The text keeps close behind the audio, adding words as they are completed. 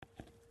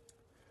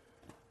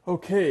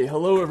Okay,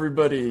 hello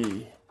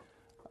everybody.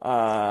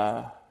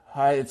 Hi,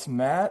 it's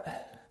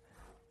Matt,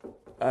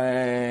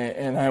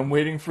 and I'm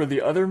waiting for the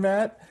other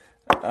Matt,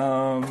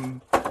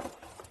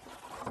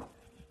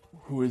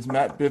 who is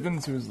Matt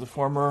Bivens, who is the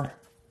former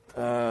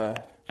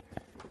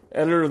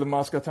editor of the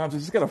Moscow Times. I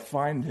just gotta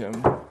find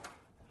him,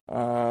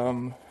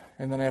 and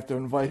then I have to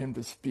invite him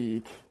to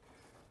speak.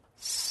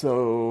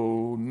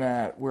 So,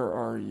 Matt, where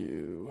are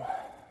you?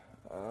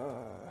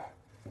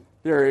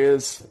 There he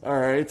is. All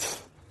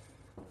right.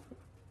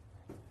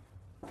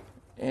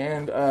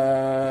 And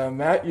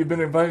Matt, you've been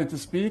invited to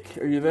speak.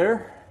 Are you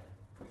there?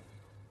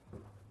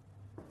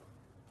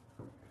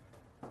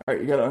 All right,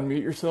 you got to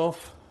unmute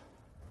yourself.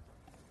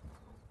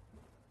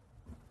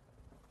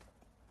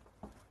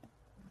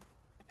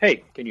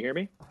 Hey, can you hear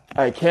me?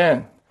 I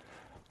can.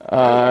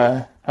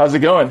 How's it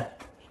going?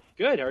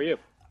 Good. How are you?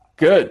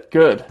 Good,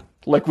 good.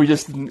 Like we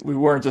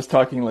weren't just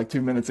talking like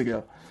 2 minutes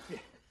ago.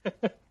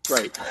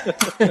 Right.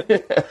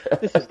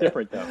 This is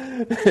different, though.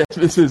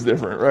 This is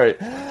different, right?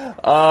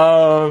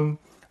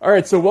 All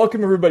right, so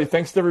welcome everybody.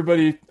 Thanks to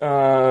everybody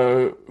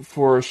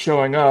for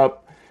showing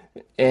up.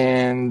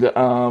 And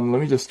let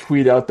me just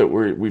tweet out that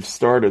we've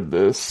started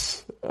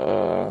this.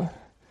 All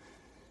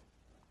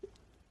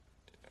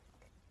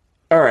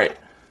right.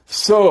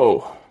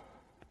 So,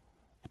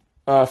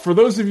 for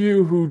those of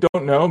you who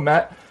don't know,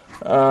 Matt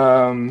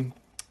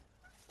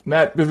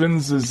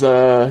Bivens is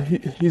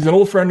he's an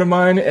old friend of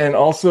mine, and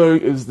also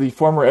is the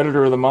former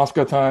editor of the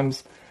Moscow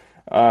Times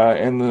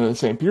and the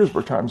St.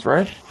 Petersburg Times,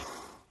 right?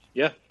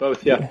 Yeah,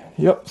 both. Yeah.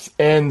 Yep.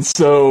 And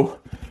so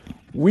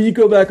we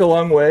go back a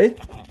long way.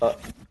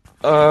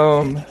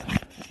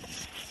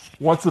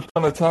 Once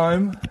upon a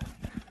time,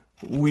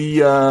 we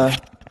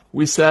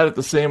sat at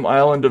the same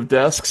island of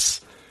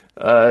desks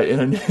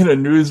in a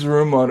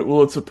newsroom on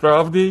Ulica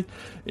Pravdy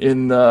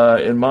in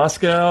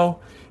Moscow,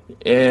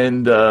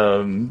 and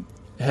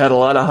had a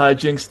lot of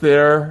hijinks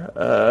there.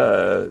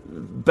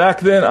 Back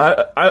then,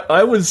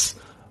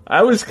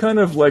 I was kind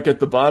of like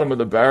at the bottom of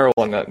the barrel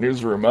in that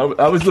newsroom.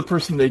 I was the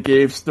person they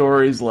gave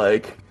stories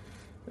like,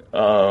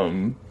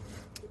 so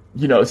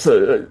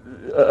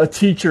a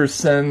teacher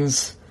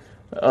sends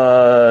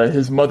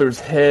his mother's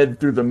head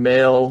through the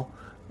mail,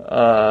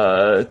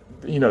 a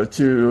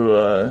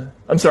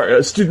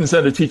student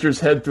sent a teacher's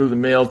head through the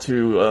mail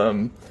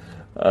to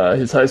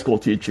his high school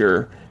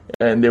teacher,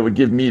 and they would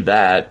give me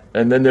that,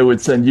 and then they would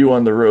send you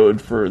on the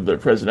road for the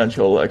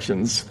presidential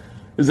elections.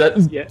 Is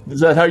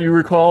that how you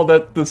recall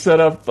the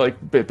setup? Like,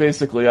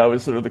 basically, I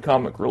was sort of the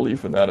comic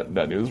relief in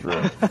that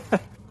newsroom.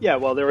 Yeah,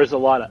 well, there was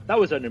that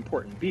was an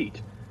important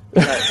beat.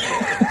 That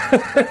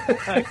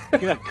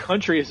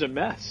country is a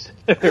mess.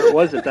 It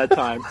was at that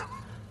time.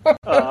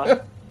 I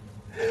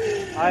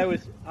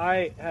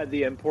had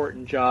the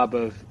important job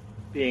of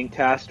being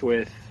tasked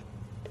with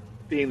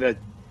being the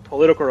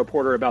political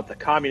reporter about the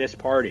Communist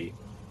Party,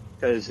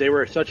 because they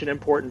were such an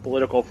important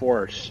political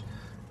force.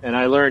 And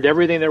I learned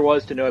everything there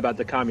was to know about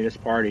the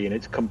Communist Party, and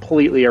it's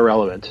completely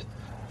irrelevant.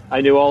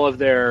 I knew all of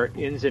their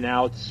ins and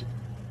outs,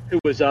 who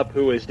was up,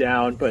 who was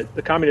down, but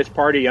the Communist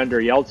Party under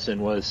Yeltsin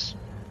was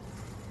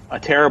a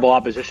terrible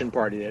opposition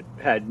party that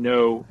had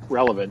no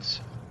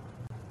relevance.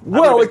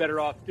 Well, I would have been better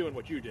off doing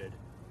what you did.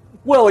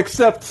 Well,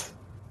 except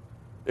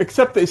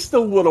they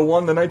still would have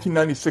won the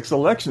 1996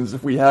 elections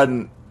if we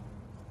hadn't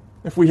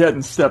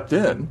stepped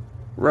in,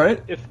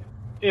 right?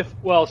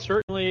 Well,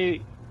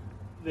 certainly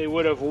they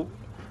would have.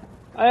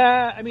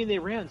 They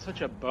ran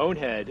such a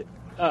bonehead,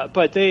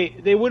 but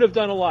they would have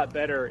done a lot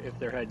better if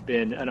there had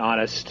been an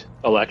honest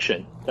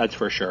election. That's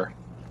for sure.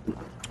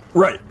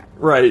 Right.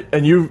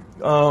 And you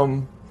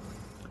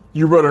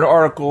wrote an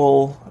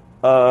article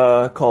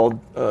called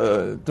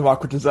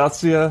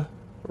 "Demokratizatsiya,"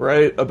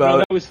 right?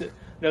 About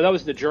that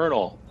was the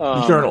Journal.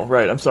 The Journal,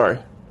 right? I'm sorry.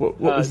 What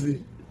was the?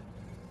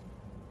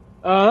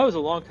 That was a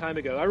long time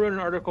ago. I wrote an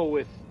article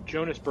with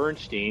Jonas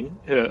Bernstein,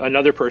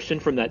 another person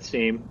from that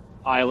same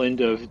island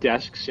of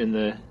desks in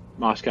the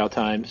Moscow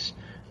Times,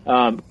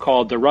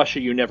 called "The Russia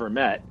You Never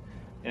Met,"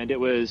 and it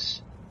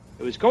was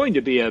going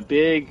to be a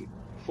big,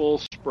 full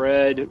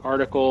spread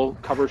article,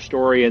 cover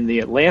story in the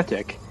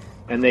Atlantic,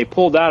 and they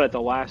pulled out at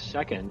the last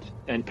second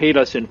and paid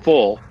us in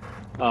full,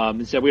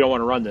 and said, we don't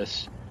want to run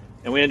this.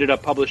 And we ended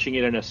up publishing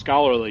it in a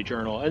scholarly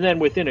journal. And then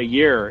within a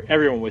year,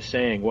 everyone was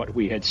saying what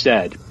we had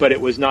said, but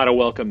it was not a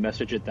welcome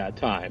message at that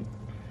time.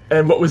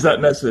 And what was that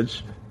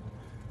message?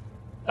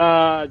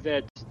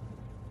 That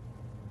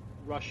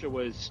Russia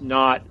was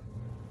not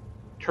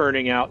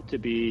turning out to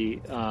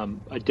be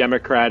a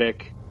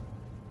democratic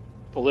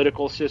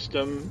political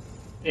system,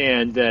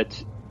 and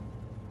that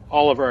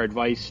all of our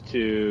advice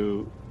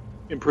to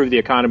improve the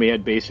economy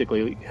had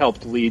basically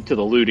helped lead to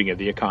the looting of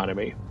the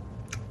economy.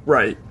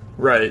 Right.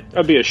 That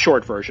would be a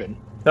short version.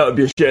 That would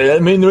be a short. I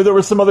mean, there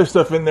was some other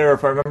stuff in there,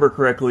 if I remember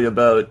correctly,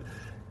 about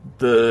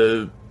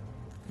the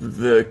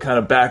kind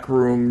of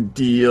backroom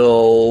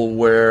deal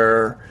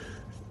where,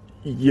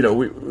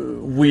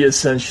 we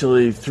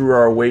essentially threw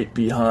our weight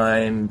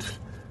behind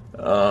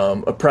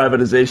a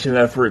privatization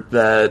effort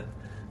that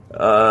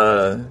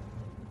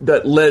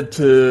that led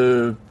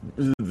to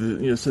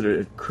the sort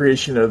of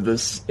creation of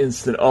this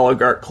instant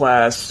oligarch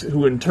class,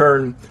 who in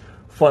turn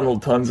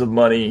funneled tons of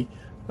money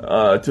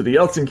to the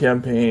Yeltsin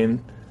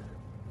campaign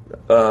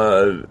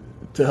to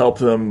help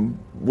them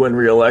win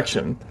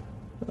re-election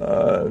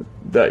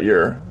that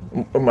year.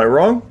 Am I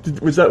wrong?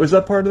 Was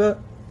that part of that?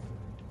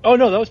 Oh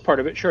no, that was part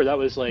of it. Sure, that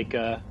was like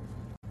that,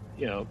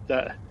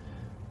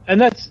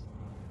 and that's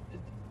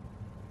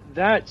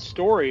that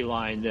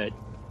storyline that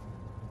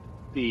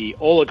the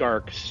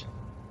oligarchs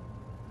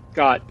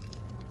got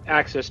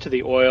access to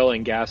the oil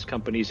and gas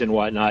companies and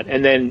whatnot,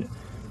 and then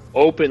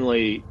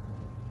openly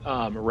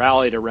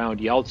rallied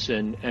around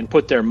Yeltsin and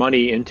put their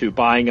money into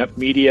buying up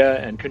media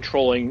and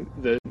controlling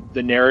the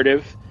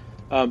narrative.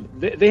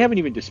 They haven't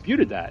even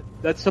disputed that.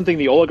 That's something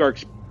the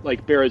oligarchs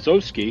like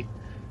Berezovsky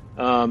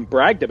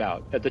bragged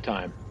about at the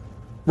time.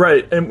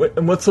 Right,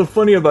 and what's so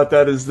funny about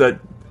that is that,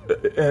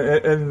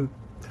 and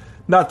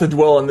not to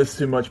dwell on this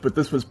too much, but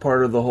this was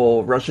part of the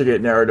whole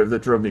Russiagate narrative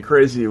that drove me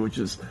crazy, which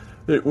is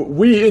that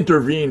we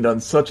intervened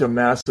on such a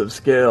massive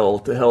scale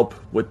to help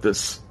with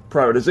this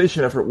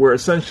privatization effort, where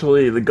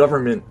essentially the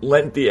government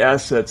lent the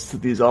assets to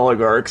these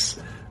oligarchs,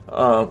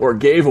 or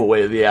gave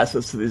away the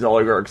assets to these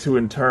oligarchs, who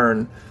in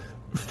turn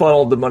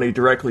funneled the money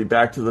directly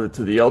back to the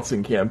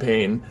Yeltsin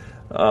campaign,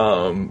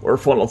 or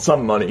funneled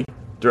some money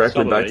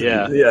directly back to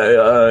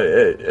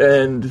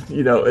and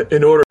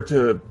in order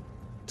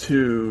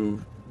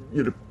to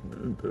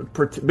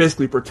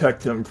basically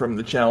protect him from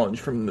the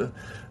challenge from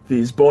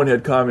these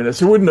bonehead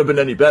communists. It wouldn't have been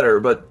any better,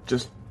 but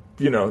just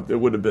it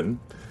would have been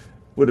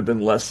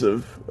less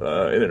of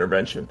an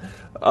intervention.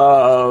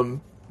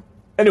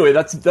 Anyway,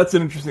 that's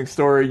an interesting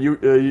story.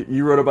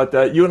 You wrote about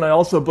that. You and I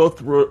also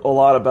both wrote a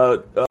lot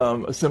about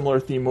a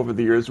similar theme over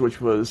the years, which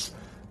was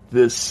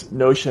this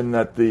notion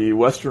that the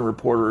Western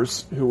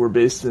reporters who were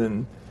based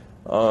in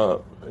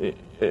in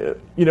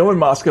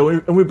Moscow,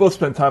 and we both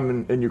spent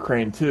time in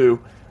Ukraine too,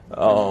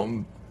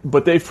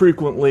 but they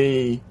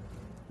frequently,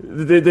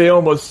 they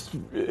almost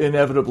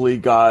inevitably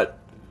got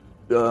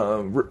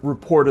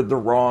reported the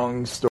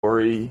wrong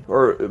story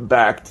or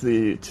back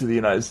to the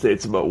United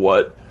States about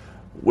what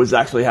was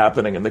actually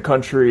happening in the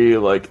country.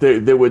 Like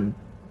they would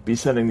be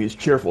sending these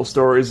cheerful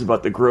stories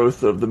about the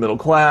growth of the middle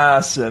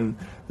class and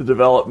the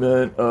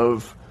development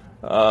of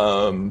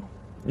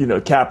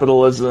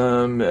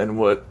capitalism, and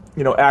what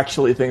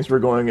actually things were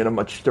going in a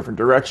much different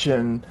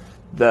direction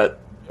that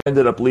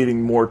ended up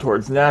leading more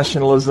towards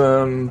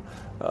nationalism.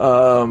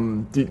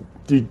 Do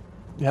you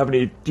have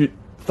any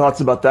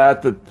thoughts about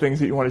that? The things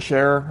that you want to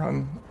share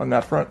on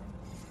that front?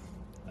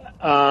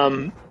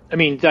 I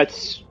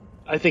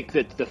think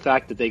that the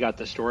fact that they got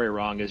the story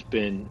wrong has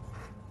been,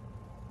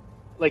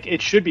 like,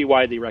 it should be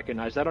widely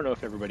recognized. I don't know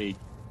if everybody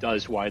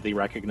does widely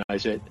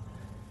recognize it.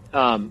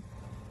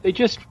 They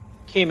just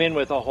came in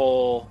with a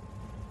whole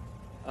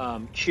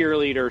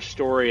cheerleader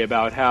story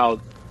about how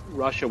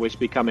Russia was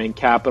becoming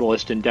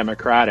capitalist and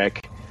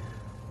democratic,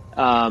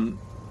 and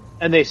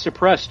they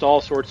suppressed all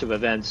sorts of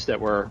events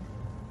that were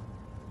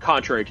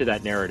contrary to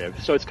that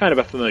narrative. So it's kind of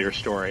a familiar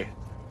story.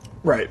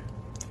 Right.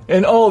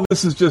 And all of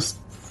this is just,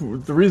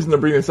 the reason to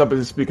bring this up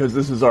is because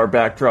this is our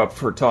backdrop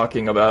for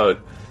talking about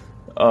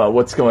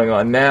what's going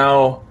on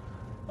now.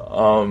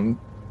 To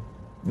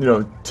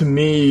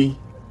me,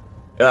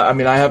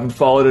 I haven't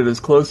followed it as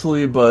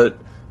closely, but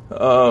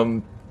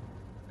when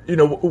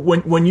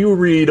you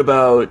read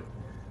about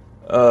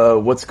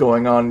what's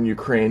going on in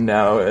Ukraine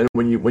now, and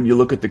when you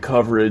look at the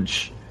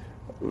coverage,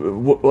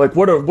 what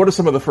are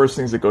some of the first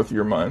things that go through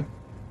your mind?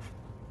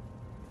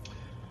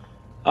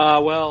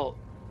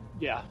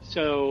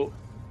 So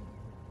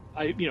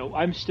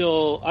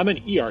I'm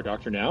an ER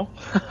doctor now.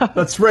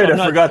 That's right.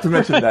 So I forgot to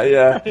mention that.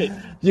 Yeah. Right.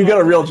 You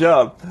got a real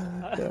job.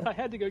 I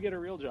had to go get a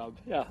real job.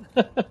 Yeah.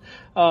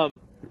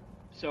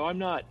 So I'm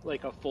not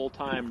like a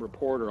full-time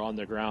reporter on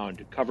the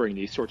ground covering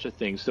these sorts of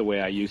things the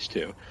way I used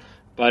to.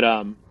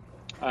 But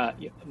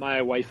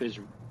my wife is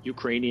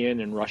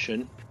Ukrainian and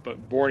Russian,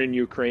 but born in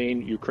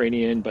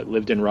Ukrainian, but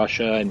lived in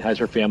Russia and has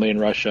her family in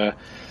Russia.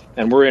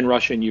 And we're in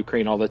Russia and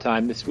Ukraine all the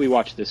time. We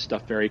watch this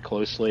stuff very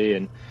closely,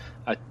 and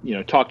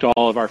talk to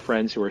all of our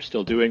friends who are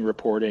still doing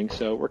reporting.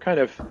 So we're kind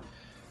of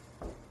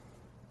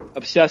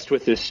obsessed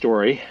with this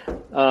story.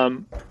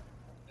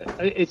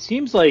 It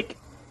seems like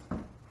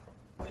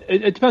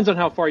it depends on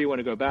how far you want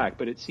to go back,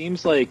 but it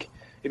seems like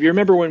if you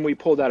remember when we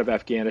pulled out of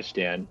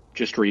Afghanistan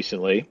just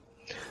recently,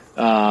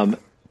 and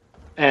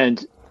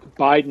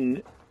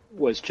Biden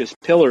was just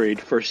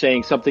pilloried for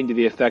saying something to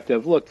the effect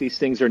of, look, these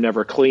things are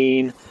never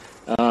clean.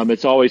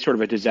 It's always sort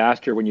of a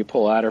disaster when you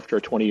pull out after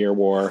a 20-year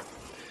war.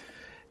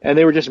 And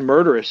they were just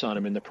murderous on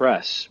him in the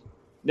press.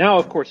 Now,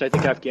 of course, I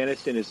think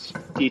Afghanistan is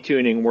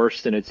detuning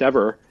worse than it's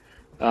ever,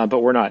 but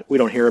we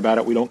don't hear about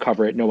it, we don't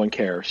cover it, no one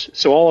cares.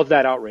 So all of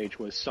that outrage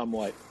was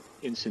somewhat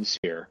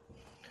insincere.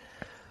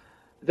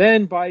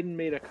 Then Biden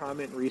made a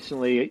comment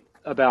recently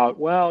about,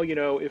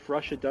 if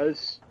Russia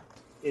does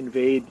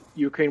invade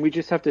Ukraine, we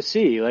just have to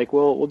see. Like,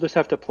 we'll just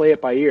have to play it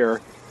by ear.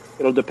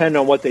 It'll depend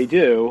on what they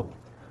do.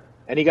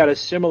 And he got a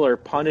similar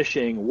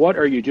punishing, what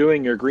are you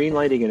doing? You're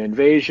greenlighting an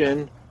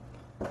invasion.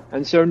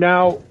 And so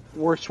now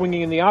we're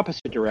swinging in the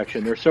opposite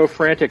direction. They're so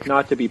frantic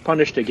not to be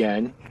punished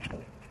again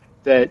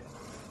that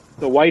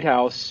the White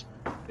House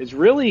is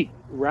really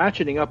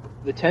ratcheting up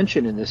the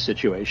tension in this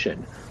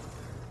situation.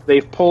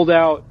 They've pulled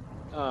out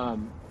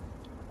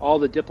all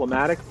the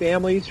diplomatic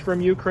families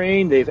from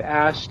Ukraine. They've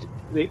asked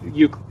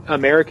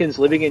Americans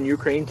living in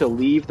Ukraine to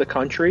leave the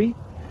country.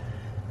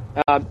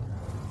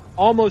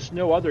 Almost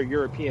no other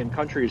European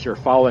countries are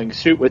following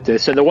suit with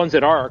this, and the ones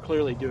that are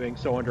clearly doing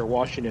so under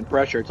Washington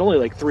pressure. It's only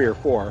like 3 or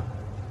 4.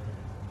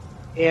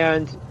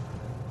 And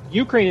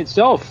Ukraine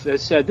itself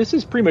has said, this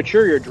is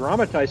premature, you're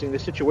dramatizing the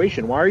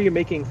situation. Why are you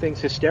making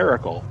things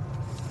hysterical?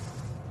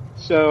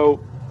 So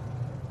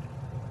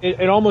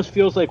it almost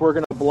feels like we're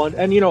going to blunt.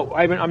 And,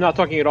 I'm not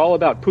talking at all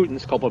about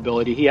Putin's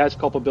culpability. He has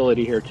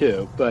culpability here,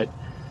 too. But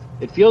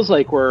it feels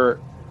like we're,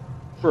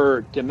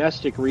 for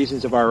domestic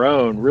reasons of our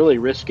own, really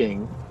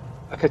risking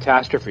a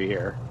catastrophe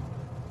here.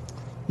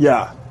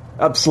 Yeah,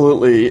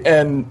 absolutely.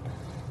 And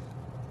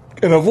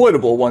an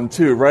avoidable one,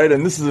 too, right?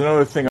 And this is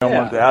another thing I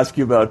wanted to ask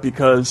you about,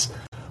 because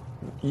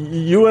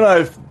you and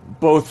I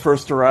both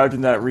first arrived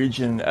in that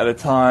region at a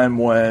time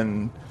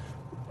when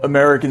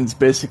Americans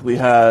basically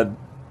had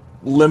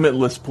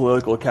limitless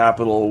political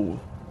capital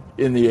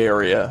in the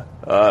area.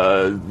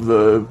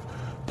 The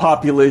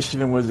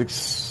population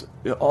was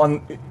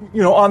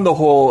on the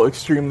whole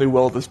extremely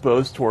well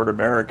disposed toward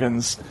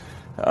Americans.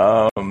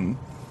 You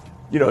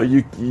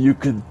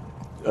could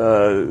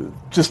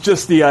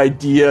just the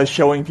idea,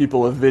 showing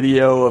people a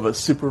video of a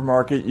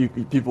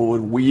supermarket, people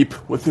would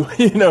weep with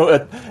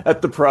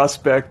at the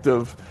prospect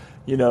of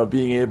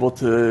being able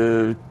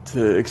to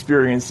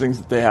experience things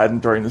that they hadn't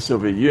during the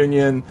Soviet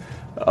Union.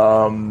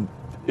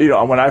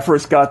 When I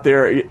first got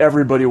there,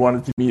 everybody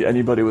wanted to meet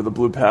anybody with a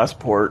blue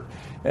passport,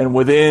 and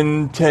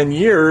within 10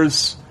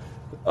 years,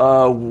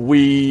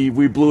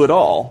 we blew it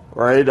all,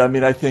 right? I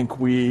mean, I think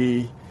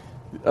Americans,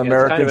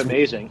 it's kind of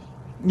amazing.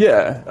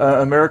 Yeah,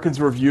 Americans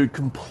were viewed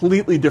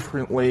completely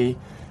differently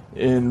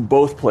in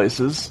both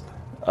places,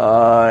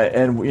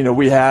 and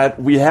we had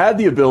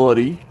the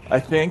ability, I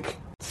think,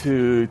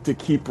 to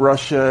keep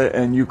Russia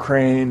and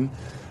Ukraine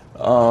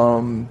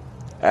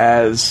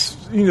as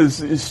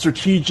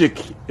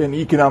strategic and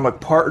economic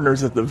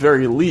partners at the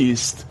very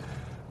least,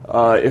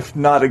 if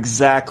not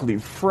exactly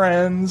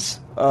friends.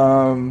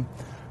 And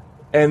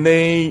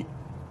they,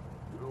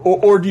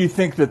 or do you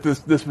think that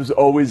this was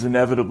always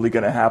inevitably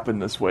going to happen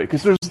this way?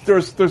 Because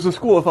there's a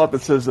school of thought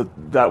that says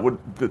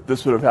that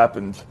this would have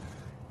happened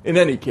in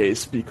any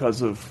case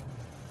because of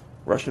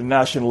Russian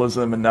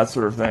nationalism and that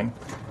sort of thing.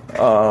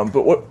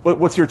 But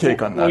what's your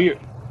take on that?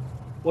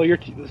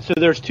 So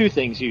there's two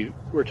things you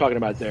were talking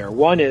about there.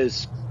 One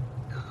is,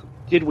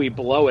 did we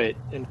blow it,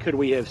 and could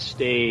we have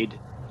stayed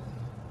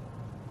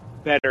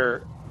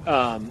better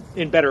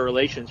in better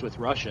relations with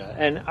Russia?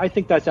 And I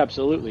think that's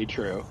absolutely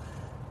true.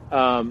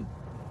 But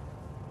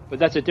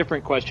that's a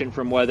different question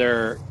from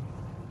whether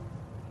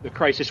the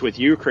crisis with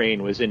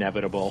Ukraine was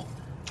inevitable.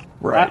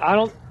 Right. I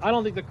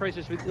don't think the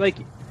crisis with,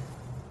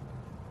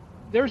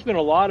 there's been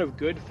a lot of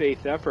good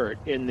faith effort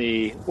in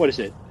the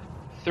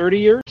 30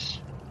 years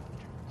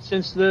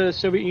since the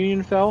Soviet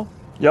Union fell.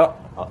 Yeah.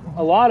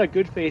 A lot of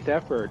good faith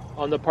effort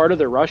on the part of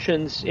the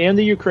Russians and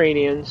the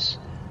Ukrainians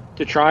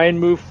to try and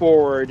move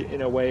forward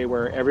in a way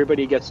where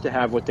everybody gets to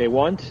have what they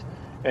want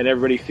and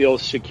everybody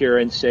feels secure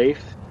and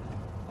safe.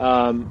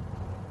 And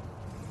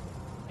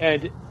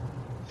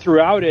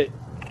throughout it,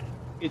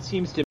 it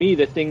seems to me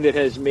the thing that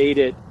has made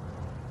it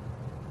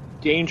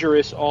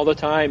dangerous all the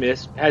time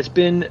has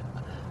been,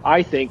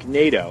 I think,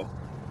 NATO.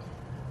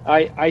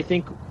 I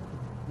think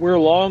we're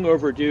long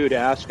overdue to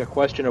ask a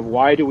question of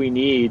why do we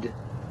need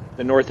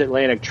the North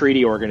Atlantic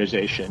Treaty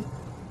Organization?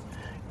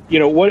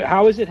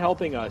 How is it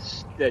helping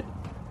us that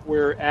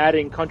we're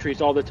adding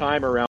countries all the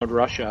time around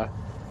Russia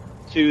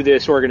to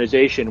this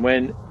organization,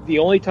 when the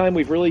only time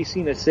we've really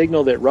seen a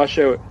signal that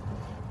Russia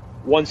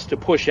wants to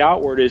push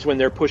outward is when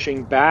they're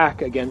pushing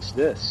back against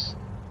this?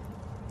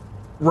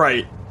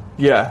 Right.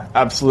 Yeah,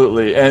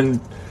 absolutely. And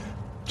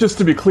just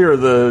to be clear,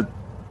 to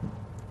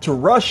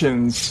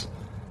Russians,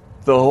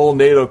 the whole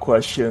NATO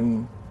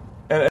question,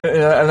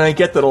 and I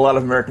get that a lot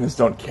of Americans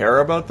don't care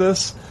about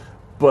this,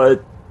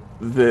 but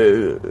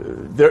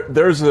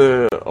there's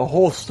a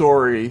whole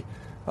story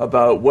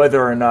about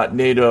whether or not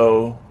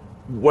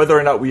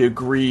we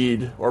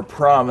agreed or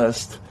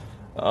promised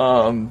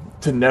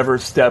to never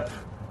step.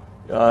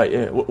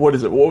 What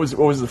is it? What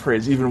was the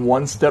phrase? Even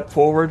one step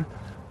forward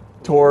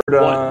toward.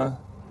 1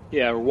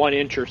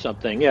 inch or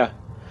something. Yeah.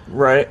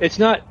 Right. It's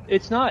not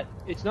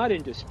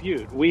in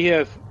dispute.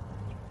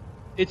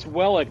 It's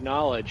well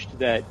acknowledged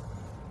that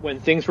when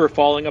things were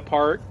falling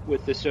apart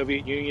with the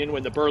Soviet Union,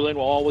 when the Berlin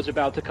Wall was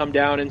about to come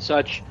down and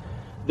such,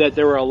 that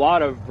there were a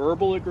lot of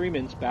verbal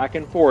agreements back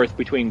and forth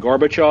between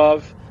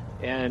Gorbachev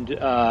and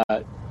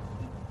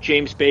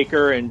James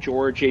Baker and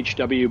George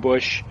H.W.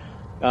 Bush,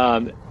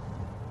 to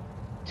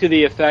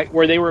the effect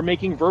where they were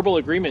making verbal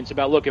agreements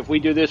about, look, if we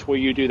do this, will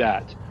you do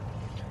that?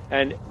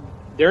 And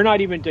they're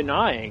not even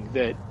denying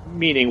that,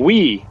 meaning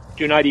we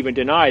do not even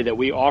deny that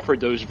we offered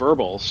those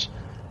verbals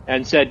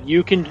and said,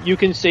 you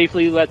can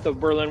safely let the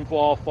Berlin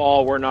Wall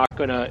fall. We're not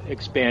going to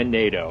expand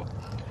NATO.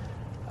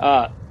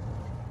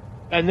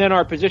 And then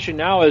our position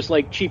now is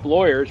like cheap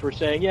lawyers. We're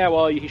saying, yeah,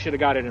 well, he should have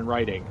got it in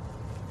writing.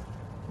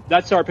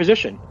 That's our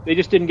position. They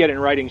just didn't get it in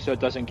writing, so it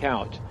doesn't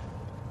count.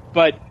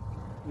 But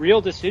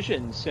real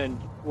decisions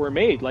were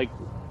made, like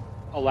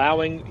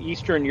allowing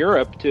Eastern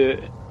Europe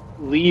to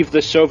leave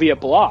the Soviet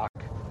bloc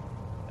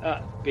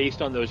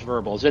based on those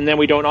verbals, and then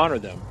we don't honor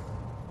them.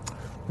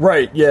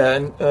 Right. Yeah.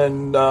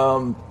 And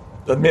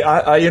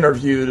I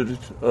interviewed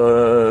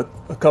a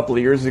couple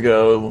of years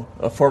ago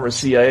a former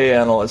CIA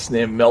analyst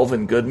named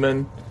Melvin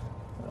Goodman,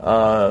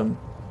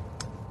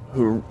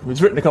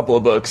 who's written a couple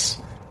of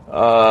books,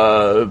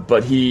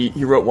 but he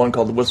wrote one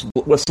called The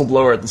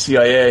Whistleblower at the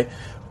CIA.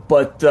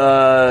 But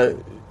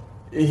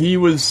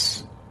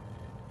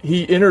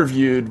he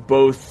interviewed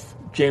both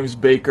James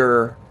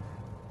Baker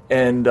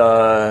and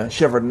Edward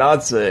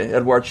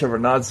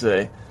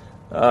Shevardnadze,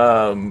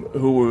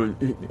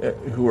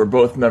 who were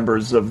both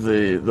members of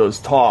those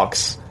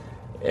talks,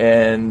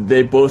 and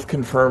they both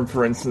confirmed,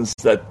 for instance,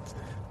 that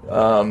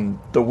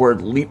the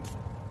word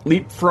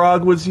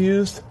leapfrog was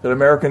used, that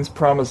Americans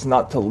promised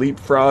not to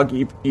leapfrog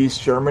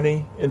East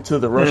Germany into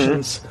the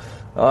Russians'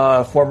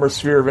 former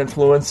sphere of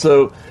influence.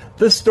 So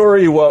this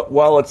story,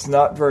 while it's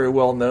not very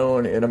well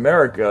known in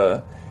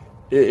America,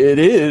 it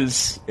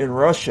is in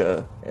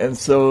Russia. And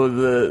so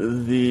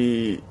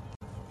the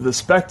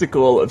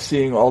spectacle of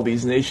seeing all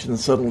these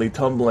nations suddenly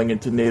tumbling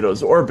into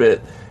NATO's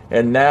orbit,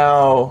 and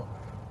now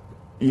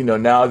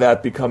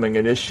that becoming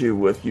an issue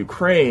with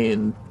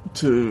Ukraine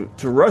to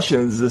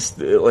Russians, it's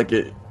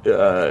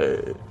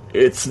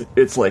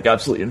like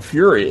absolutely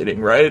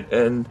infuriating, right?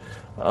 And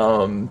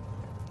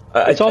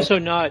it's also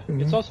not.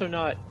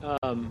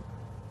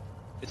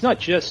 It's not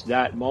just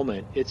that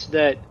moment. It's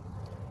that,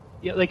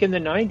 like in the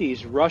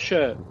 90s,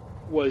 Russia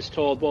was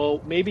told, well,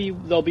 maybe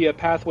there'll be a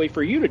pathway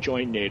for you to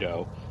join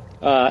NATO.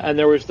 And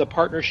there was the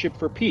Partnership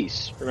for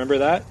Peace. Remember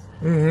that?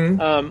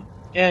 Mm-hmm.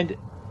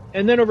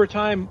 And then over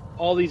time,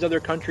 all these other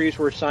countries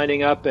were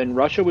signing up, and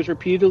Russia was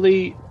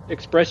repeatedly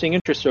expressing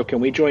interest. So can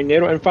we join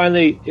NATO? And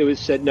finally, it was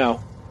said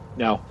no,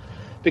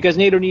 because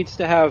NATO needs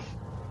to have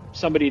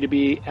somebody to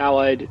be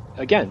allied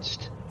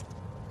against.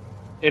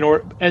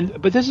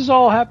 But this is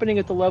all happening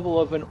at the level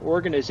of an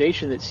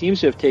organization that seems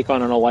to have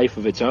taken on a life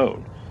of its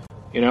own.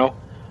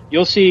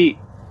 You'll see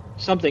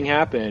something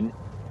happen,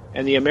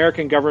 and the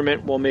American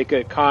government will make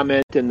a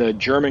comment, and the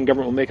German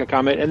government will make a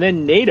comment, and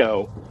then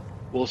NATO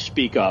will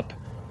speak up.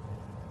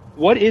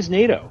 What is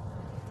NATO?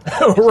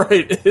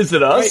 Right. Is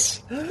it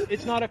us? Right?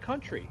 It's not a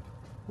country.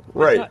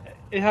 Right.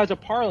 It has a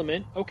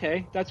parliament.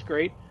 Okay, that's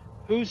great.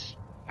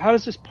 How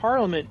does this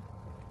parliament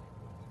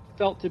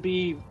felt to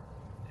be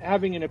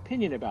having an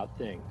opinion about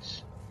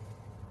things?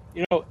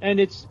 And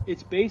it's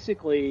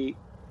basically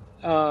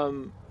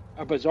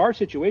a bizarre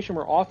situation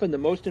where often the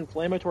most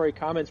inflammatory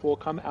comments will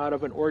come out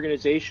of an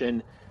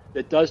organization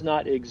that does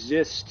not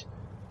exist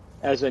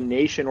as a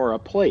nation or a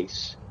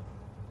place.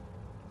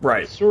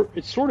 Right.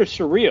 It's sort of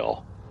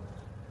surreal.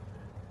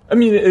 I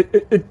mean,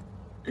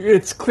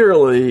 it's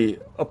clearly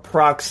a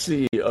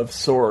proxy of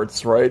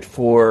sorts, right,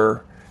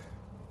 for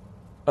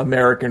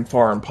American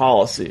foreign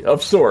policy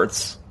of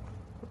sorts,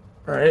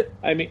 right?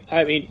 I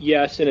mean,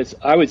 yes, and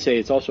I would say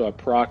it's also a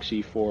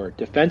proxy for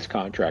defense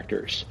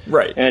contractors,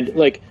 right? And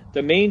like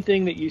the main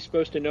thing that you're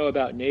supposed to know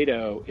about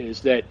NATO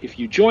is that if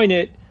you join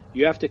it,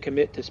 you have to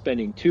commit to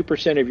spending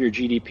 2% of your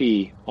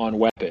GDP on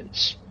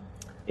weapons,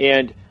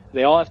 and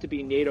they all have to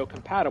be NATO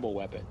compatible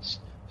weapons.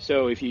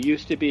 So if you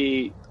used to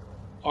be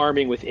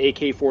arming with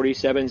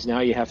AK-47s, now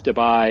you have to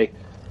buy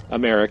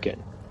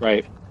American,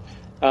 right?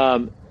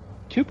 2%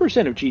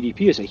 of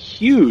GDP is a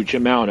huge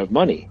amount of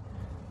money.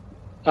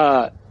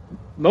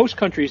 Most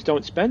countries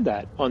don't spend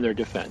that on their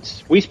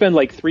defense. We spend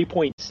like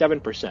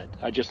 3.7%.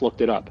 I just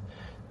looked it up.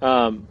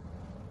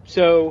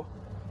 So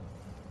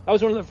that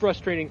was one of the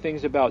frustrating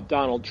things about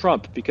Donald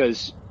Trump,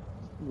 because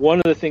one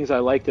of the things I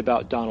liked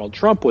about Donald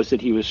Trump was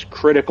that he was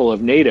critical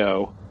of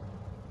NATO,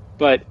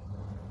 but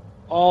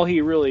all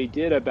he really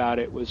did about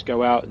it was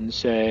go out and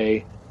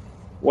say,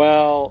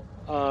 well,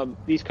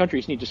 these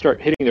countries need to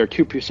start hitting their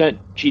 2%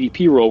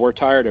 GDP rule. We're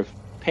tired of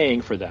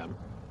paying for them.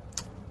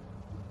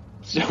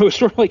 So it was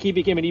sort of like he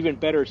became an even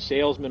better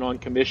salesman on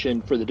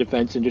commission for the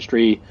defense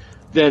industry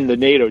than the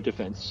NATO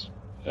defense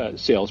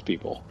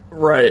salespeople.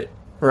 Right.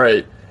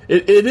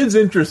 It is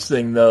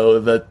interesting, though,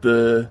 that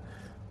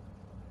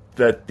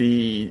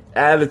the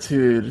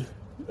attitude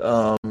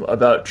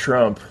about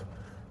Trump,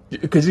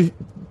 because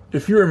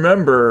if you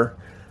remember,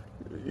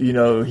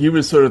 he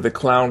was sort of the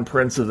clown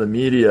prince of the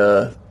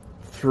media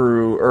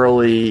through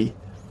early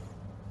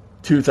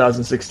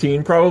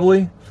 2016,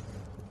 probably.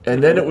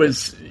 And then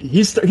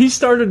he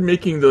started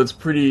making those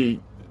pretty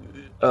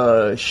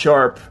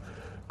sharp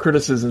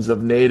criticisms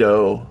of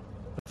NATO,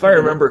 if I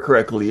remember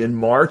correctly, in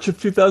March of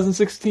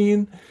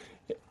 2016.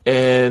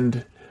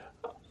 And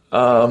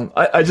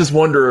I just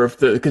wonder if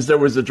because there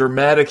was a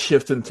dramatic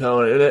shift in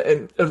tone,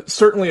 and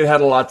certainly it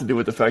had a lot to do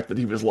with the fact that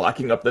he was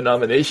locking up the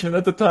nomination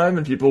at the time,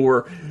 and people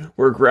were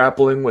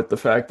grappling with the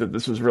fact that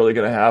this was really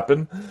going to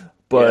happen.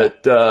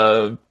 But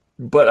I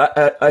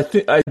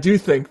do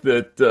think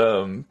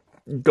that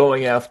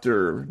going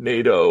after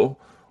NATO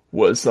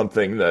was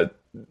something that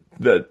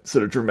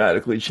sort of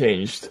dramatically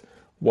changed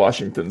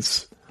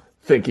Washington's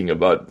thinking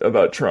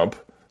about Trump,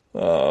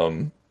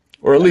 or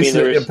at least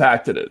it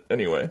impacted it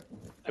anyway.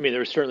 I mean,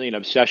 there was certainly an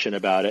obsession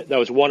about it. That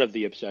was one of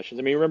the obsessions.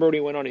 I mean, remember when he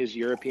went on his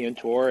European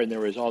tour and there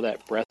was all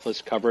that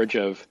breathless coverage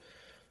of,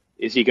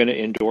 is he going to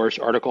endorse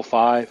Article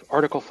 5?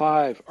 Article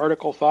 5,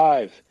 Article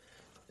 5.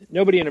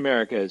 Nobody in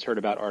America has heard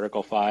about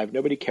Article 5.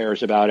 Nobody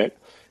cares about it.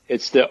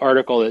 It's the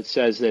article that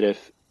says that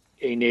if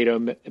a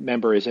NATO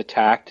member is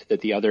attacked, that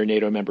the other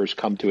NATO members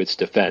come to its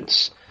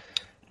defense.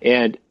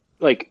 And,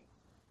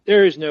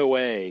 there is no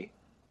way,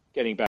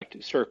 getting back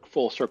to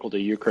full circle to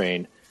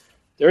Ukraine,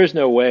 there is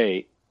no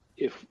way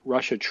if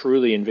Russia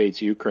truly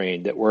invades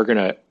Ukraine that we're going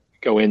to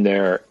go in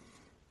there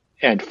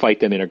and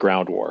fight them in a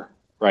ground war,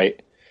 right?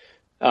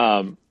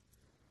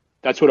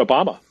 That's what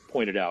Obama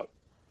pointed out,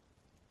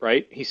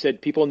 right? He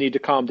said people need to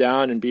calm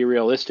down and be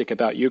realistic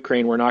about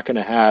Ukraine. We're not going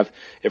to have,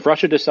 if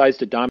Russia decides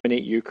to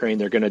dominate Ukraine,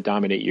 they're going to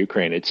dominate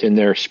Ukraine. It's in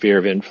their sphere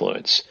of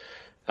influence.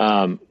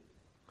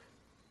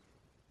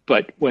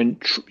 But when,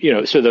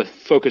 so the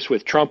focus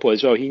with Trump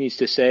was, he needs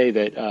to say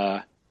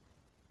that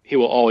he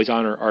will always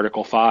honor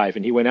Article 5.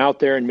 And he went out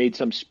there and made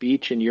some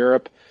speech in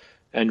Europe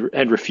and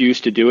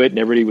refused to do it. And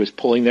everybody was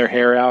pulling their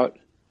hair out.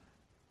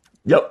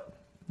 Yep.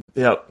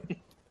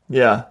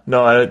 Yeah.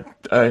 No,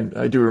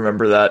 I do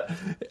remember that.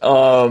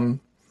 And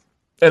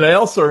I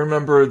also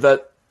remember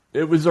that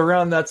it was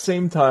around that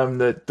same time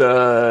that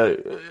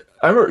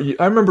I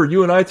remember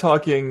you and I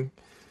talking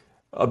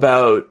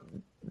about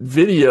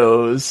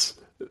videos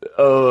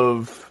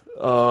of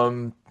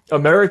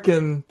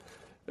American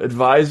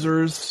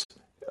advisors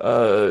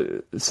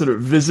sort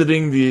of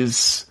visiting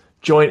these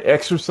joint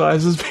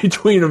exercises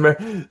between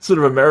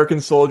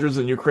American soldiers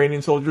and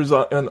Ukrainian soldiers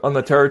on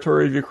the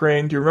territory of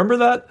Ukraine. Do you remember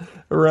that?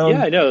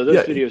 Yeah, I know.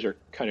 Those videos are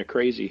kind of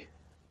crazy.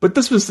 But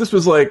this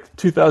was like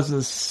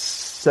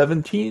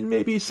 2017,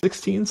 maybe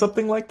 16,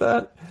 something like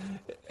that.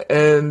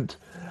 And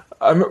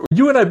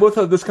you and I both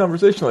had this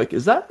conversation. Like,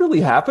 is that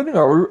really happening?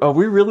 Are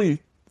we really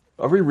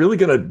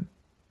going to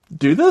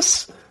do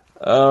this?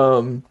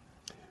 As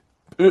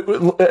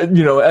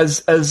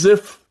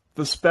if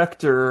the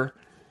specter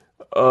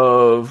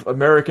of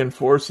American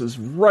forces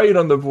right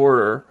on the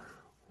border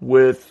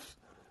with,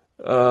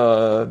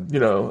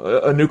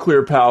 a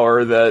nuclear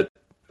power that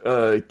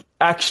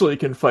actually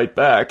can fight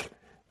back,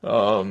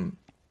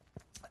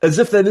 as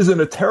if that isn't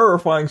a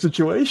terrifying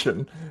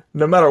situation,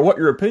 no matter what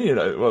your opinion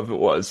of it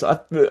was. I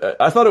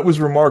thought it was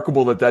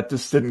remarkable that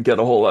just didn't get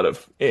a whole lot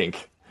of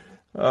ink.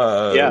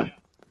 Yeah.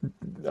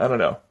 I don't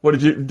know. What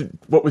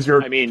was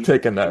your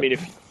take on that? I mean,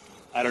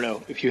 I don't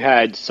know if you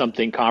had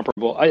something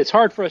comparable. It's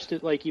hard for us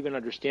to even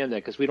understand that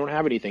because we don't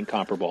have anything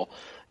comparable.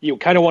 You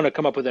kind of want to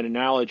come up with an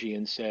analogy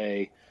and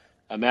say,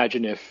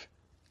 imagine if,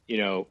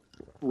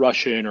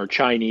 Russian or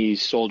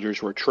Chinese soldiers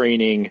were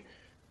training,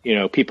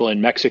 people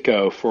in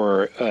Mexico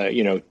for,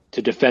 to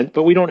defend.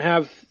 But we don't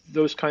have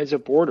those kinds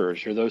of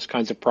borders or those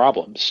kinds of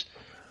problems.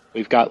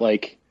 We've got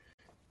a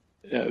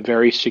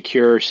very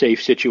secure,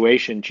 safe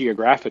situation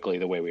geographically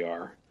the way we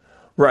are.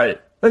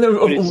 Right. And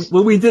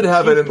we did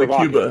have it in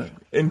Cuba,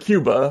 in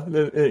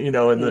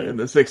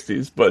the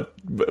 60s, but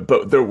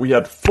there, we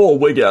had full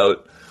wig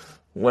out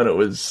when it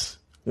was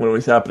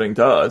happening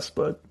to us,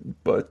 but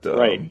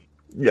right.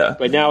 Yeah.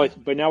 But now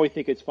we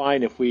think it's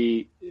fine if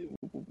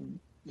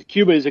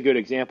Cuba is a good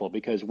example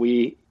because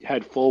we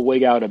had full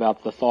wig out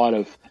about the thought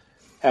of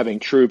having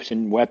troops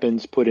and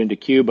weapons put into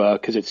Cuba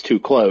because it's too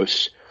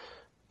close,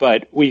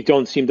 but we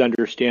don't seem to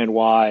understand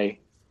why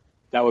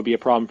that would be a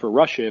problem for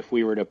Russia if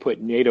we were to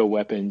put NATO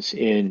weapons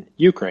in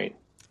Ukraine.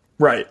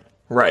 Right.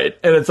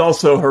 And it's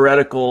also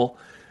heretical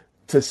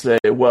to say,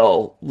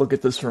 well, look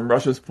at this from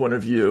Russia's point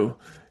of view.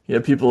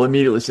 People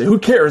immediately say, who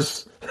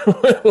cares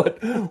what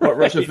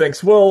Russia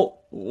thinks? Well,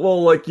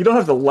 you don't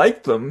have to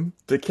like them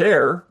to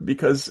care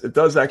because it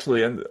does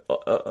actually end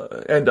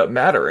up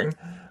mattering.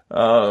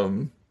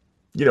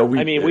 You're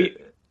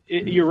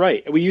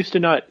right. We used to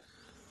not.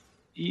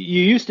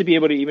 You used to be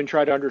able to even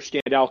try to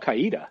understand Al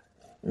Qaeda.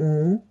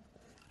 Mm-hmm.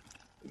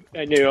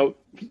 And,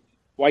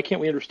 why can't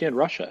we understand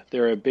Russia?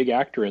 They're a big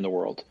actor in the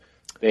world.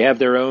 They have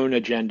their own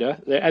agenda,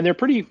 and they're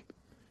pretty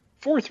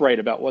forthright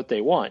about what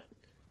they want.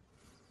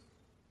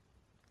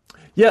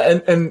 Yeah,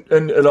 and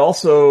it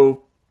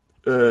also,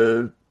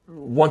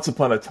 once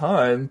upon a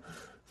time,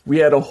 we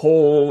had a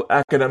whole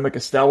academic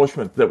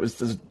establishment that was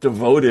just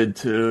devoted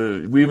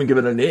to, we even give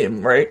it a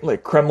name, right?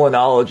 Like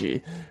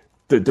Kremlinology,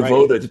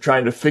 devoted to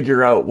trying to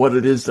figure out what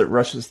it is that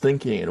Russia's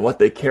thinking and what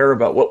they care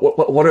about,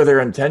 what are their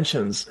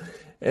intentions.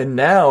 And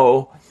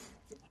now,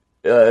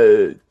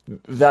 that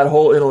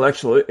whole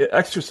intellectual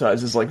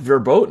exercise is like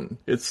verboten.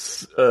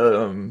 It's,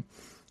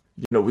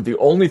 the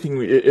only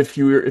thing, if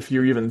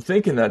you even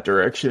think in that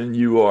direction,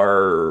 you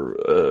are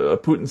a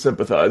Putin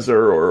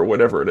sympathizer or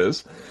whatever it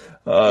is,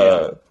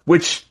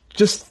 which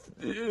just,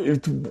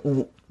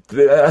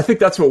 I think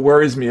that's what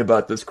worries me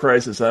about this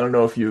crisis. I don't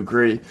know if you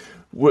agree.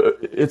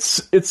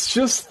 It's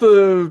just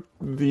the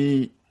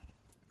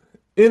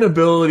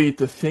inability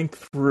to think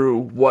through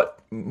what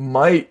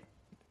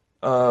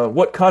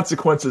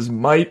consequences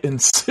might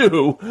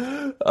ensue.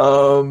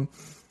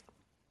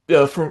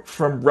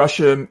 From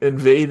Russia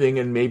invading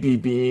and maybe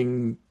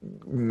being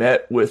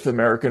met with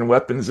American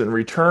weapons in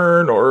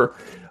return, or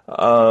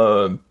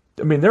there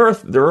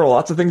are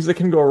lots of things that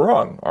can go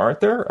wrong, aren't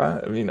there?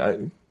 I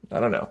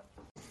don't know.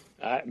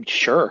 I'm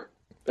sure.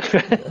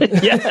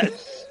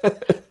 Yes,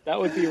 that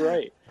would be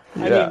right.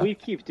 I mean, we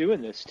keep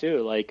doing this too.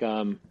 Like,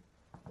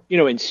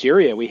 in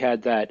Syria, we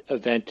had that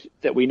event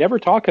that we never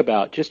talk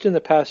about just in the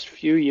past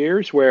few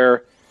years,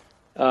 where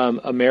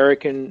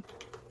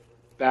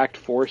American-backed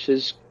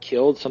forces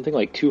killed something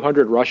like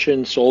 200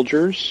 Russian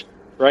soldiers,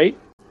 right?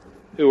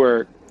 Who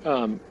were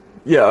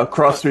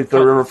across the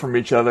river from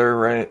each other,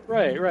 right?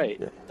 Right.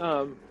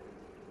 Yeah.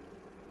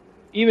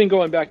 Even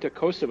going back to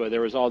Kosovo,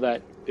 there was all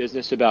that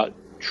business about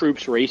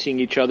troops racing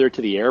each other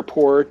to the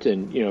airport,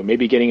 and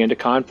maybe getting into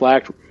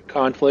conflict,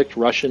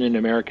 Russian and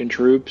American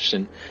troops.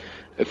 And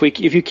if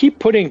you keep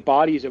putting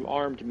bodies of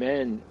armed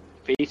men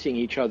facing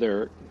each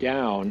other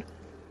down,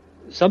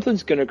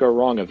 something's going to go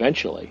wrong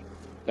eventually.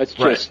 That's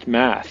just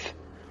math.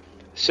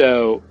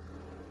 So,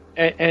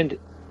 and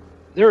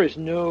there is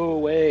no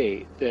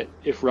way that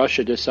if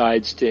Russia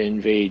decides to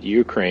invade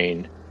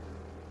Ukraine,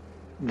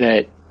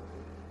 that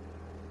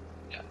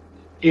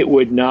it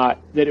would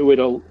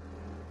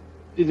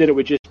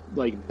just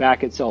like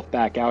back itself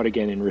back out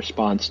again in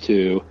response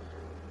to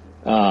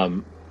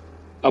a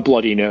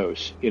bloody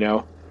nose. I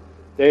don't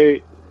know.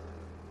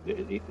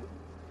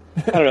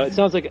 It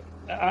sounds like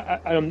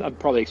I'm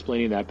probably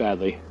explaining that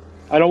badly.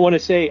 I don't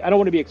want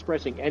to be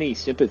expressing any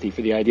sympathy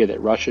for the idea that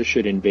Russia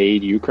should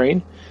invade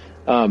Ukraine.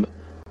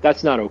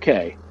 That's not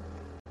okay.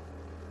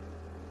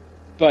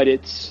 But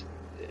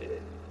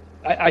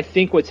I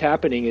think what's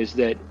happening is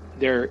that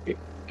they're,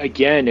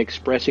 again,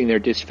 expressing their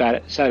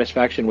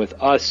dissatisfaction with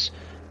us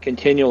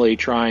continually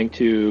trying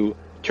to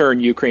turn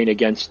Ukraine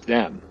against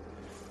them.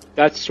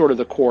 That's sort of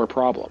the core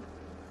problem.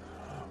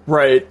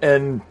 Right,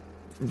 and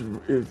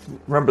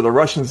remember, the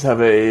Russians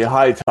have a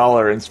high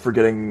tolerance for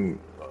getting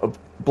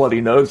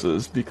bloody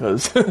noses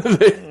because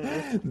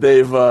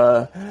they've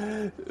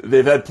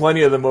had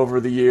plenty of them over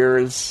the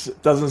years.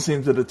 It doesn't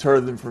seem to deter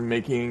them from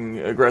making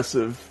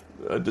aggressive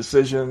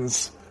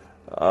decisions.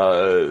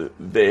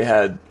 They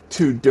had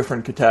 2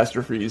 different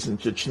catastrophes in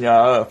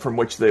Chechnya from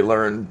which they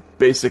learned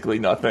basically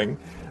nothing.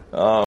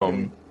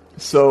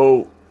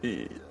 So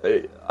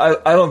I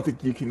don't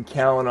think you can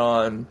count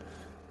on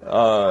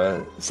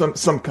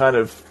some kind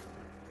of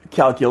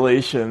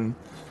calculation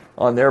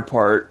on their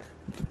part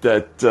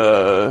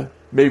that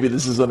maybe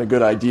this isn't a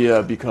good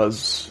idea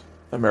because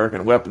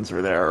American weapons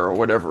are there or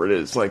whatever it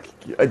is. Like,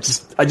 I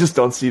just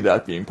don't see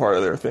that being part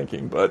of their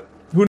thinking, but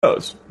who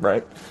knows,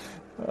 right?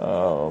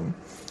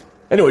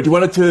 Anyway, do you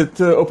want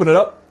to open it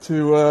up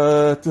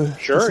to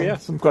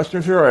some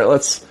questions here? All right,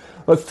 let's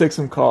take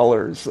some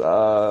callers.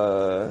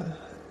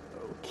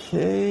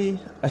 Okay,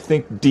 I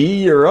think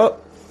D, you're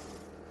up.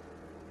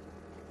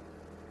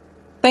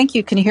 Thank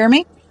you. Can you hear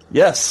me?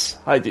 Yes.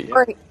 Hi, D.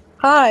 Great.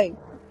 Hi.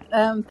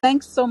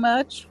 Thanks so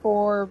much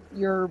for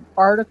your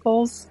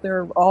articles.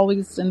 They're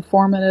always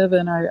informative,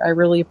 and I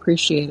really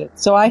appreciate it.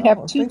 So I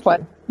have 2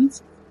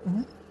 questions.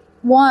 Mm-hmm.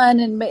 One,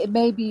 and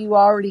maybe you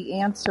already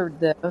answered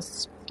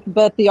this,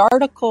 but the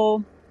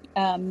article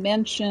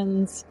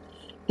mentions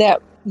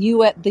that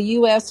the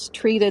U.S.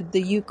 treated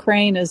the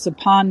Ukraine as a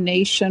pawn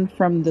nation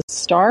from the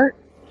start,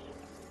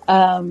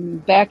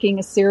 backing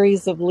a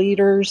series of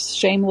leaders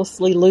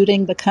shamelessly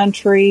looting the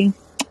country,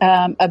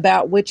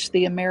 about which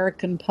the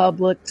American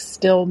public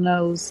still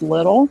knows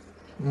little.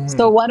 Mm-hmm.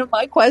 So one of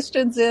my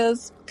questions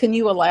is, can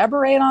you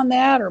elaborate on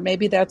that? Or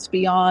maybe that's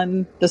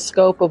beyond the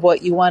scope of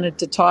what you wanted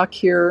to talk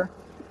here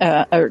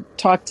or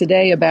talk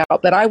today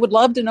about. But I would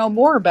love to know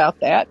more about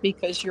that,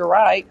 because you're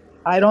right,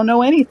 I don't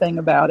know anything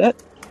about it.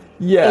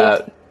 Yeah.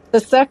 And the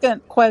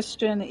second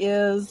question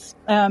is,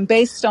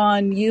 based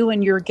on you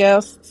and your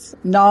guests'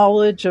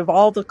 knowledge of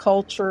all the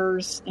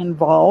cultures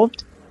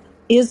involved,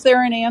 is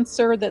there an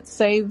answer that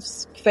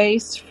saves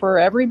face for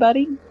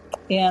everybody?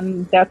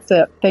 And that's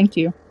it. Thank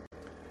you.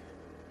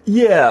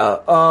 Yeah.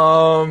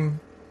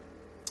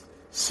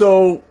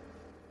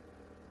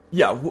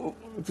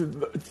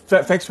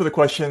 Thanks for the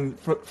question.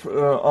 For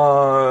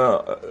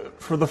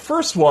the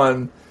first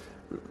one,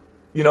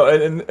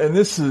 and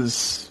this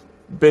is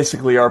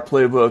basically our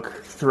playbook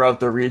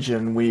throughout the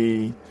region.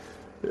 We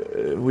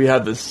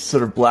have this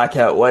sort of black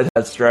hat, white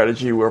hat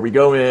strategy where we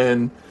go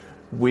in,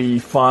 we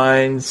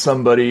find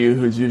somebody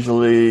who's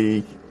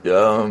usually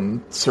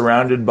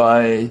surrounded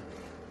by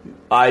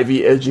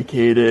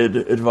Ivy-educated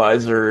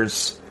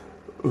advisors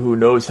who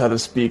knows how to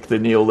speak the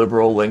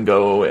neoliberal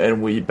lingo,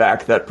 and we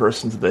back that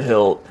person to the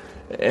hilt.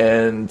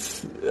 And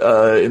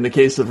in the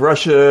case of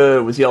Russia,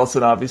 it was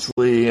Yeltsin,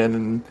 obviously, and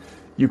in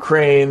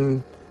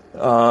Ukraine,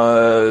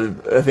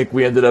 I think it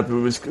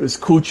was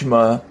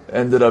Kuchma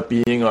ended up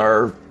being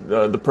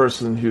the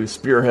person who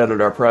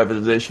spearheaded our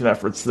privatization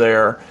efforts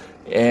there,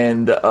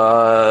 and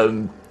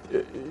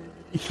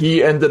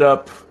he ended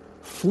up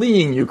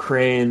fleeing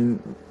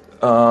Ukraine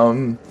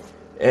and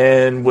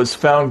was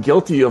found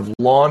guilty of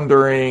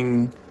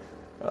laundering.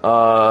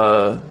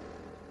 Oh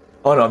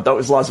no, that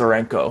was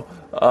Lazarenko.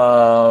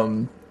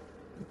 But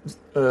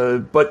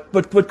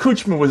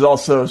Kuchma was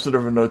also sort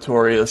of a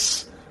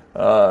notorious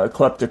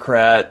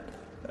kleptocrat.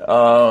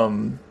 I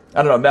don't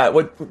know, Matt.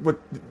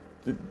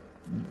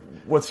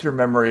 What's your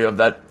memory of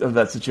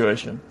that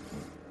situation?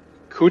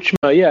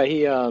 Kuchma, yeah,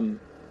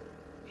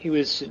 he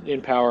was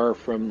in power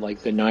from like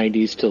the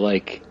 90s to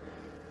like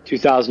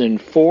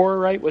 2004,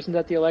 right? Wasn't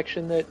that the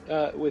election that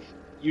with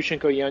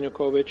Yushchenko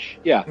Yanukovych?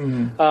 Yeah.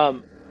 Mm-hmm.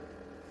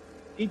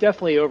 He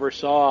definitely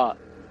oversaw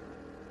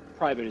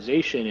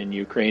privatization in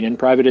Ukraine, and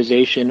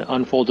privatization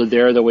unfolded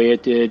there the way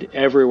it did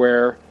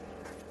everywhere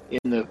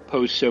in the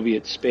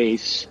post-Soviet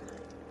space,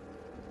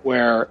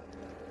 where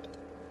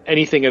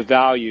anything of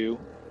value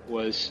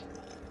was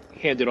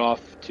handed off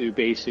to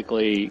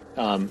basically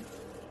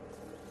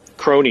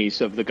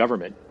cronies of the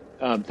government.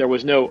 There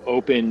was no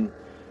open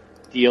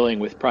dealing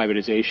with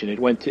privatization. It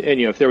went to,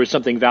 and if there was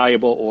something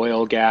valuable,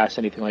 oil, gas,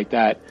 anything like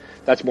that,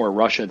 that's more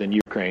Russia than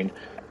Ukraine.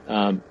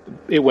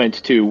 It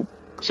went to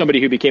somebody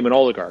who became an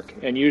oligarch,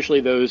 and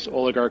usually those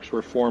oligarchs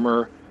were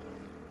former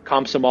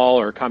Komsomol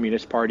or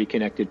Communist Party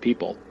connected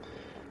people.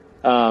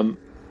 As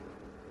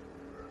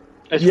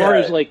far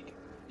as go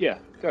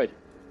ahead.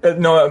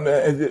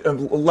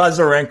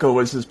 Lazarenko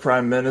was his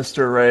prime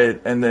minister,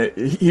 right? And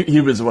he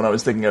was the one I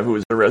was thinking of who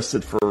was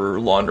arrested for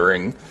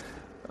laundering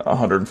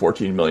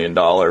 $114 million,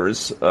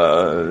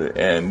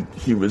 and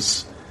he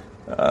was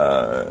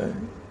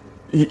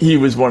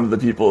one of the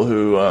people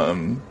who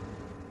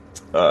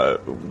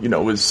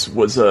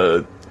was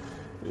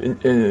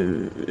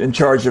in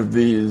charge of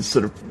the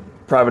sort of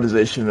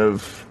privatization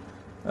of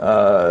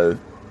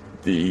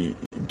the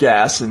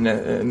gas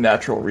and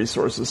natural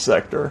resources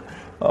sector.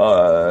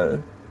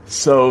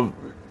 So,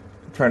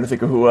 trying to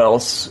think of who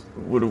else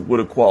would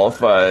have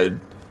qualified.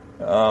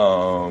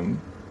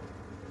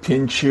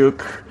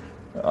 Pinchuk.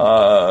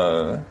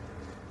 There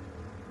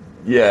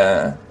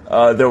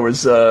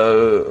was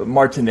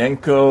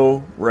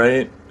Martinenko,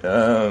 right?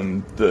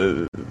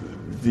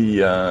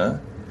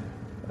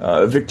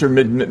 Viktor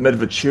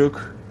Medvedchuk.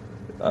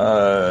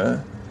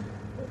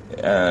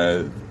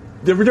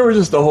 There were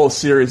just a whole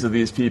series of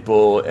these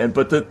people,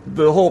 but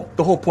the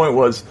whole point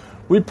was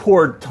we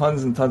poured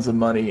tons and tons of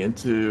money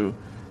into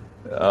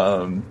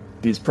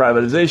these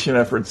privatization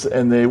efforts,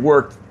 and they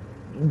worked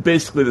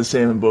basically the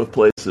same in both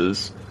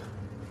places,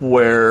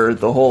 where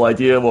the whole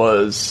idea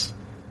was,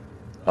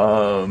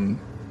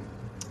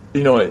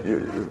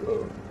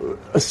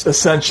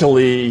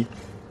 essentially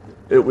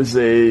it was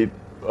a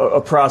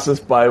process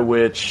by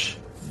which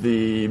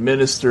the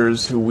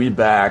ministers who we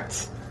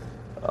backed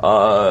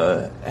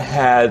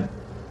had,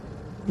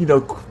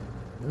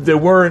 there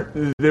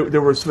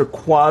were sort of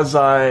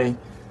quasi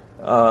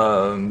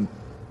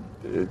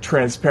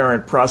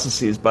transparent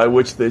processes by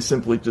which they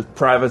simply just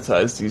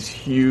privatized these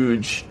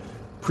huge,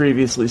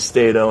 previously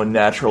state-owned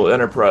natural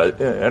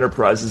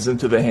enterprises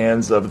into the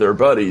hands of their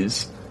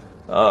buddies,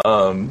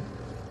 and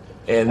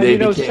they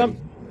became.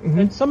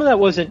 And some of that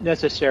wasn't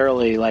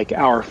necessarily like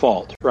our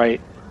fault,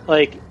 right?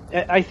 Like,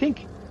 I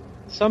think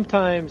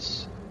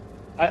sometimes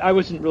I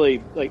wasn't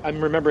really like, I'm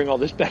remembering all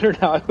this better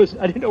now. I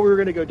didn't know we were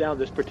going to go down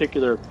this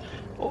particular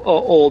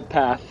old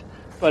path,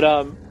 but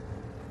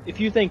if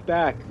you think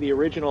back, the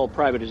original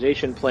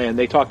privatization plan,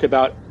 they talked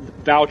about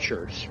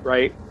vouchers,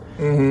 right?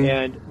 Mm-hmm.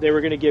 And they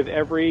were going to give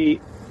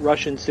every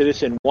Russian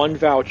citizen one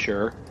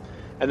voucher,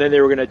 and then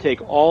they were going to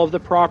take all of the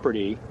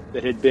property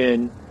that had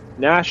been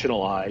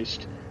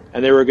nationalized,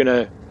 and they were going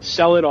to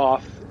sell it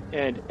off,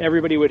 and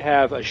everybody would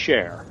have a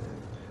share.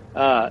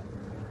 And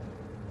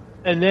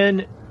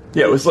then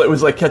it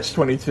was like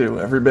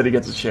Catch-22. Everybody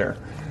gets a share.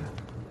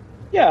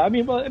 Yeah,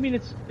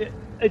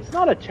 it's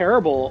not a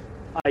terrible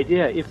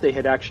idea if they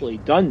had actually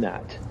done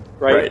that,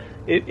 right?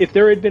 If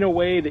there had been a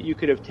way that you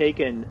could have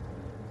taken,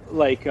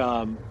 like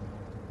the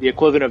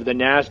equivalent of the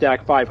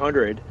NASDAQ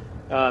 500,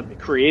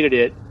 created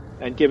it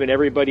and given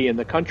everybody in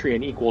the country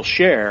an equal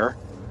share,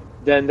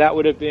 then that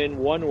would have been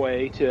one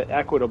way to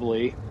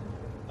equitably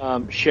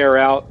share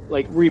out,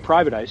 like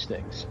re-privatize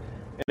things.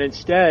 And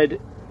instead,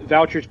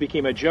 vouchers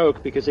became a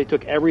joke because they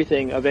took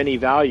everything of any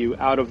value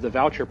out of the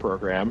voucher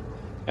program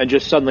and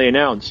just suddenly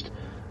announced,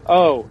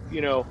 Boris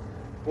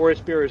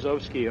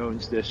Berezovsky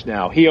owns this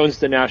now. He owns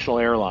the national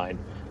airline.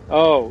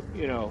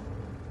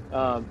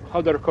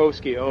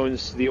 Khodorkovsky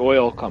owns the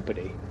oil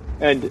company.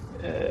 And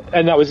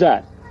that was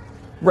that.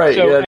 Right.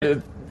 So,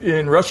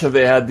 in Russia,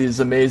 they had these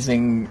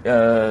amazing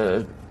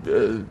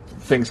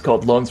things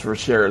called loans for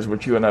shares,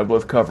 which you and I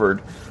both covered,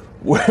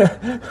 where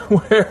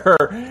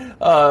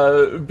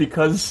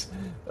because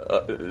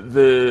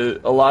a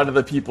lot of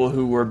the people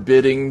who were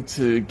bidding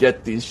to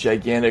get these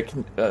gigantic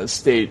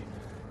state,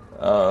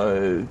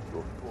 owned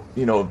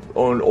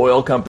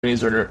oil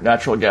companies or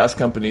natural gas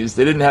companies,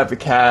 they didn't have the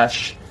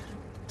cash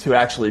to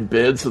actually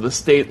bid, so the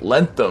state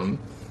lent them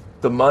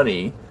the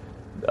money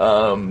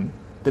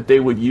that they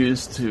would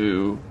use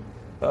to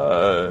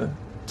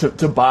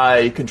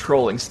buy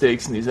controlling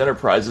stakes in these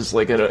enterprises.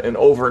 Like an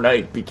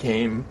overnight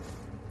became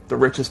the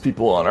richest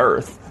people on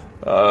earth.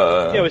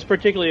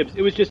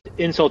 It was just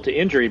insult to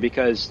injury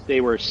because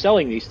they were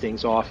selling these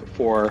things off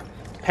for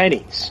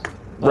pennies.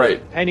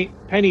 Right.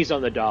 Pennies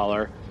on the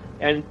dollar,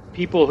 and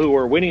people who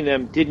were winning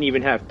them didn't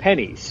even have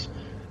pennies.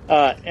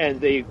 And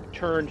they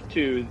turned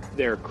to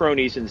their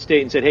cronies in the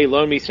state and said, hey,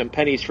 loan me some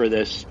pennies for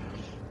this.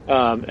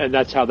 And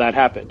that's how that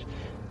happened.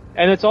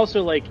 And it's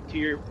also like,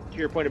 to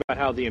your point about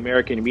how the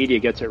American media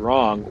gets it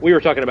wrong, we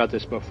were talking about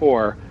this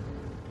before.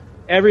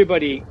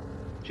 Everybody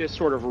just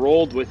sort of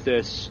rolled with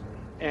this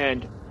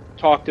and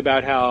talked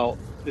about how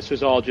this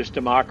was all just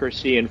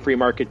democracy and free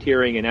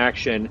marketeering in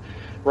action,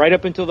 right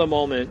up until the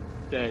moment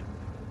that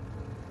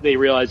they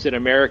realized that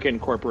American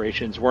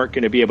corporations weren't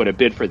going to be able to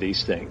bid for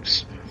these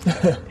things.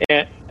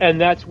 and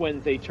that's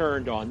when they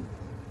turned on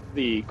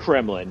the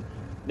Kremlin.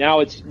 Now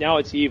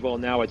it's evil,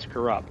 now it's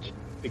corrupt,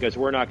 because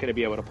we're not going to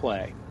be able to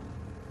play.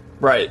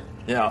 Right.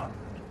 Yeah.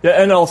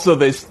 Yeah, and also a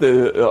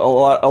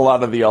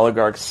lot of the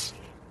oligarchs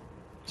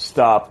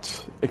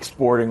stopped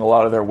exporting a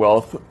lot of their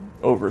wealth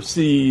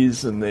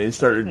overseas, and there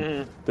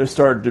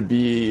started to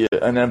be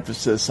an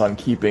emphasis on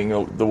keeping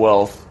the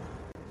wealth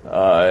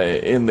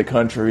in the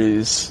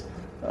countries,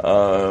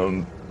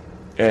 and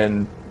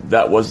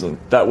that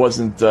wasn't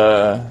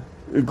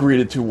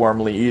greeted too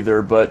warmly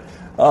either. But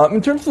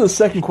in terms of the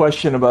second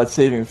question about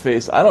saving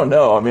face, I don't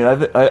know. I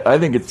mean, I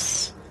think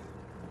it's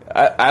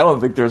I don't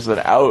think there's an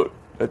out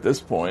at this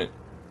point.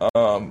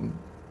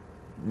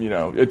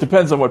 It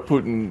depends on what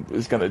Putin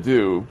is going to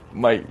do.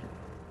 My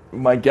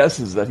guess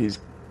is that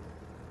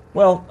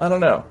I don't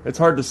know. It's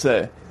hard to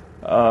say.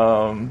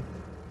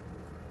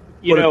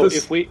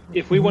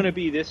 If we want to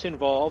be this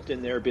involved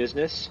in their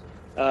business,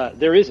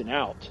 there is an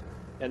out,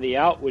 and the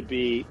out would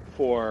be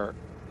for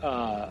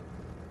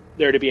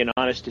there to be an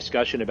honest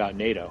discussion about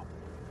NATO,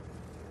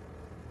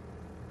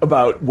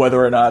 about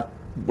whether or not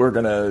we're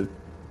going to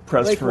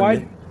press for.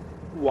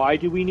 Why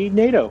do we need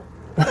NATO?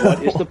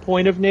 What is the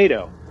point of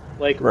NATO?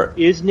 Right.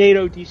 Is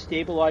NATO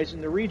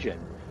destabilizing the region?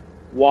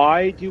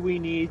 Why do we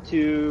need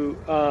to?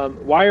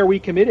 Why are we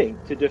committing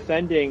to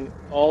defending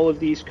all of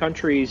these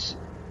countries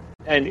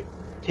and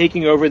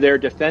taking over their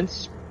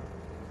defense?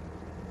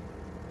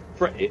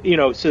 So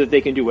that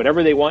they can do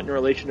whatever they want in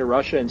relation to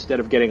Russia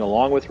instead of getting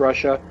along with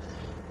Russia.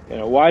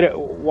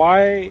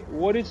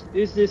 What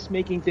is this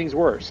making things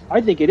worse?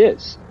 I think it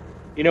is.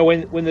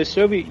 When the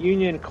Soviet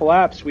Union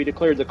collapsed, we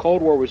declared the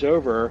Cold War was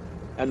over,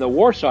 and the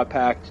Warsaw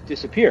Pact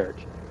disappeared.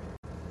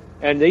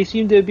 And they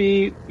seem to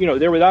be,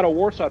 they're without a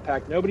Warsaw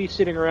Pact. Nobody's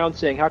sitting around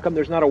saying, how come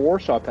there's not a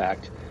Warsaw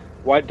Pact?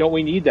 Why don't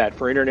we need that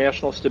for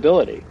international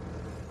stability?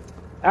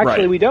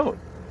 Actually, we don't.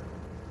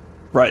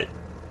 Right.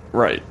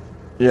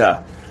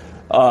 Yeah.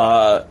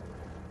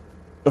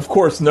 Of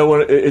course,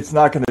 it's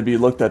not going to be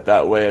looked at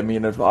that way. I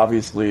mean, if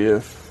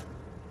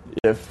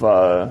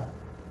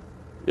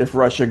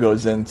Russia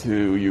goes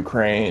into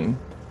Ukraine,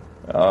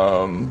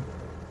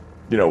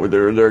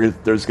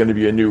 there's going to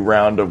be a new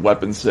round of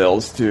weapon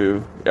sales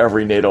to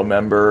every NATO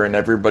member, and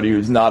everybody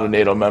who's not a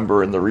NATO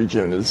member in the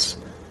region is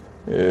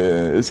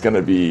going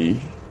to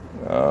be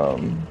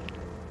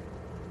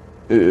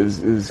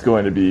is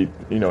going to be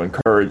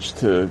encouraged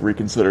to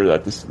reconsider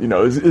that. This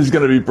is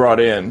going to be brought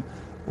in,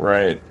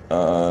 right?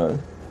 So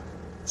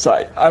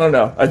I don't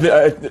know. I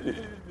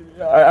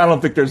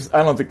don't think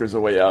there's a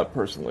way out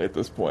personally at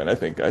this point. I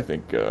think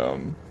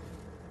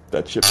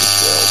that ship has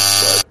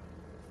sailed.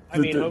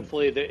 But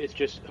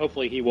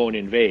hopefully he won't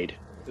invade.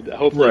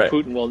 Hopefully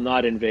Putin will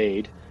not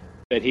invade.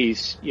 That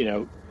he's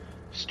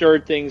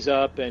stirred things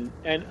up, and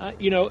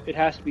it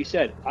has to be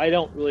said, I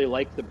don't really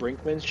like the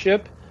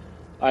Brinkmanship.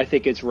 I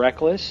think it's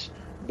reckless,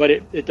 but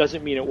it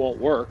doesn't mean it won't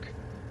work.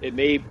 It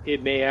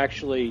may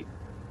actually,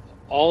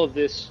 all of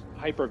this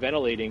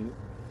hyperventilating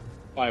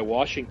by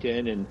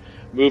Washington and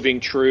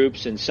moving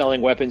troops and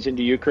selling weapons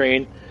into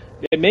Ukraine,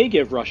 it may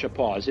give Russia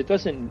pause. It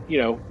doesn't,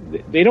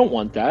 they don't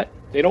want that.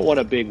 They don't want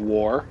a big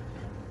war.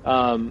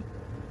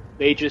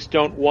 They just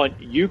don't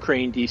want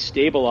Ukraine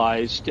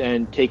destabilized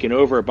and taken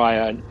over by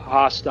a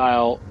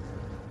hostile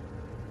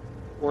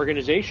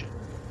organization.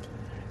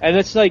 And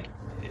it's like,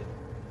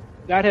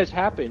 that has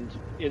happened,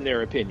 in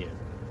their opinion,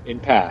 in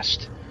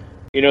past.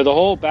 The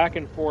whole back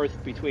and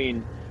forth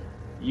between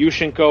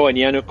Yushchenko and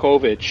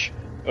Yanukovych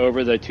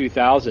over the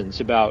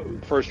 2000s about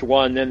first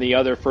one, then the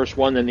other, first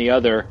one, then the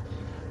other,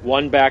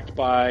 one backed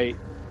by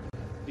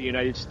the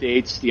United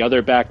States, the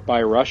other backed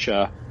by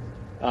Russia.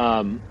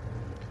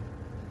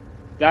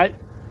 That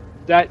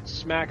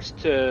smacks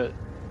to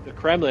the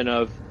Kremlin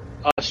of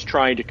us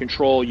trying to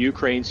control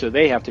Ukraine, so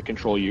they have to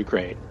control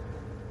Ukraine.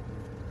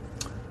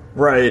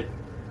 Right.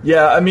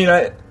 Yeah. I mean,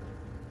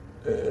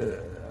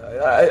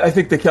 I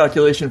think the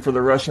calculation for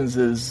the Russians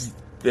is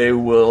they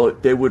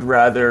would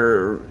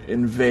rather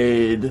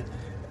invade.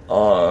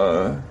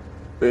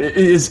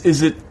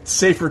 Is it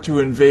safer to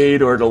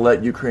invade or to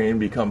let Ukraine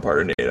become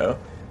part of NATO?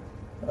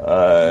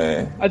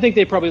 I think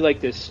they probably like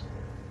this.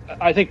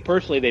 I think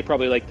personally they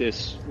probably like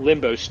this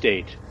limbo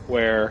state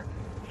where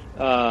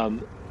the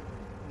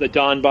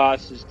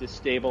Donbass is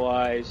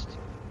destabilized.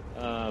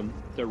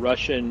 The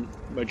Russian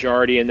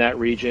majority in that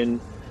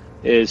region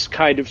is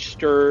kind of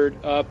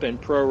stirred up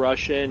and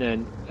pro-Russian,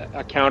 and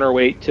a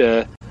counterweight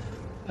to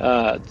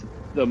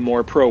the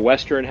more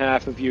pro-Western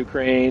half of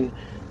Ukraine.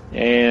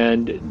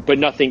 But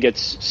nothing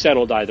gets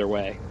settled either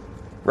way.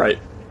 Right.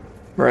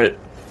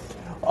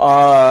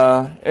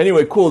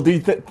 Anyway, cool. D,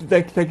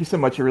 thank you so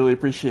much. I really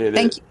appreciate it.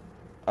 Thank you.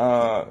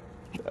 All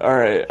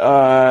right.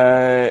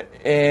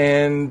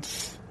 And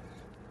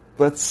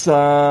let's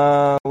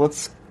go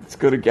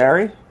to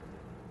Gary.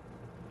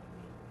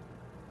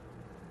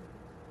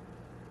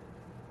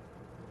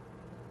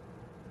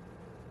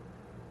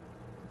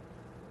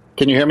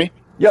 Can you hear me?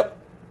 Yep.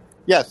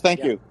 Yes,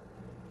 thank you.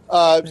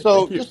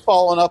 Just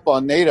following up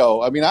on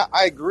NATO, I mean,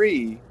 I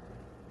agree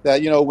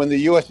that, when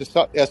the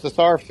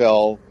USSR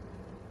fell,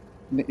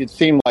 it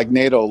seemed like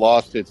NATO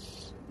lost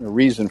its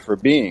reason for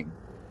being.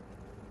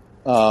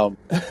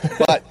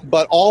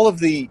 But all of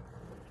the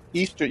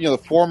Eastern, the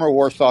former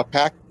Warsaw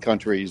Pact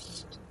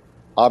countries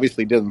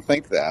obviously didn't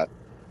think that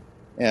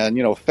and,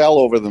 fell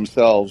over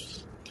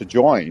themselves to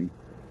join.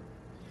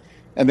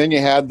 And then you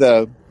had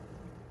the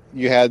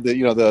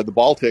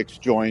Baltics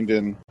joined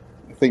in,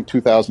 I think,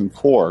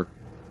 2004.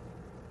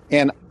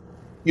 And,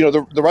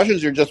 the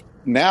Russians are just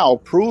now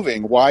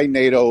proving why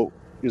NATO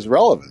is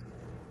relevant.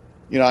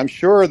 I'm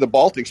sure the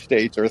Baltic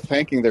states are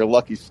thanking their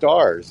lucky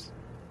stars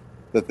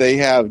that they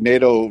have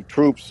NATO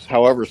troops,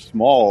 however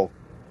small,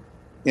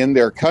 in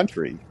their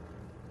country.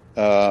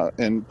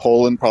 And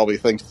Poland probably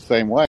thinks the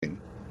same way.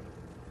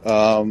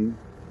 So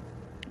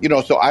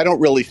I don't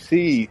really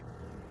see,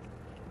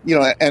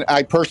 and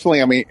I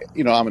personally, I mean,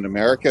 I'm an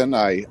American.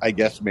 I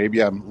guess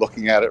maybe I'm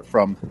looking at it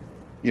from,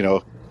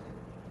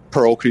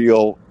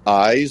 parochial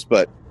eyes,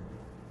 but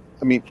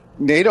I mean,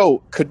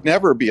 NATO could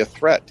never be a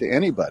threat to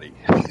anybody.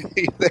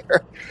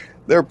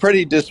 They're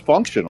pretty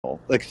dysfunctional,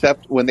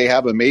 except when they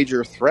have a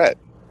major threat,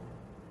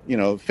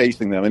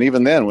 facing them. And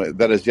even then,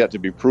 that is yet to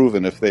be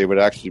proven if they would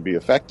actually be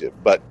effective.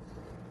 But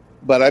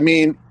I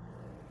mean,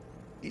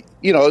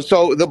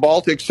 so the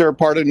Baltics are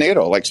part of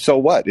NATO. Like, so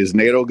what? Is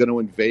NATO going to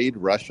invade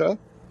Russia?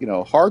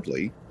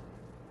 Hardly.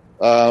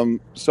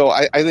 So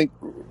I think,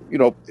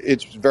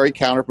 it's very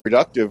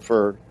counterproductive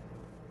for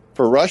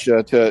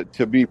Russia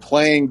to be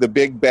playing the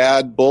big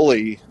bad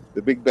bully,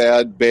 the big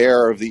bad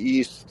bear of the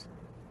East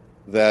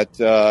that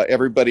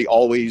everybody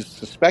always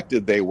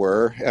suspected they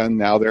were, and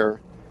now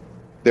they're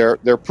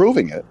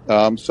proving it.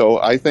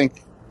 So I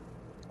think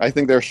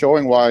they're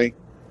showing why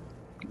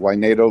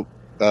NATO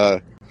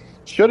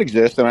should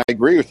exist, and I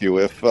agree with you.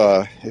 If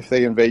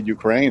they invade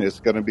Ukraine, it's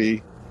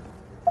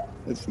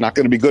not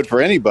going to be good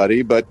for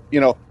anybody. But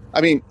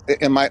I mean,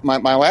 and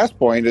my last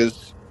point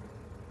is,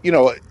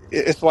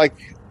 it's like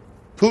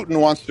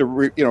Putin wants to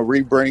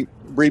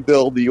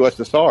rebuild the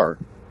USSR.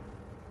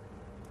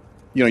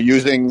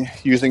 Using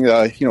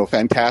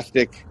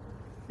fantastic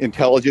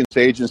intelligence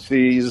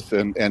agencies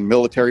and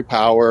military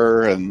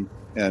power and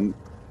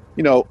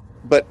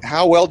but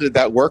how well did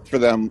that work for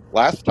them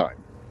last time?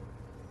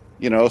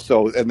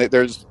 So and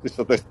it's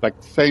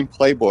like the same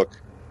playbook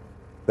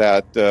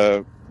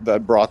that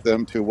brought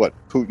them to what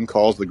Putin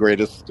calls the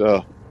greatest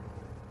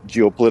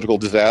geopolitical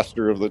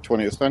disaster of the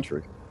 20th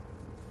century.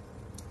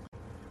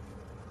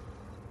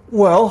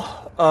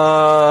 Well,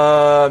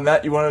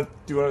 Matt, do you want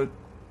to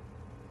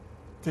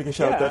take a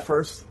shot at that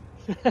first?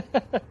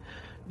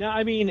 No,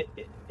 I mean,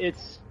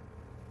 it's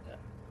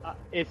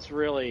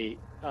really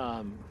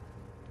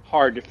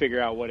hard to figure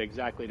out what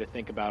exactly to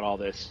think about all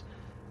this.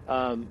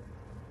 To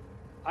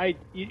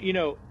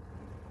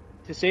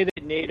say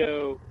that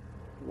NATO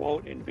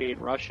won't invade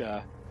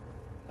Russia,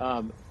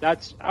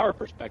 that's our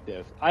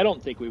perspective. I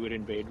don't think we would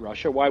invade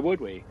Russia. Why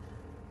would we?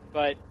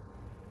 But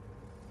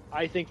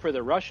I think for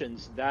the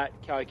Russians, that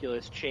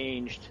calculus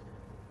changed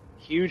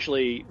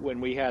hugely when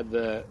we had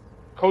the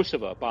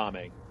Kosovo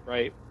bombing,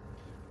 right?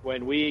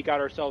 When we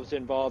got ourselves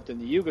involved in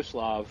the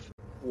Yugoslav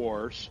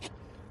wars,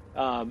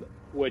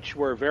 which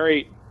were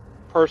very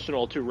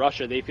personal to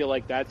Russia. They feel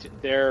like that's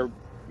their,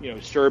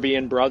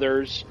 Serbian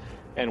brothers,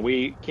 and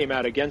we came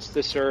out against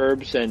the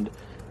Serbs and,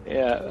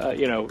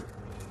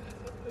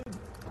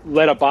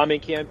 led a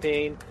bombing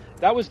campaign.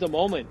 That was the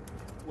moment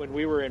when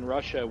we were in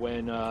Russia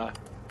when,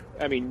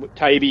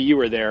 Taibbi, you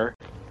were there.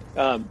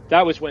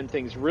 That was when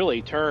things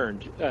really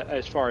turned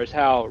as far as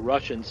how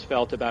Russians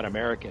felt about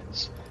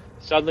Americans.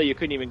 Suddenly you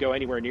couldn't even go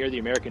anywhere near the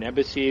American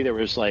embassy. There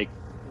was like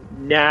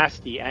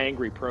nasty,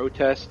 angry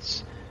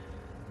protests.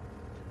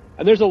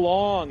 And there's a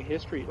long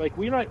history. Like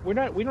we don't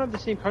have the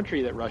same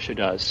country that Russia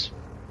does.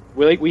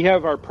 We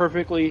have our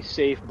perfectly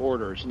safe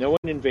borders. No one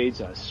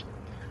invades us.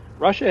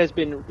 Russia has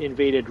been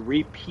invaded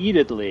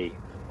repeatedly,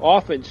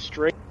 often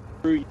straight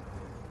through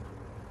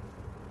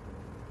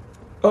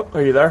Oh,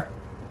 are you there,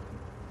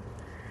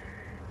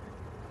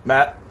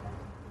 Matt?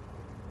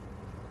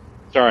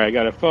 Sorry, I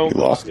got a phone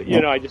call. Lost?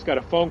 I just got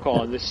a phone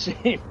call on this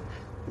same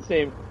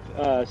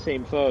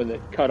phone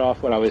that cut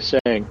off what I was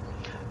saying.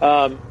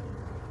 So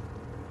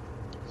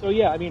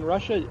yeah, I mean,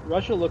 Russia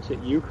looks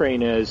at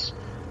Ukraine as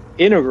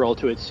integral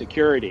to its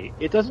security.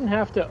 It doesn't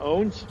have to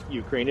own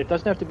Ukraine. It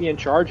doesn't have to be in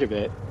charge of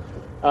it,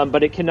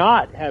 but it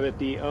cannot have it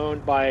be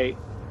owned by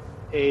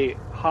a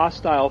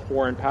hostile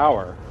foreign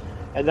power.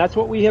 And that's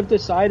what we have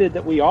decided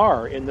that we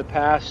are in the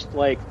past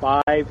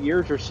 5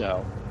 years or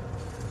so.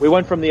 We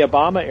went from the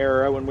Obama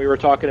era when we were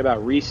talking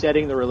about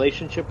resetting the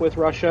relationship with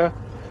Russia,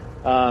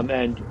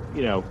 and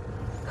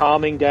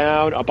calming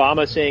down.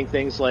 Obama saying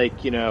things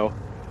like, to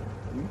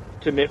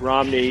Mitt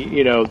Romney,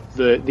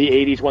 the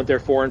 80s want their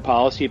foreign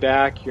policy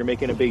back. You're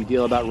making a big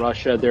deal about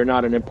Russia. They're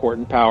not an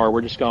important power.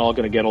 We're just all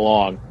going to get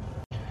along.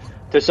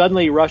 To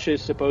suddenly Russia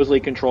is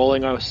supposedly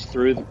controlling us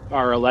through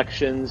our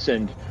elections,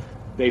 and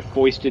they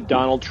foisted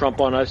Donald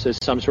Trump on us as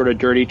some sort of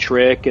dirty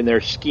trick, and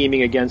they're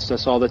scheming against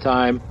us all the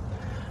time.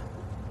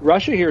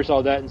 Russia hears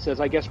all that and says,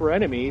 I guess we're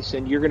enemies,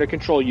 and you're going to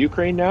control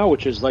Ukraine now,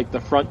 which is like the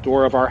front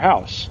door of our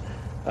house.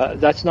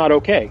 That's not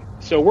okay.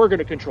 So we're going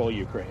to control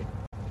Ukraine.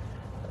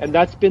 And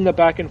that's been the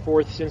back and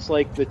forth since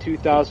the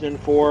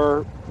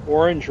 2004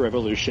 Orange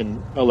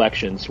Revolution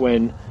elections,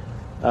 when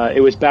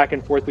it was back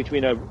and forth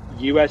between a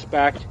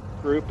U.S.-backed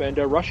group and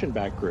a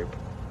Russian-backed group.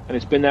 And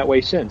it's been that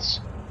way since.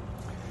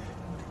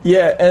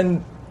 Yeah,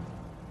 and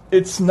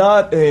it's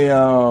not a...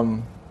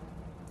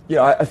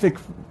 I think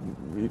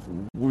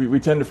we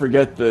tend to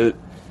forget that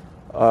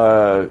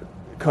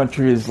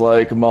countries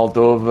like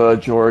Moldova,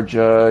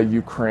 Georgia,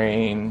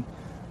 Ukraine,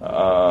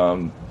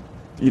 all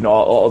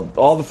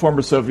the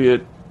former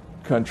Soviet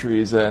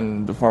countries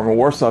and the former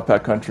Warsaw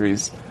Pact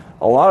countries,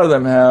 a lot of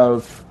them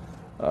have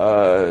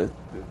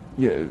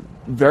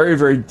very,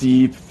 very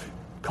deep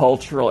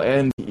cultural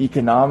and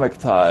economic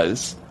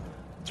ties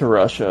to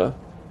Russia.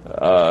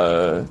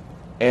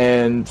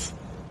 And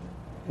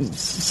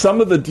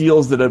some of the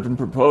deals that have been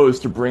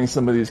proposed to bring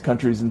some of these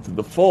countries into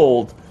the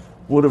fold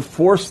would have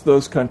forced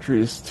those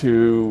countries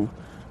to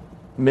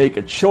make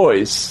a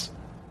choice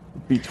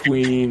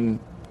between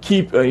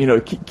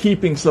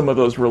keeping some of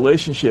those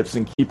relationships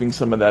and keeping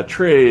some of that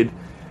trade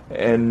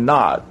and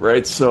not,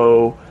 right?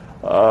 So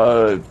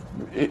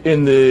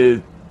in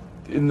the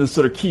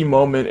sort of key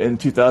moment in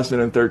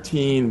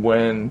 2013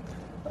 when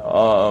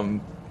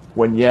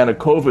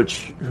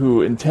Yanukovych,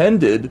 who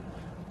intended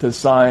to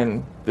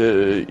sign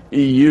the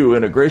EU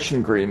integration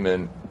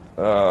agreement,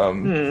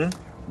 right?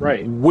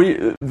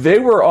 They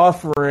were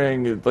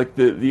offering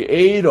the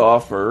aid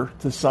offer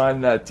to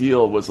sign that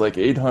deal was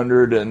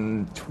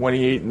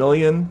 $828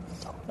 million,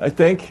 I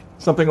think,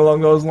 something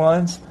along those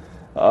lines,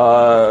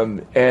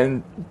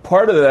 and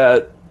part of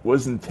that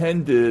was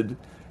intended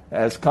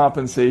as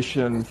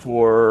compensation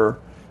for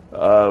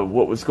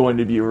what was going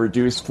to be a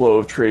reduced flow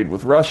of trade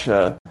with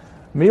Russia.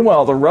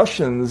 Meanwhile, the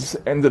Russians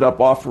ended up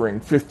offering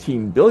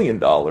 $15 billion.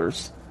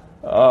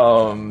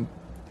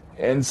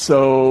 And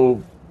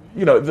so,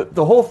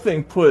 the whole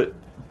thing put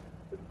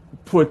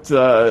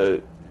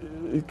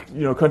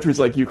countries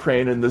like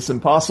Ukraine in this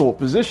impossible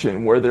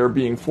position where they're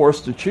being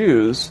forced to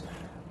choose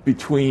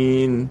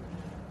between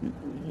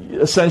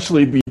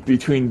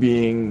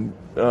being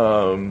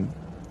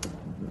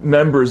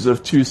members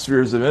of two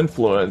spheres of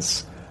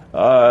influence,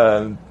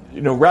 rather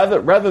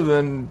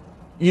than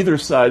either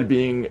side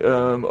being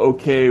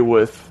okay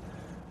with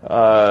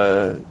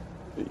a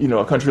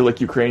country like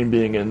Ukraine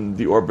being in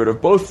the orbit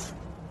of both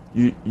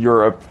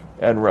Europe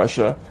and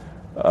Russia.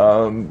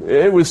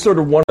 It was sort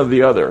of one or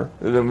the other.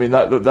 I mean,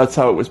 that's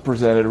how it was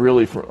presented,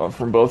 really,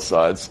 from both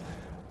sides.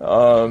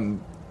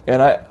 And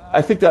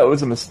I think that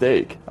was a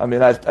mistake. I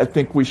mean, I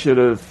think we should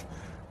have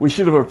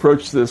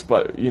approached this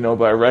by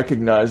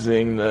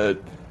recognizing that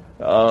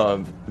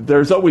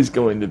there's always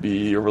going to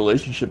be a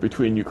relationship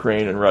between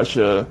Ukraine and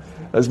Russia.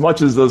 As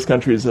much as those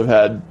countries have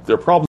had their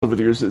problems over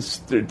the years,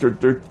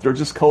 they're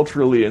just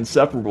culturally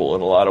inseparable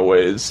in a lot of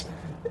ways,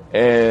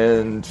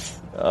 and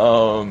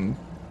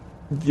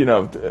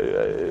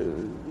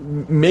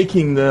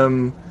making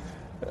them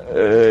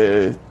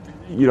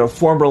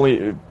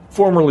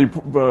formerly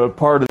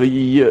part of the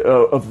EU,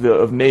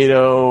 of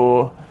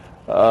NATO,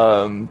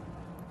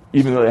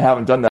 even though they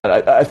haven't done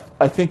that.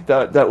 I think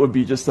that would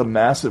be just a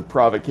massive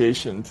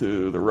provocation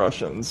to the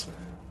Russians.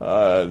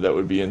 That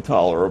would be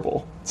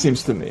intolerable. It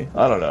seems to me.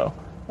 I don't know.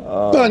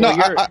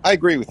 I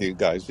agree with you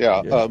guys.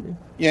 Yeah.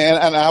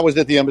 And I was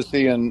at the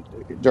embassy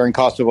during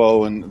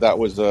Kosovo, and that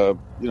was our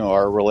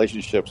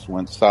relationships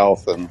went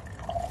south, and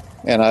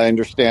I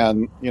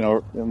understand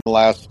in the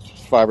last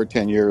 5 or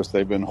 10 years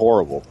they've been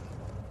horrible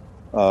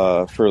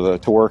to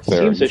work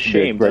there. Seems a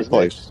shame. Great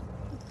place.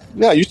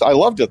 Yeah, I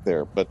loved it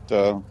there, but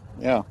and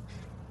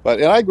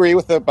I agree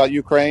with it about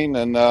Ukraine,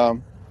 and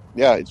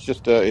it's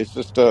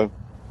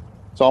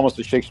almost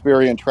a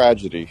Shakespearean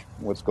tragedy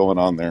what's going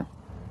on there.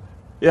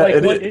 Yeah,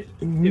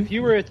 if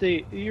you were at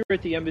the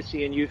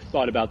embassy and you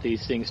thought about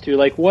these things too,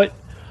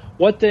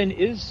 what then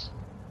is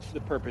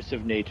the purpose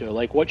of NATO?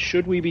 Like, what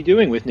should we be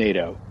doing with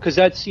NATO? Because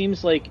that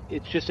seems like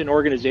it's just an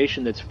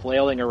organization that's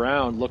flailing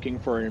around looking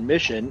for a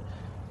mission,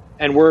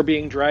 and we're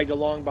being dragged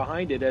along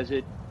behind it as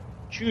it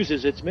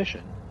chooses its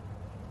mission.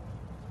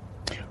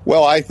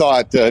 Well, I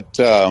thought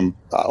that,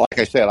 like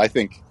I said, I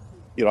think,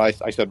 I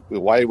said,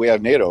 why do we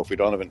have NATO if we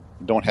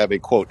don't have a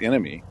quote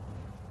enemy?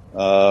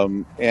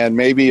 And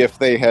maybe if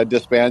they had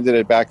disbanded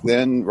it back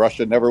then,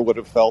 Russia never would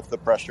have felt the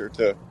pressure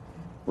to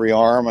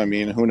rearm. I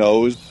mean, who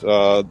knows?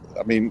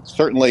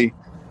 Certainly,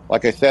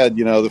 like I said,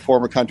 the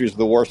former countries of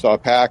the Warsaw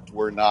Pact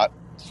were not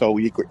so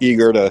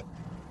eager to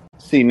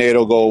see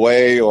NATO go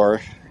away, or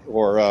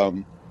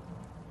the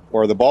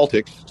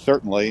Baltics,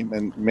 certainly,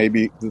 and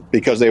maybe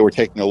because they were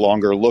taking a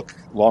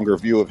longer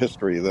view of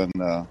history than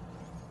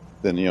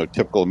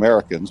typical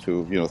Americans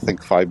who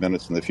think 5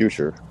 minutes in the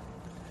future.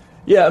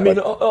 Yeah, I mean,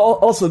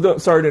 also,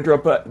 sorry to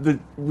interrupt, but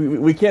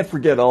we can't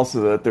forget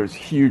also that there's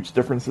huge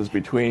differences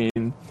between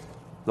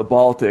the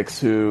Baltics,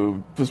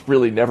 who just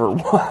really never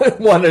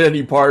wanted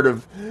any part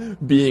of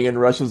being in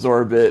Russia's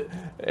orbit,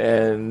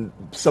 and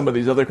some of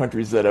these other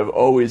countries that have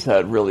always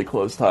had really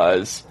close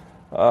ties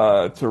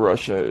to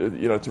Russia,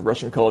 to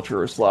Russian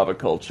culture or Slavic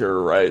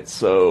culture, right?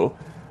 So,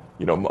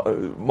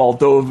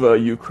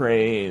 Moldova,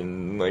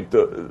 Ukraine, like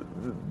the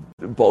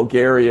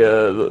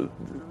Bulgaria,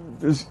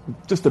 there's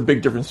just a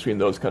big difference between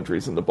those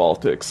countries and the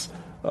Baltics.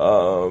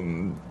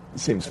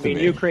 Seems to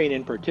me. Ukraine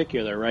in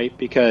particular, right?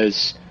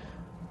 Because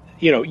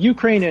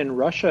Ukraine and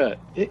Russia,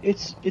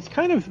 it's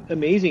kind of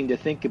amazing to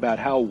think about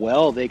how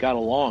well they got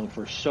along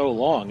for so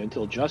long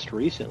until just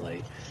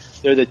recently.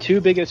 They're the two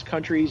biggest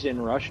countries in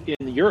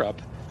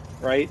Europe,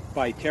 right,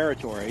 by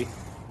territory,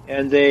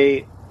 and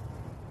they,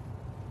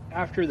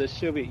 after the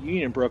Soviet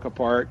Union broke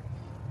apart,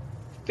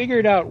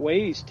 figured out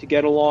ways to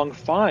get along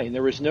fine.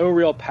 There was no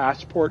real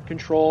passport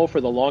control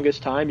for the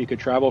longest time. You could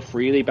travel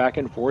freely back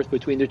and forth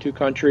between the two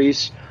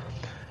countries.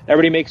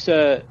 Everybody makes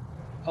a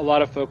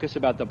lot of focus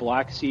about the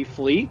Black Sea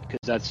Fleet, because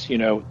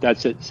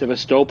that's at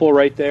Sevastopol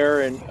right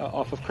there and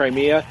off of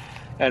Crimea.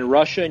 And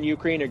Russia and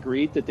Ukraine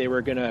agreed that they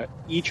were going to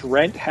each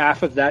rent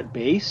half of that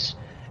base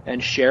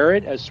and share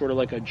it as sort of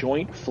like a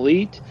joint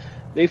fleet.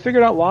 They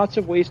figured out lots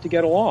of ways to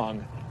get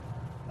along.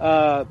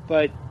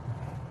 But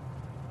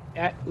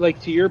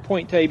to your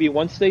point, Taibbi,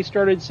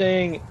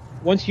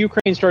 once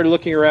Ukraine started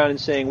looking around and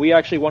saying, we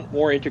actually want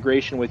more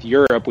integration with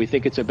Europe, we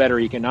think it's a better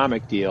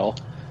economic deal,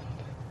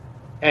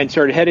 and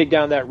started heading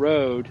down that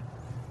road,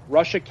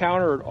 Russia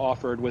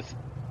counter-offered with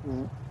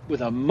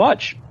a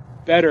much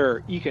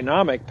better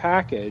economic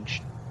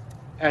package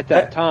at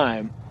that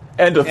time.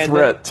 And a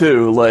threat,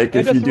 too. Like,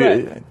 if you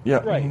do... Yeah.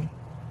 Right.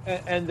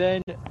 And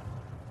then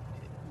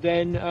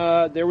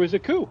there was a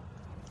coup.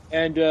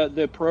 And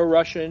the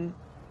pro-Russian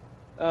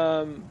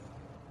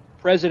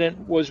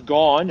president was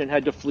gone and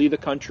had to flee the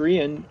country,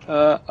 and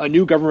a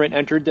new government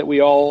entered that we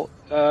all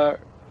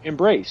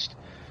embraced.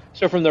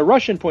 So from the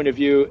Russian point of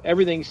view,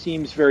 everything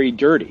seems very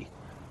dirty.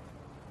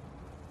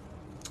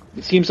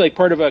 It seems like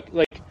part of a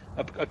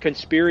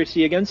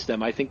conspiracy against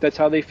them. I think that's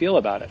how they feel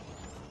about it.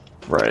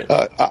 Right.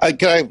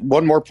 Can I have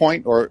one more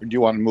point, or do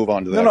you want to move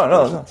on to that?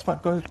 No, it's fine.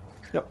 Go ahead.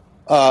 Yep.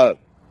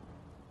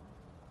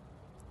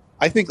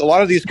 I think a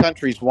lot of these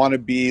countries want to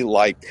be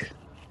like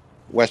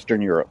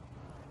Western Europe,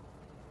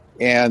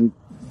 and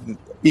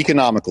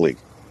economically,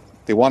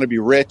 they want to be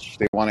rich.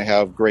 They want to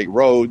have great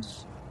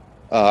roads.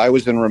 I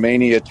was in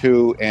Romania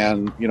too,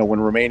 and when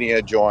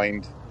Romania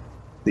joined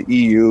the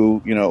EU,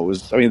 it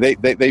was,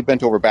 they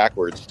bent over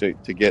backwards to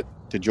get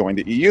to join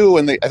the EU,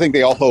 and I think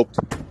they all hoped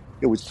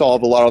it would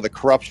solve a lot of the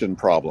corruption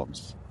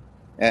problems,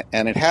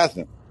 and it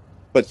hasn't.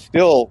 But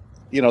still,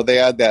 they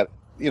had that,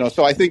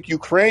 so I think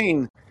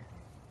Ukraine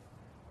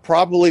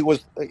probably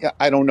was,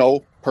 I don't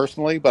know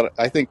personally, but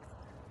I think,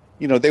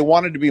 they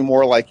wanted to be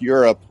more like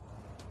Europe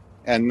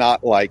and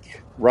not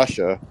like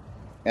Russia.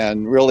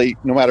 And really,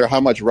 no matter how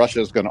much Russia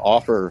is going to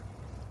offer,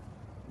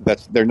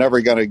 they're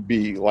never going to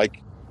be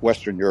like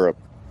Western Europe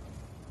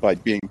by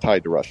being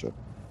tied to Russia.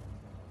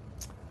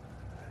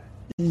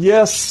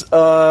 Yes,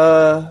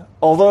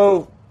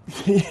 although,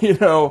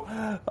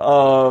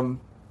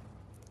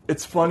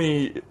 it's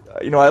funny,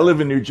 I live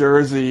in New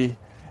Jersey,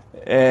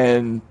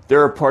 and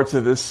there are parts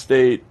of this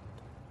state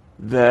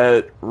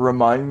that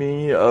remind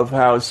me of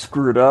how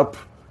screwed up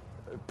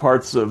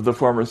parts of the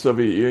former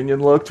Soviet Union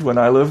looked when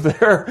I lived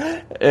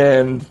there,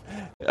 and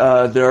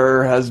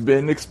there has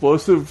been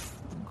explosive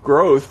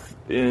growth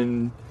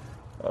in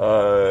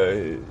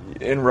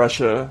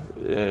Russia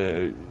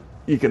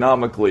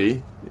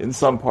economically in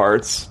some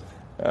parts,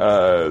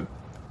 and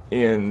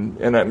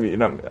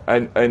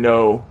I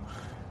know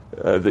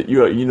that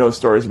you know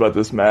stories about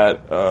this,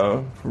 Matt,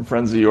 from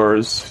friends of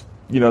yours.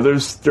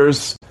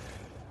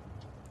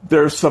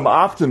 There's some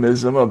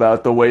optimism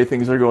about the way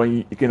things are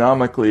going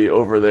economically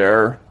over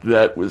there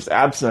that was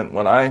absent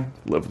when I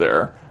lived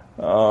there.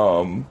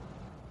 And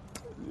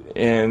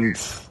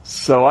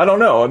so I don't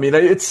know. I mean,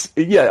 I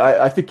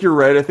think you're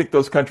right. I think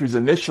those countries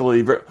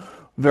initially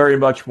very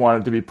much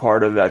wanted to be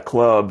part of that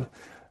club.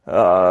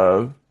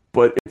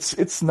 But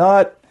it's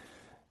not,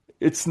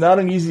 it's not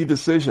an easy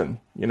decision.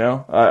 You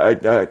know,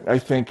 I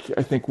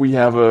think we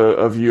have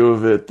a view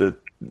of it that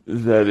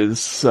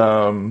is,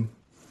 that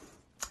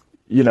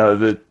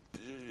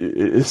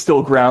is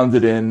still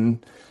grounded in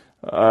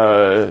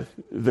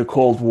the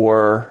Cold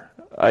War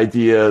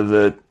idea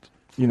that,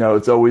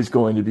 it's always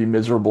going to be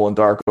miserable and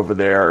dark over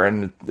there,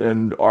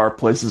 and our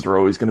places are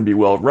always going to be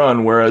well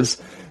run. Whereas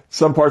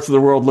some parts of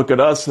the world look at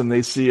us and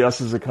they see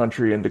us as a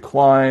country in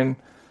decline.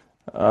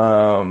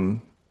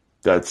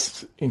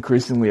 That's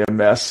increasingly a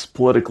mess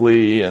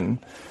politically, and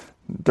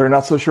they're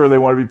not so sure they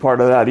want to be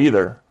part of that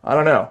either. I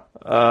don't know.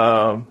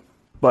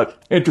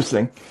 But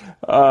interesting.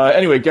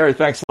 Anyway, Gary,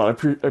 thanks a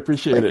lot. I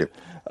appreciate it.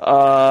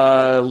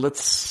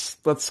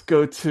 Let's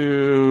go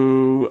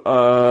to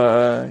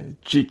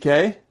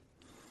GK.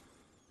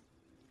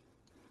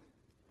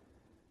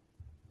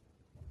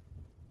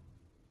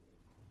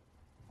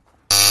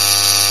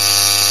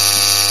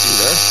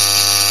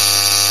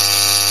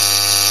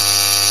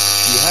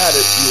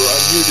 You were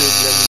unmuted, and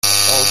then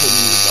all of a sudden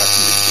you were back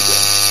muted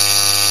again.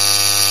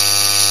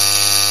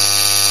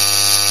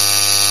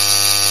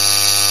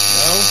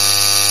 No?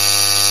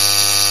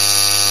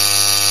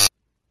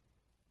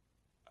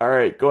 All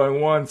right,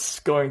 going once,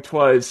 going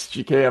twice.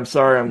 GK, I'm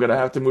sorry, I'm going to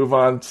have to move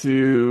on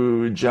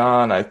to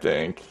John, I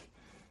think.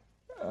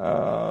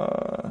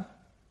 John,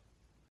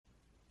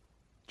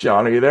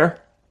 are you there?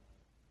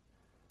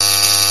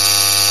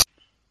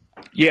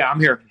 Yeah, I'm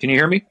here. Can you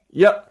hear me?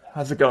 Yep.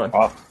 How's it going?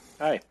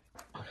 Hi.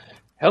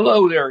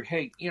 Hello there.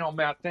 Hey,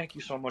 Matt, thank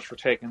you so much for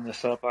taking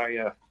this up.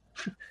 I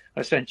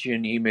sent you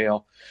an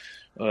email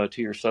to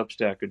your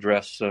Substack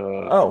address.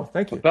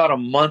 Thank you. About a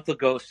month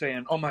ago,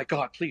 saying, "Oh my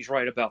God, please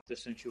write about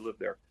this since you live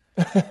there."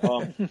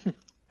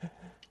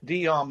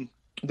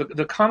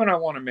 The comment I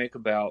want to make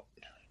about,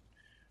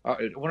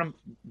 I want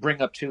to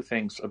bring up two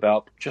things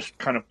about just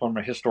kind of from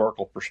a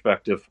historical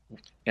perspective,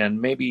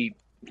 and maybe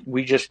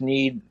we just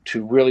need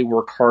to really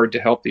work hard to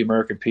help the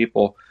American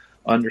people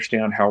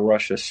understand how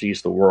Russia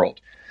sees the world.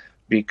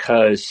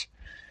 Because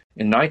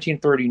in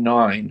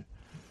 1939,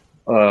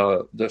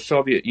 the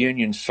Soviet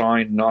Union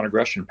signed a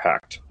non-aggression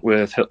pact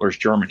with Hitler's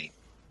Germany,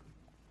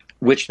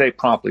 which they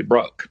promptly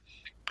broke.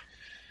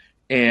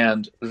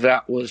 And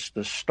that was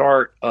the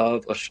start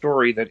of a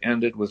story that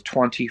ended with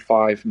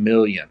 25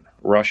 million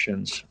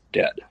Russians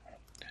dead.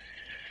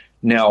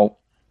 Now,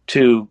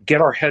 to get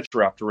our heads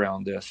wrapped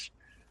around this,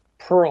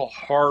 Pearl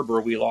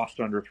Harbor, we lost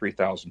under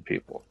 3,000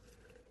 people.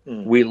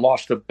 We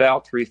lost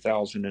about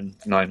 3,000 in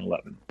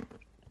 9/11.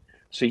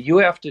 So you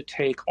have to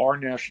take our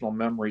national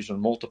memories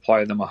and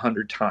multiply them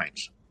 100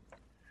 times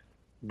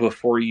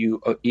before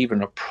you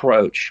even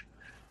approach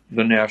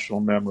the national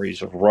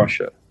memories of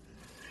Russia.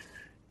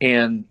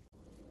 And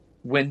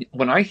when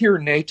I hear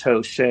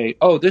NATO say,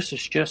 "Oh, this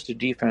is just a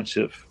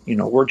defensive,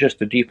 we're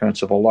just a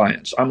defensive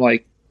alliance," I'm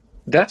like,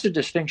 that's a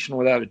distinction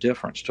without a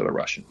difference to the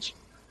Russians.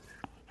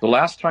 The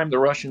last time the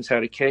Russians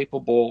had a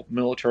capable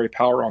military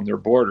power on their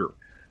border,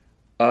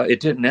 it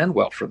didn't end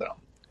well for them.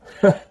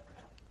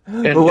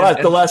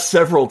 The last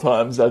several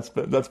times that's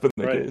been the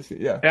case.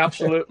 Yeah,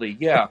 absolutely.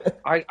 Yeah,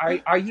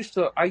 I used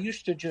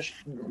to just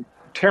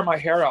tear my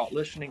hair out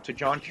listening to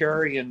John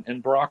Kerry and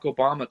Barack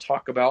Obama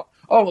talk about,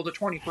 the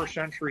 21st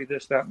century,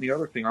 this, that, and the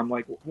other thing. I'm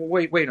like, well,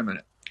 wait a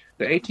minute.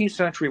 The 18th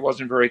century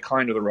wasn't very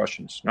kind to the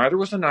Russians. Neither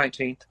was the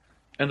 19th,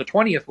 and the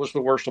 20th was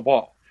the worst of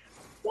all.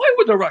 Why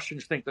would the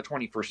Russians think the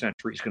 21st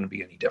century is going to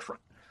be any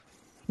different?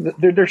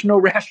 There's no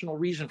rational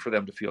reason for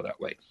them to feel that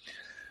way.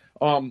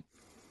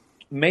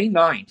 May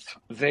 9th,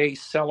 they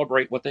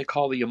celebrate what they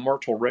call the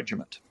Immortal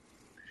Regiment.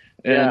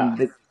 And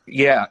that's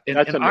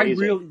amazing. I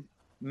really,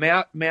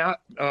 Matt,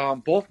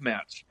 both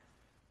Matts,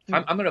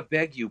 I'm going to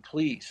beg you,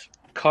 please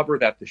cover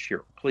that this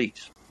year.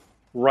 Please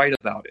write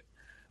about it.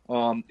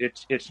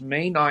 It's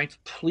May 9th.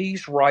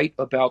 Please write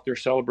about their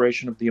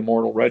celebration of the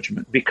Immortal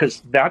Regiment,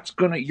 because you're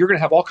going to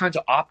have all kinds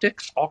of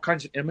optics, all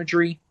kinds of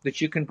imagery that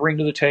you can bring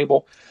to the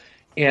table.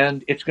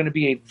 And it's going to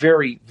be a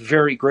very,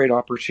 very great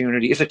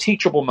opportunity. It's a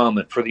teachable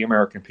moment for the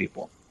American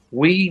people.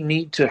 We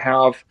need to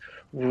have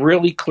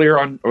really clear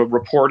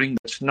reporting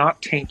that's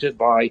not tainted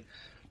by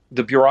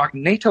the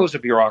bureaucracy. NATO is a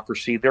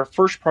bureaucracy. Their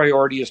first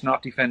priority is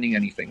not defending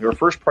anything. Their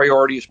first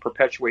priority is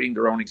perpetuating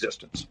their own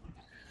existence.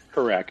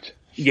 Correct.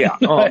 Yeah.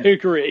 I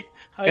agree.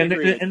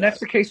 And that's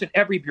the case in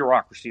every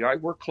bureaucracy. I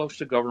work close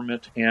to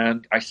government,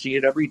 and I see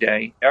it every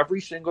day. Every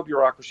single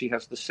bureaucracy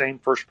has the same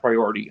first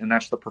priority, and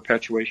that's the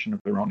perpetuation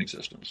of their own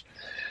existence.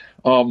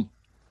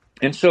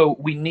 And so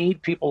we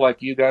need people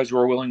like you guys who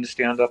are willing to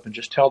stand up and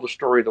just tell the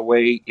story the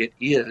way it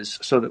is,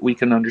 so that we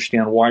can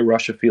understand why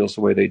Russia feels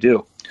the way they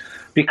do.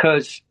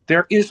 Because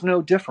there is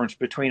no difference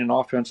between an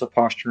offensive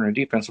posture and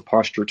a defensive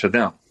posture to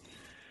them.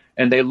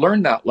 And they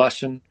learned that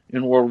lesson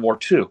in World War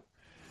II.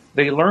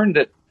 They learned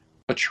that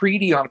a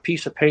treaty on a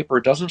piece of paper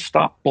doesn't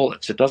stop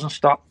bullets. It doesn't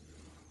stop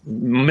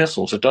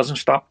missiles. It doesn't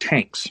stop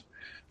tanks.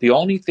 The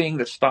only thing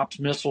that stops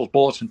missiles,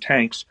 bullets, and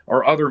tanks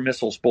are other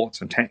missiles,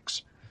 bullets, and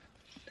tanks.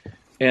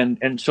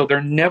 And so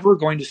they're never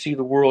going to see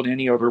the world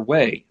any other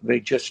way. They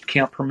just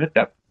can't permit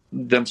that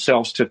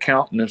themselves to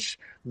countenance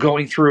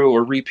going through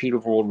a repeat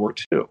of World War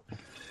II.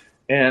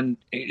 And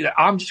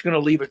I'm just going to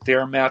leave it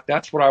there, Matt.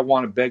 That's what I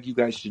want to beg you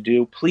guys to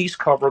do. Please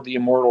cover the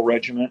Immortal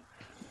Regiment.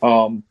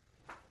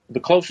 The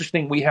closest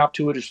thing we have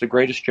to it is The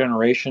Greatest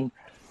Generation,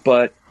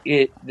 but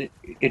it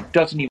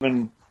doesn't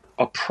even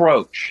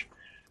approach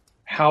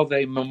how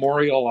they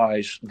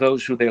memorialize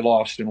those who they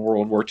lost in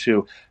World War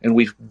II. And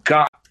we've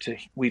got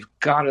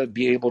to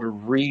be able to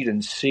read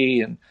and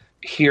see and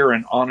hear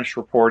an honest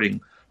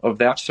reporting of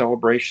that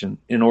celebration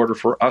in order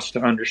for us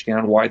to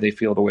understand why they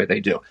feel the way they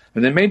do.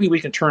 And then maybe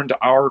we can turn to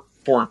our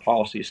foreign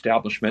policy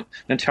establishment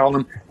and tell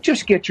them,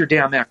 just get your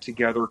damn act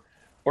together,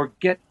 or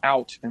get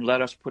out and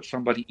let us put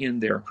somebody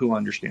in there who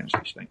understands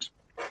these things.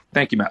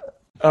 Thank you, Matt.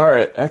 All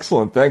right,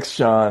 excellent. Thanks,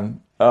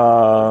 Sean.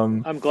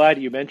 I'm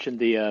glad you mentioned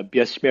the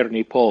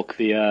Biesmierny Polk,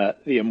 the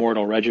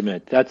Immortal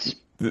Regiment. This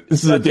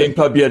is a Dane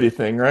Pabiedi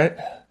thing, right?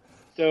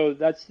 So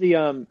that's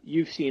the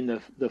you've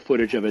seen the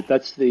footage of it.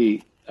 That's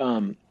the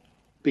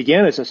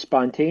began as a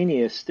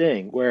spontaneous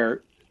thing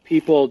where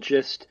people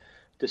just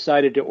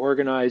decided to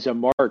organize a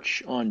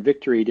march on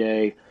Victory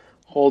Day,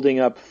 holding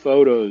up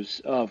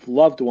photos of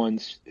loved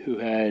ones who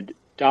had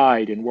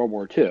died in World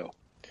War II.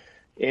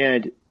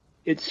 And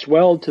it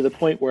swelled to the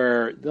point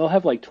where they'll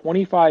have like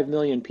 25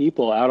 million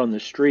people out on the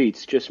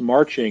streets just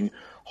marching,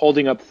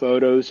 holding up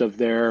photos of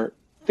their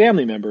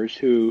family members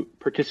who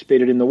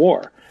participated in the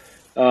war.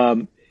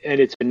 And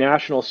it's a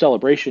national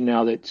celebration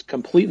now that's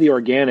completely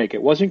organic.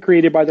 It wasn't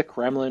created by the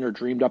Kremlin or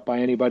dreamed up by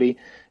anybody.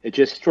 It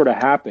just sort of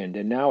happened.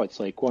 And now it's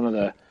like one of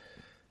the,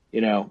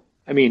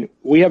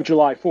 we have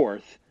July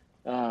 4th.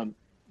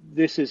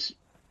 This is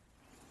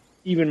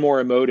even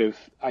more emotive,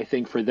 I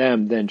think, for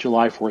them than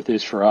July 4th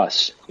is for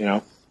us,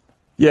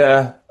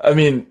 Yeah,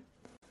 I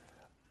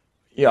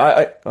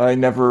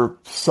never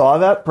saw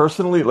that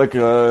personally,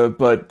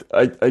 but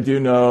I do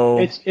know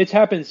it's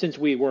happened since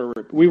we weren't.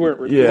 It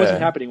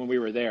wasn't happening when we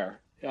were there.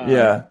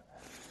 But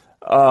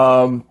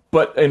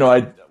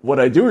what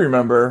I do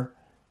remember,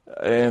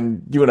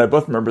 and you and I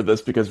both remember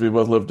this because we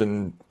both lived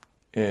in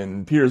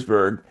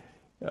Petersburg.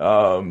 We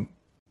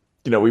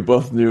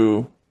both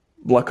knew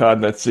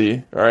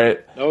Blokhadnetsi,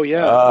 right? Oh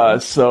yeah.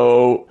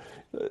 So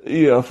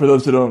for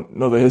those who don't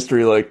know the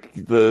history, like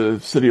the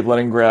city of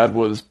Leningrad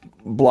was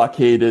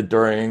blockaded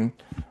during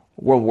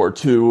World War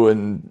II,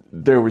 and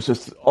there was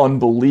just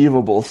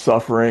unbelievable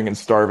suffering and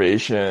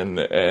starvation,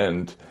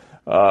 and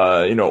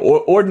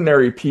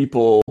ordinary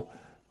people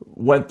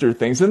went through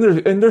things,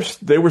 and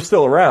they were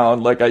still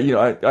around. Like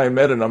I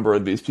met a number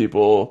of these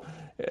people,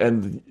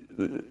 and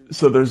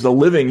so there's a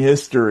living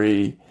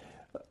history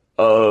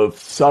of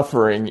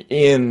suffering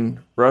in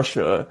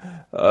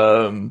Russia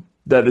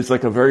that is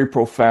like a very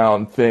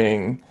profound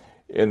thing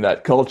in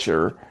that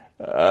culture,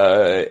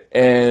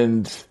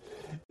 and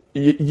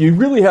you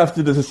really have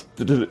to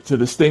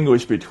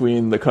distinguish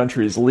between the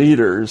country's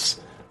leaders,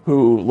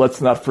 who,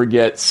 let's not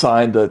forget,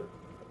 signed a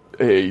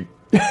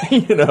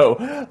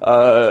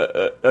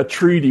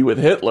treaty with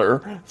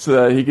Hitler so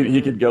that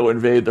he could go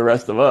invade the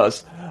rest of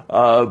us,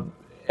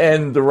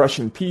 and the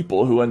Russian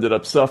people, who ended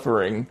up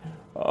suffering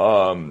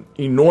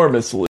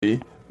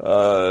enormously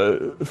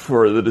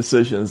for the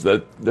decisions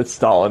that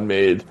Stalin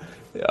made,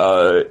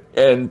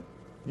 and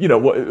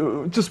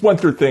just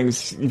went through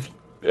things.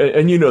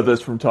 And you know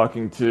this from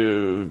talking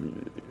to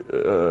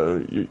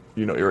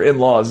your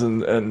in-laws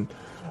and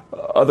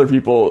other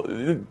people.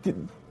 The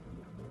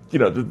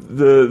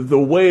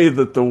way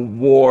that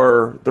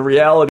the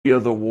reality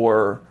of the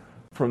war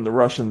from the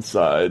Russian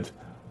side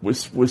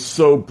was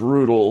so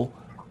brutal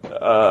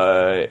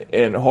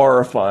and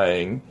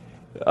horrifying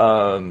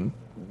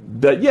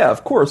that,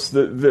 of course,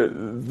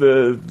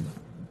 the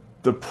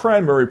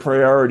primary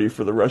priority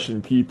for the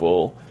Russian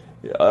people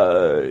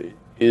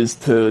is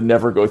to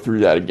never go through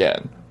that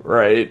again,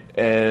 right?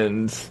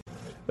 And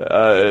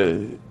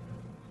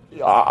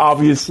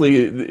obviously,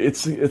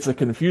 it's a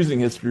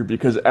confusing history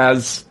because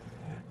as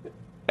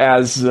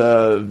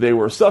they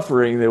were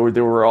suffering, they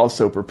were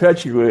also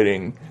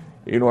perpetuating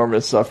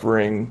enormous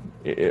suffering,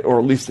 or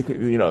at least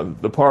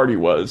the party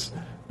was.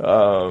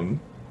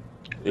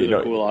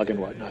 Gulag and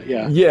whatnot,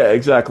 yeah. Yeah,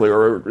 exactly.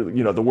 Or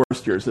the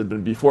worst years had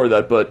been before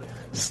that, but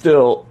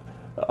still,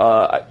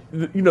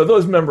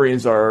 those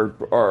memories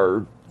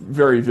are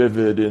very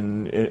vivid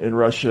in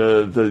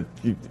Russia.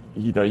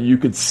 You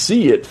could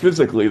see it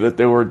physically that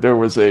there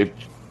was a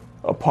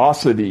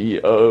paucity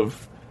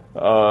of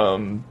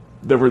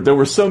there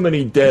were so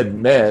many dead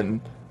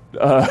men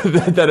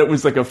that it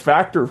was like a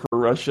factor for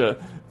Russia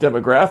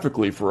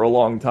demographically for a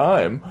long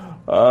time.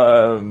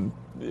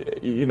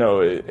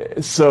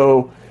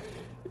 So.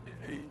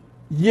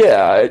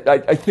 Yeah,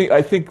 I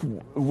think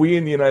we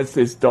in the United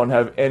States don't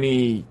have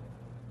anything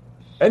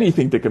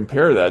to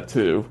compare that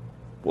to,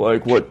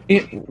 like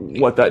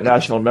what that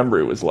national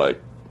memory was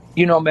like.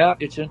 Matt,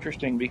 it's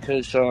interesting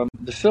because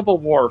the Civil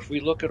War, if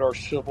we look at our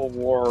Civil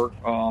War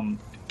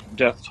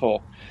death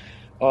toll,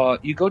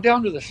 you go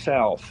down to the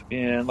South,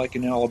 and like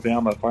in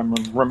Alabama, if I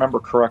remember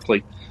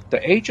correctly,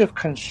 the age of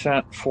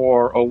consent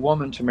for a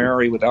woman to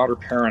marry without her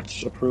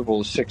parents'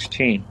 approval is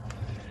 16.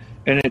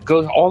 And it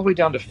goes all the way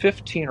down to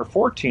 15 or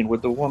 14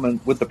 with the woman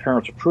with the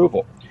parents'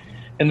 approval.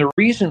 And the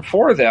reason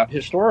for that,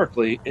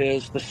 historically,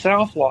 is the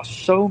South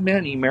lost so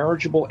many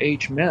marriageable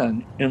age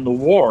men in the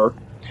war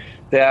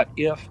that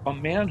if a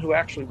man who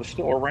actually was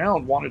still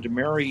around wanted to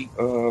marry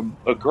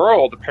a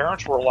girl, the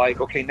parents were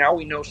like, okay, now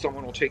we know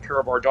someone will take care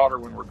of our daughter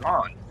when we're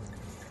gone.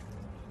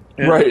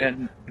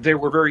 And they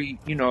were very,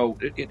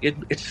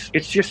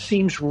 it just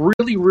seems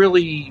really,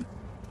 really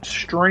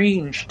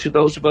strange to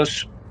those of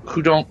us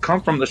who don't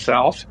come from the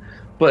South,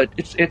 but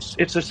it's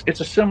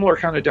a similar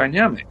kind of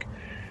dynamic.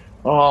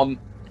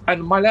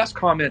 And my last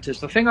comment is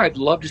the thing I'd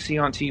love to see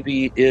on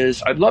TV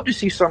is I'd love to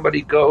see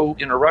somebody go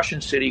in a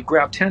Russian city,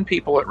 grab 10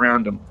 people at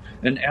random,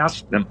 and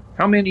ask them,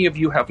 how many of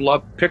you have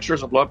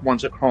pictures of loved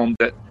ones at home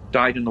that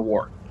died in the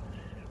war?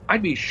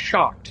 I'd be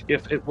shocked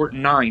if it were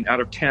 9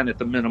 out of 10 at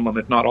the minimum,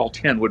 if not all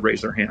 10 would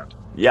raise their hand.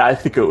 Yeah, I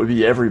think it would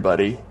be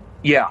everybody.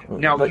 Yeah.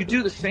 Now, you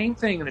do the same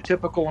thing in a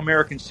typical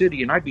American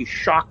city, and I'd be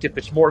shocked if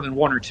it's more than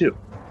 1 or 2.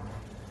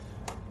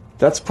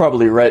 That's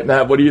probably right.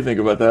 Matt, what do you think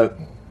about that?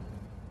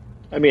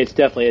 I mean, it's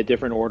definitely a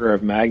different order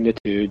of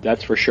magnitude,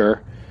 that's for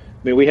sure.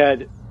 I mean,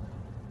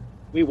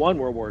 we won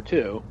World War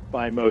II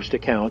by most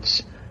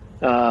accounts.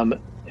 And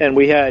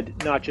we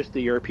had not just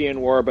the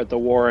European war, but the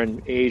war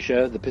in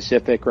Asia, the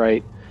Pacific,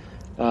 right?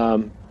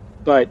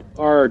 But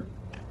our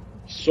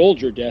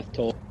soldier death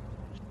toll.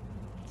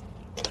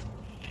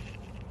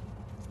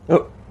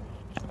 Oh,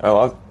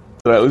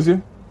 did I lose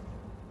you?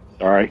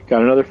 Sorry,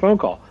 got another phone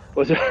call.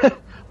 Was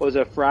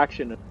a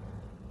fraction of.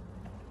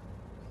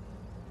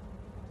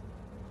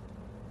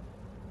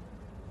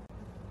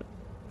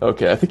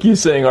 Okay, I think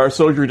he's saying our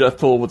soldier death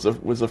toll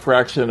was a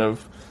fraction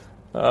of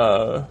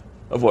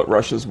what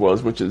Russia's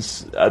was, which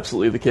is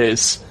absolutely the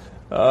case.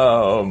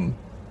 But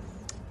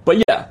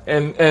yeah,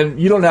 and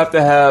you don't have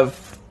to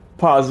have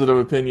positive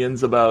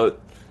opinions about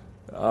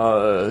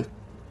the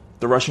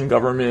Russian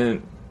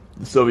government,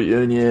 the Soviet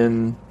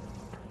Union,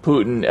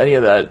 Putin, any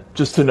of that,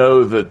 just to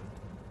know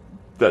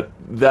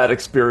that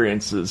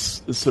experience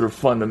is sort of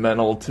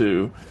fundamental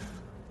to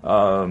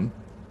how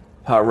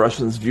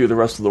Russians view the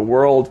rest of the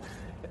world.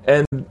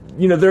 And,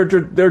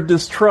 their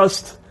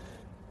distrust,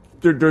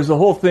 there's a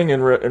whole thing in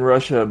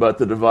Russia about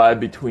the divide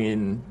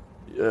between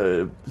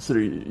sort of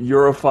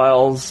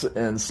Europhiles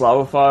and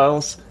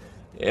Slavophiles,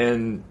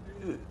 and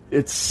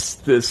it's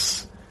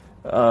this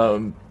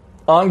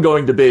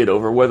ongoing debate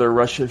over whether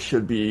Russia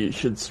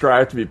should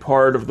strive to be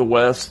part of the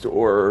West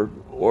or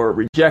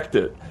reject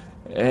it.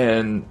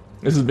 And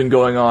this has been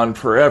going on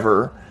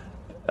forever,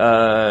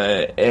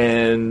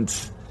 and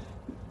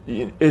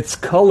it's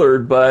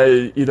colored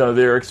by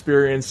their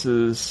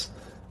experiences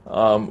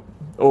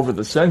over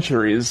the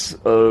centuries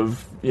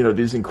of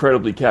these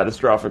incredibly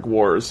catastrophic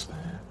wars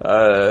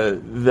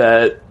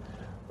that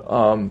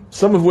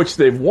some of which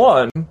they've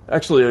won,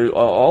 actually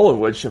all of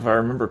which, if I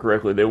remember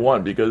correctly, they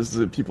won, because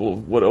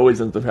what always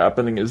ends up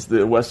happening is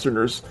the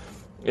Westerners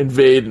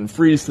invade and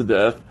freeze to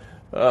death.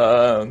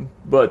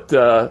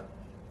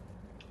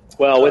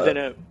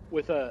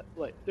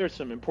 There's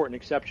some important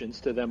exceptions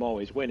to them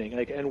always winning,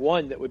 and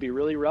one that would be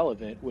really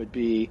relevant would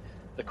be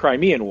the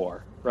Crimean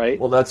War, right?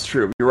 Well, that's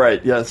true. You're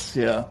right. Yes.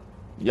 Yeah.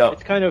 Yeah.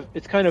 It's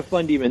kind of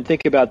fun to even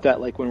think about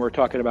that, like when we're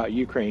talking about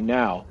Ukraine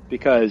now,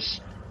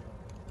 because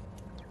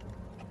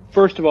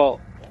first of all,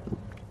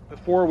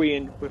 before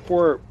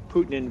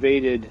Putin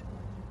invaded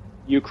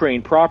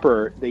Ukraine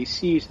proper, they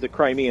seized the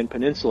Crimean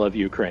Peninsula of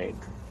Ukraine,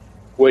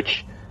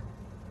 which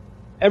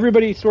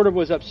everybody sort of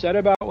was upset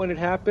about when it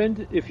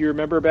happened, if you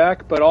remember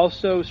back, but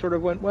also sort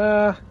of went,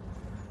 well,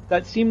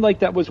 that seemed like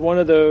that was one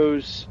of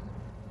those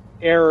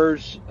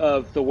errors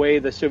of the way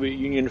the Soviet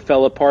Union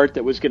fell apart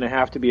that was going to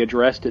have to be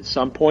addressed at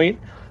some point.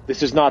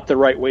 This is not the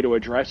right way to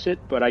address it,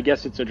 but I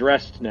guess it's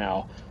addressed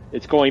now.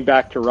 It's going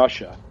back to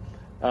Russia.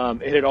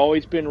 It had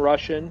always been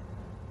Russian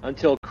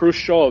until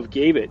Khrushchev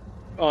gave it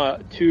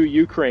to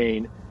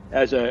Ukraine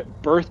as a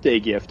birthday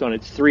gift on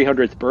its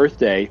 300th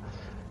birthday,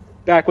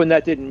 back when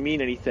that didn't mean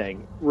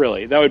anything,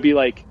 really. That would be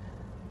like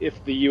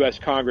if the U.S.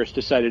 Congress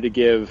decided to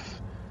give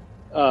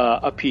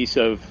a piece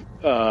of,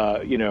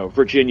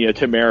 Virginia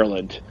to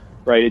Maryland,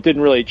 right? It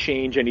didn't really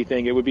change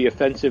anything. It would be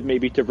offensive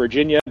maybe to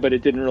Virginia, but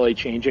it didn't really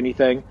change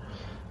anything.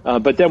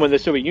 But then when the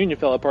Soviet Union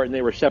fell apart and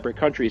they were separate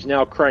countries,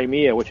 now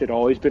Crimea, which had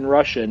always been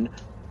Russian,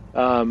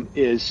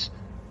 is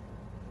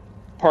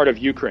part of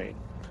Ukraine.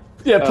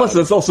 Yeah, plus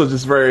it's also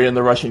just very in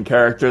the Russian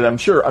character. I'm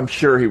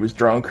sure he was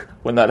drunk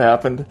when that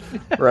happened,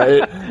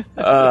 right?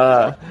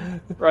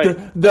 Right.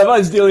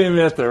 Давай сделаем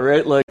это,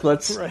 right? Like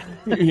let's right.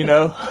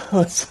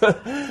 let's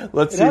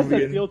it see has if we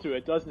that can. feel to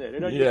it, doesn't it? You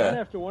kind of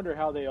have to wonder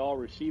how they all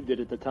received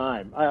it at the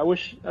time. I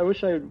wish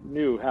I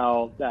knew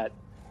how that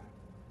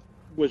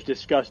was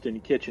discussed in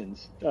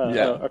kitchens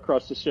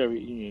across the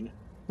Soviet Union.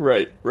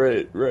 Right.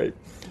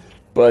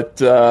 But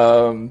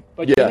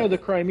the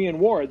Crimean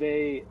War,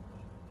 they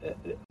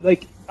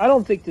I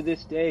don't think to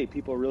this day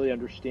people really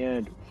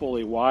understand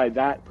fully why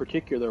that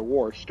particular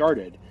war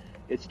started.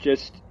 It's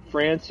just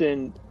France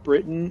and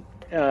Britain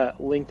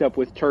linked up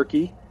with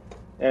Turkey,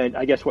 and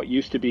I guess what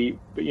used to be,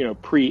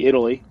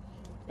 pre-Italy,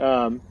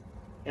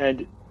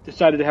 and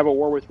decided to have a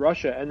war with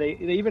Russia, and they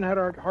even had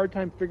a hard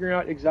time figuring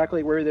out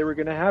exactly where they were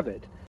going to have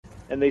it,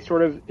 and it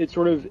sort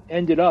of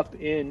ended up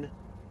in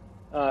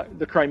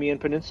the Crimean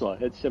Peninsula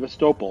at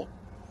Sevastopol,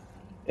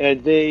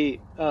 and the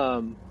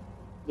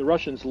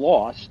Russians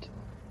lost.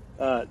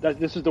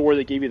 This is the war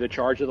that gave you the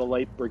Charge of the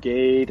Light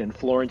Brigade and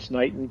Florence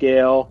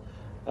Nightingale.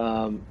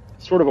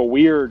 Sort of a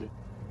weird,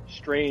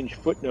 strange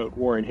footnote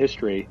war in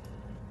history.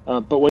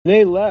 But when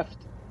they left,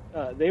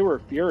 they were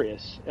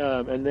furious,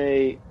 and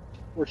they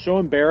were so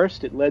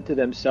embarrassed it led to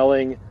them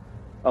selling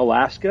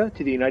Alaska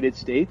to the United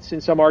States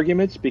in some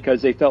arguments,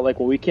 because they felt like,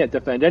 well, we can't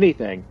defend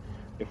anything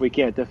if we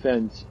can't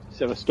defend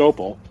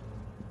Sevastopol.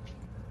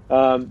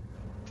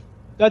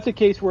 That's a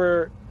case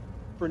where,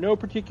 for no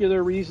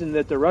particular reason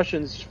that the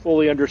Russians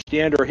fully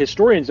understand or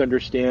historians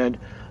understand,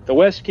 the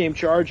West came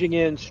charging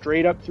in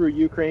straight up through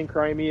Ukraine,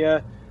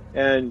 Crimea,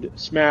 and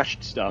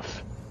smashed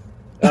stuff.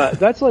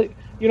 That's like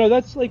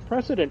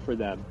precedent for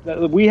them.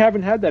 We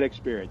haven't had that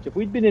experience. If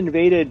we'd been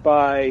invaded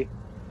by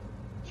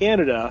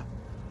Canada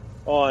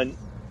on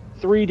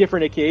 3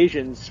 different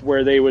occasions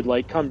where they would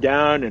like come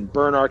down and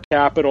burn our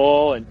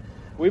capital, and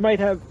we might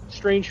have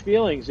strange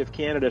feelings if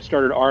Canada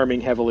started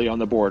arming heavily on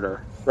the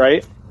border,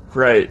 right?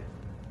 Right.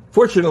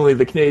 Fortunately,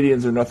 the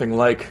Canadians are nothing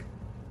like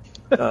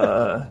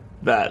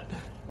that.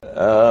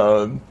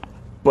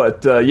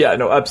 But yeah,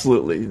 no,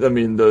 absolutely. I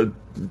mean,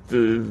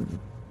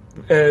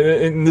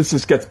 and this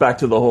just gets back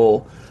to the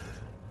whole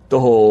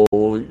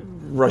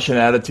Russian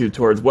attitude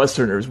towards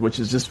Westerners, which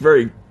is just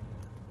very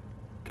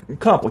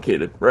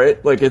complicated,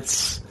 right? Like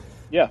there's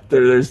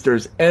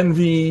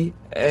envy,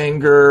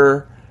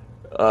 anger,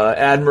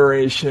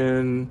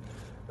 admiration,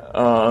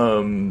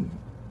 and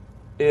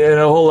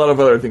a whole lot of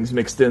other things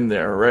mixed in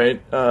there,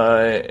 right?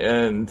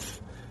 And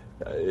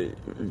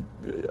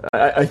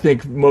I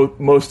think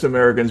most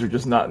Americans are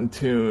just not in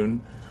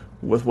tune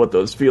with what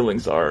those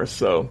feelings are.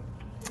 So,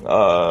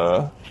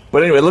 but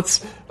anyway,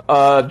 let's.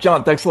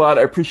 John, thanks a lot.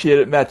 I appreciate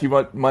it. Matt, do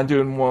you mind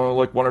doing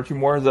one or two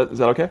more? Is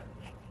that okay?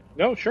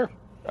 No, sure.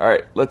 All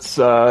right, let's.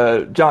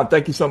 John,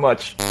 thank you so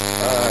much.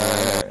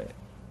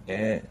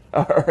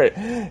 All right,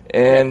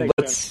 and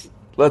thanks,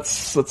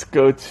 let's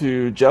go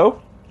to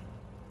Joe.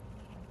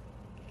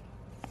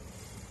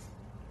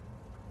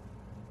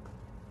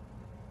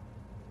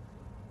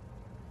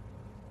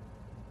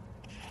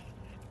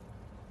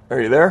 Are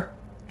you there,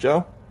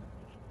 Joe?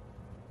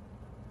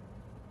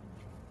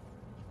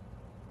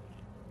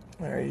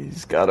 All right,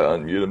 he's got to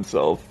unmute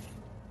himself.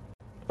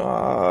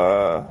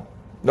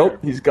 Nope,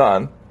 he's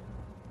gone.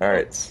 All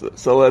right,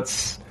 so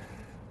let's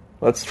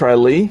try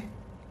Lee.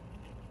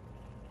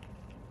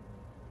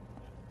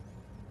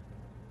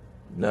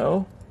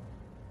 No?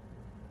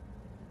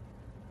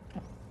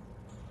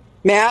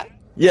 Matt?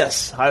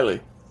 Yes, hi Lee.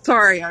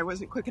 Sorry, I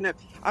wasn't quick enough.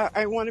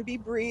 I want to be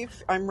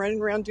brief. I'm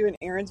running around doing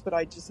errands, but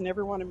I just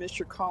never want to miss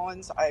your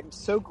call-ins. I'm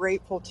so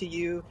grateful to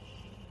you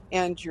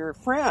and your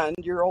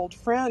old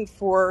friend,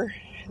 for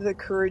the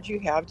courage you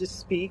have to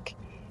speak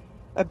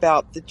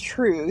about the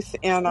truth.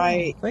 And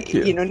thank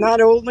you. Not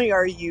only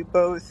are you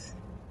both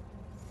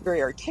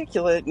very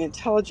articulate and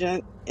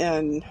intelligent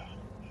and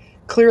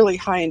clearly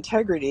high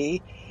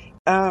integrity,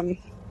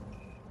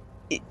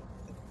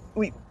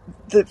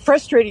 the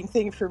frustrating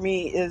thing for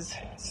me is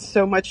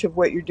so much of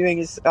what you're doing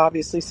is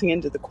obviously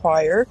singing to the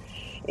choir.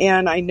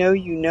 And I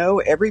know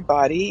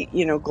everybody,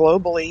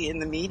 globally in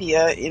the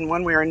media in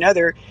one way or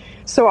another.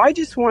 So I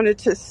just wanted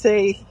to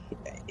say,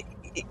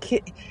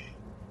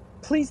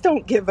 please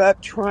don't give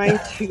up trying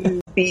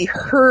to be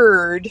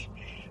heard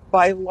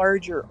by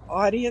larger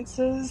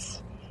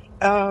audiences.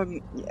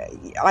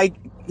 I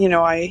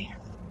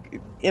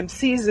am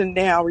seasoned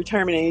now,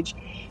 retirement age,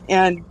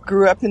 and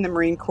grew up in the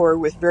Marine Corps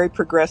with very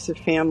progressive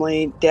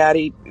family.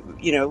 Daddy,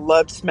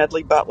 loved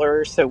Smedley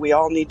Butler, so we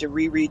all need to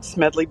reread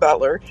Smedley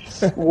Butler.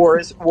 War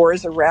is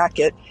a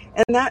racket,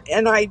 and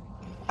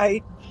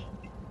I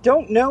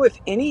don't know if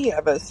any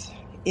of us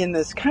in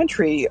this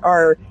country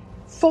are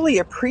fully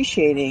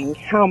appreciating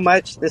how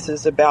much this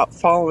is about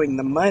following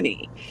the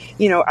money.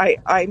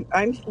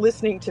 I'm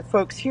listening to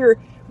folks here.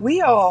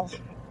 We all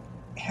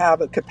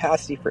have a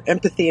capacity for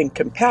empathy and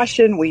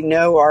compassion. We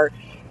know our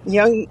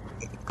young,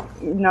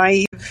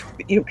 naive,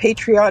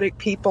 patriotic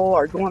people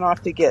are going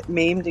off to get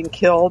maimed and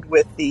killed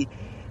with the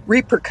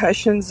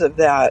repercussions of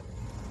that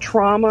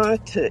trauma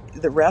to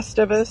the rest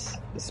of us,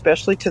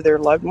 especially to their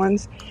loved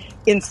ones.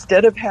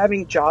 Instead of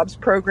having jobs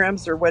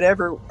programs or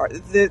whatever,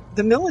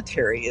 the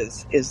military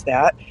is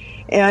that,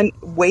 and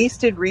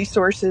wasted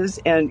resources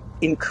and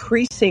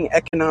increasing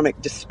economic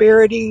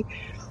disparity.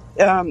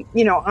 I'm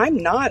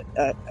not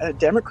a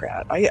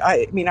Democrat.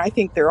 I mean, I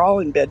think they're all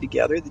in bed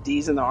together, the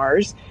D's and the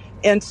R's.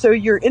 And so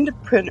your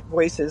independent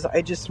voices,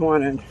 I just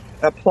want to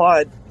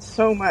applaud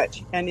so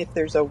much. And if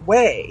there's a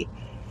way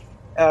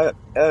of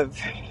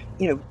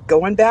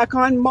going back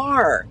on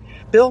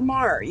Bill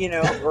Maher,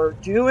 or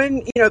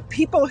doing,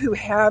 people who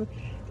have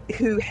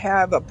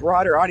a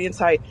broader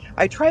audience. I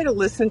try to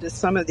listen to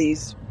some of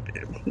these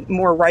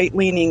more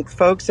right-leaning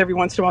folks every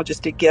once in a while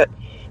just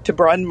to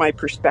broaden my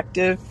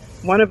perspective.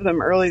 one of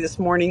them early this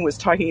morning was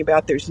talking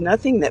about there's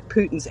nothing that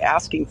Putin's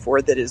asking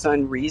for that is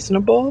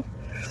unreasonable.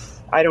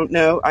 I don't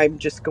know. I'm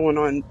just going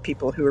on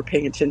people who are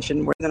paying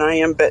attention more than I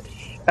am. But,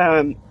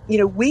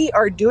 we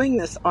are doing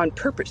this on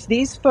purpose.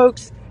 These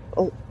folks,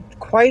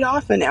 quite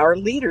often, our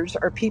leaders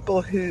are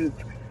people who've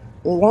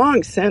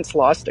long since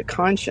lost a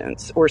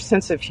conscience or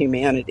sense of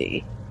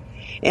humanity.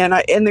 And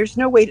there's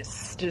no way to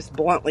just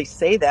bluntly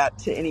say that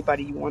to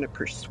anybody you want to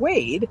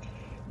persuade.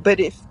 But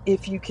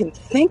if you can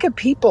think of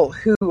people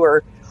who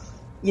are,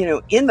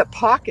 in the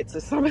pockets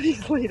of some of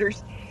these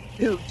leaders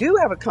who do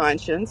have a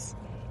conscience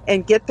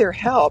and get their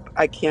help,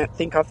 I can't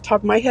think off the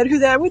top of my head who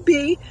that would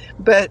be,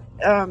 but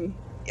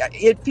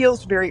it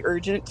feels very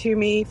urgent to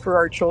me for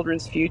our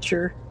children's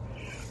future.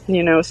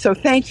 So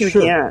thank you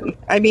again.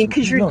 I mean,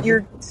 because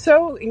you're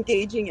so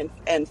engaging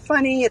and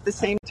funny at the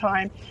same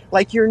time.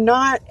 Like, you're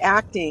not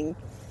acting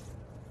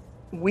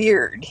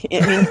weird.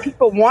 I mean,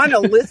 people want to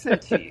listen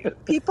to you.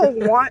 People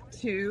want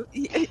to,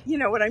 you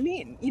know what I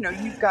mean?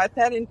 You've got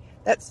that in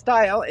that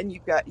style, and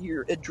you've got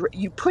you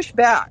push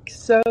back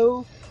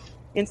so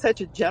in such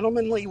a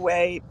gentlemanly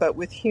way, but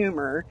with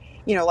humor.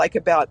 Like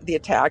about the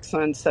attacks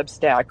on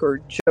Substack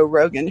or Joe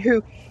Rogan,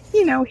 who,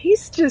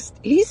 he's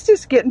just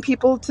getting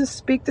people to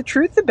speak the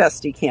truth the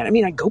best he can. I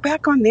mean, I go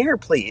back on there,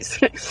 please.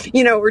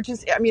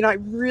 I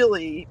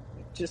really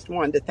just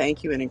wanted to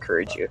thank you and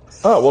encourage you.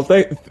 Oh, well,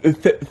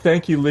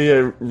 thank you, Lee.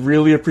 I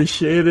really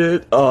appreciate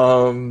it.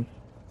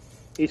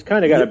 He's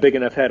kind of got a big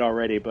enough head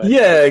already, but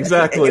yeah,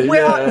 exactly.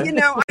 Well,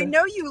 I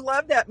know you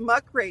love that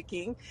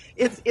muckraking.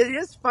 It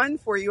is fun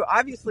for you,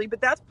 obviously,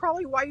 but that's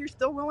probably why you're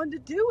still willing to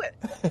do it.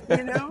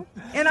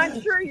 And I'm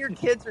sure your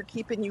kids are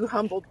keeping you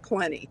humbled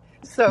plenty.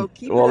 So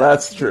keep. Well,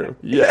 that's true.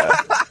 Yeah,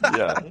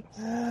 yeah.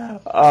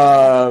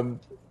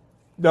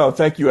 No,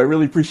 thank you. I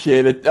really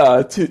appreciate it.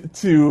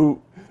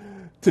 To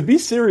be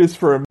serious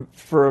for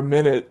a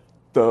minute,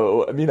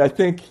 though, I mean, I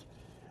think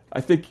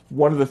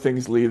one of the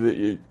things, Lee,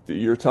 that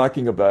you're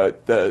talking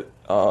about that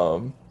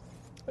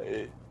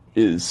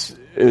is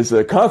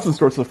a constant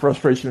source of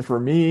frustration for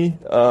me.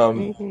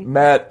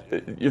 Matt,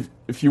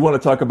 if you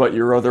want to talk about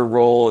your other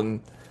role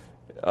and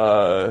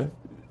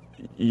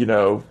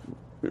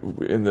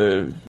in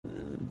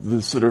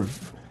the sort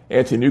of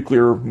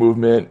anti-nuclear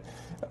movement,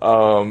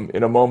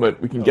 in a moment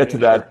we can get to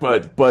that.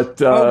 But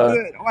good.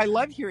 Oh, I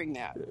love hearing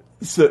that.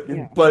 So,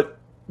 yeah. But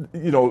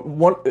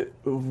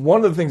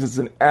one of the things that's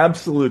an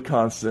absolute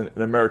constant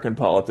in American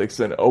politics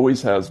and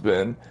always has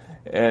been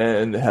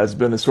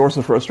a source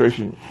of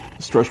frustration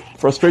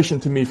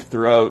to me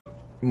throughout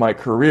my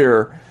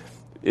career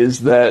is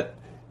that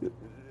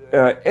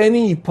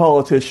any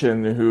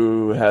politician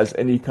who has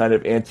any kind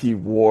of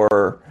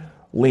anti-war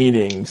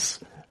leanings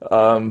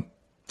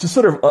just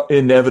sort of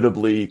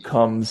inevitably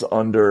comes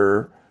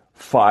under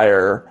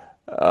fire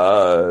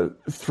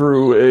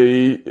through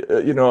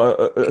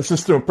a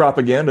system of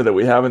propaganda that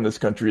we have in this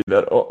country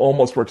that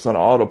almost works on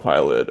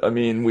autopilot. I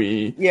mean,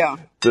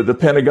 the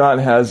Pentagon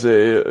has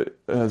a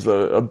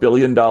 $1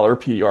 billion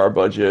PR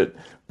budget,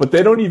 but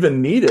they don't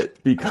even need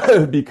it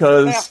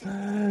because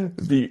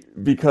the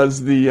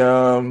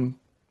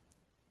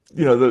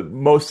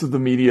most of the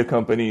media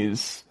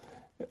companies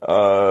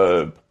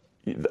are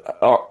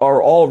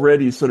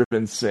already sort of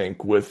in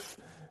sync with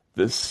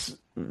this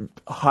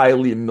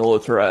highly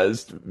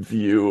militarized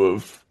view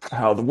of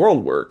how the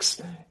world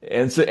works.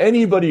 And so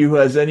anybody who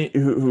has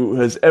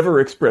ever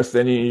expressed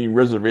any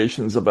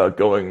reservations about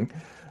going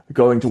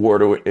to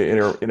war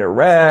in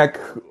Iraq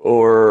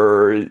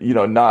or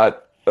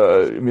not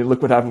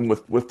look what happened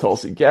with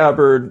Tulsi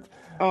Gabbard.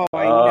 Oh,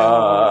 I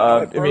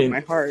know. It broke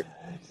my heart.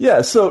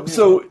 Yeah, so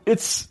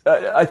it's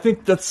I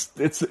think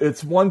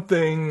it's one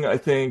thing, I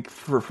think,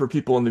 for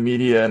people in the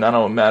media, and I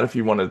don't know, Matt, if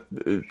you want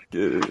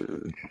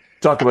to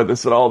talk about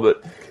this at all,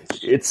 but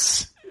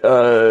it's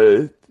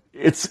the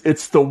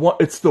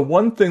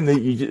one thing that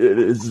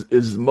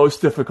is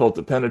most difficult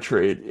to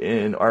penetrate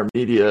in our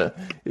media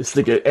is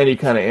to get any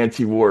kind of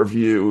anti-war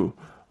view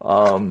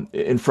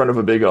in front of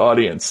a big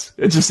audience.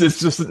 It's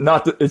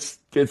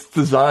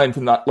designed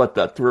to not let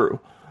that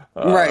through.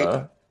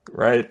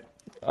 Right.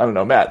 I don't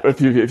know, Matt,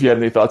 if you had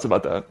any thoughts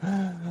about that.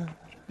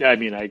 Yeah, I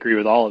mean, I agree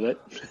with all of it.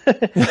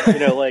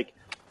 Like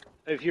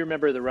if you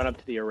remember the run up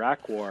to the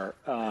Iraq War,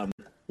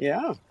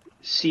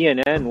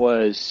 CNN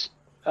was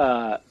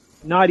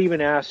not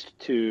even asked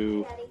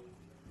to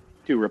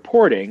do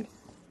reporting.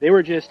 They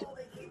were just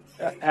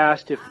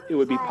asked if it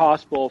would be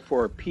possible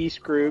for peace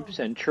groups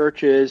and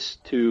churches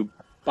to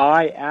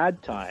buy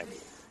ad time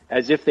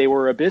as if they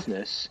were a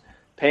business,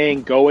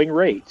 paying going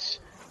rates.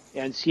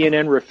 And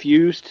CNN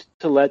refused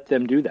to let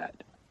them do that.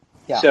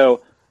 Yeah.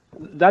 So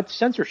that's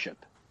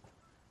censorship.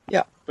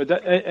 Yeah. But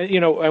that,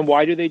 and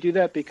why do they do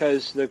that?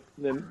 Because a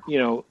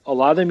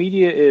lot of the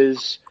media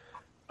is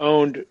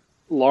owned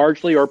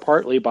largely or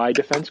partly by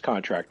defense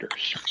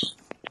contractors.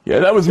 Yeah,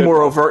 that was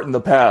more overt in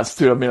the past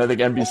too. I mean, I think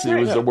NBC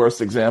was the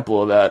worst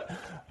example of that.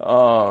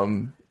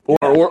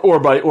 Or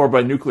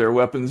by nuclear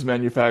weapons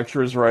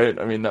manufacturers, right?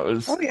 I mean, that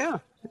was. Oh yeah.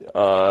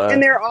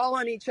 And they're all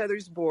on each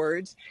other's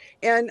boards,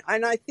 and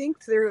I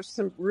think there are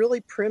some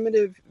really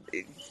primitive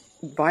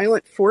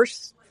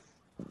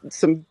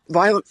some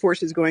violent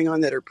forces going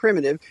on that are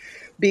primitive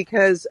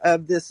because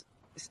of this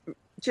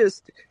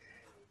just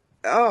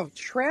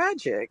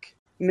tragic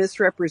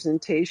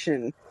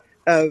misrepresentation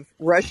of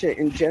Russia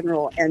in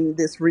general, and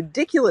this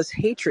ridiculous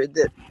hatred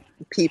that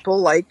people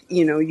like,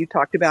 you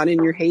talked about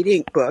in your Hate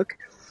Inc. book,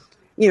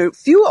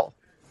 fuel.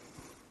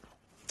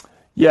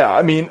 Yeah,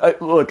 I mean, I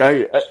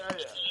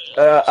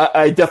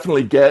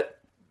definitely get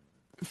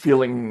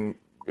feeling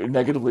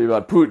negatively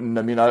about Putin.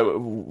 I mean,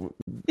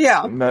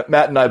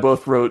 Matt and I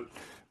both wrote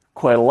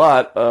quite a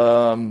lot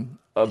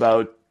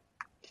about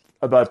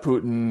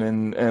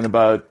Putin and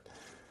about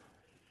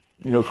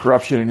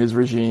corruption in his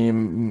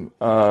regime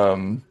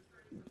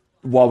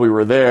while we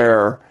were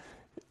there,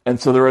 and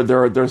so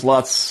there's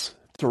lots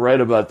to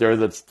write about there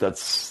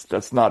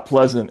that's not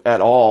pleasant at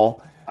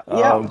all.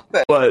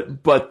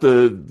 But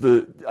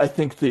the I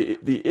think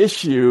the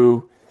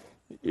issue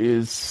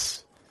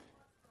is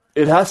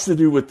it has to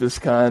do with this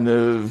kind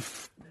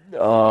of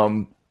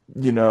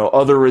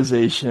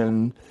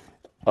otherization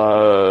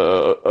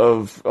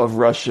of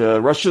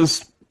Russia.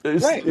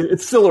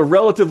 It's still a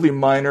relatively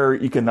minor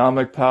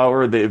economic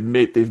power. They've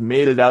made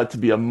it out to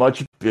be a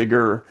much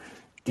bigger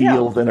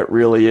deal than it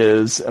really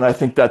is, and I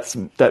think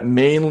that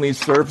mainly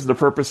serves the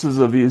purposes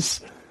of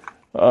these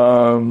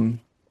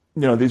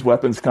these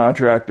weapons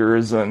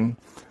contractors, and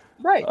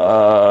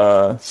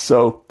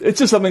so it's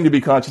just something to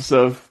be conscious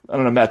of. I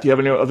don't know, Matt, do you have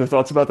any other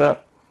thoughts about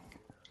that?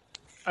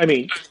 I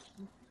mean,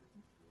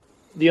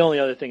 the only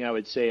other thing I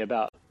would say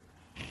about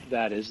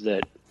that is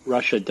that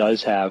Russia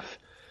does have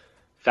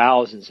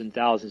thousands and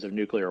thousands of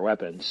nuclear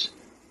weapons,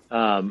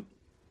 and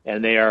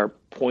they are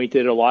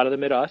pointed, a lot of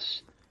them, at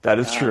us. That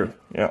is true,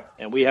 yeah.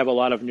 And we have a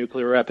lot of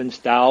nuclear weapons,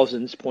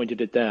 thousands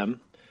pointed at them.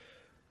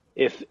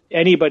 If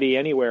anybody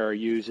anywhere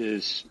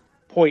uses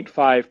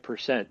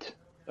 0.5%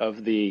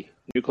 of the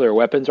nuclear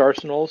weapons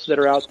arsenals that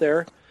are out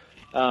there,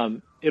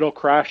 it'll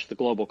crash the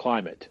global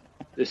climate.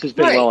 This has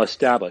been well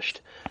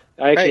established.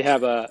 I actually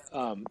have a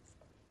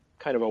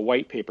kind of a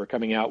white paper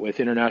coming out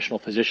with International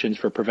Physicians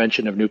for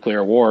Prevention of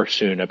Nuclear War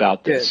soon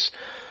about this.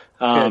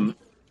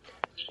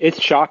 It's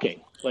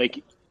shocking.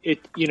 Like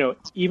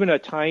even a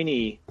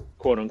tiny,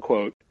 quote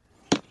unquote,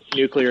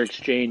 nuclear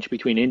exchange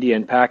between India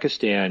and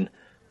Pakistan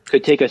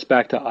could take us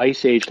back to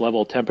ice age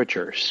level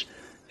temperatures,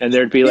 and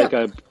there'd be like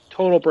a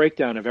total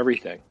breakdown of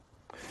everything.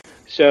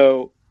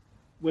 So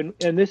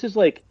and this is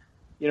like,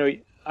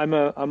 I'm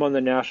on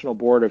the National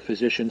Board of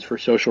Physicians for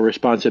Social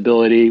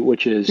Responsibility,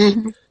 which is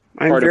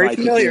part of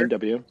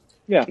ITPNW.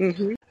 Yeah.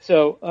 Mm-hmm.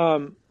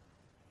 So,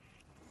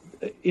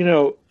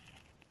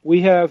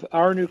 we have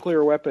our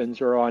nuclear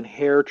weapons are on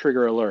hair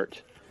trigger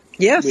alert.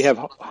 Yes. We have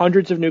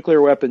hundreds of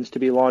nuclear weapons to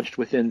be launched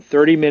within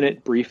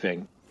 30-minute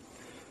briefing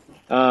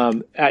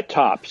at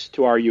tops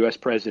to our U.S.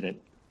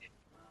 president.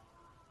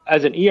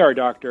 As an ER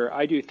doctor,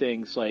 I do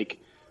things like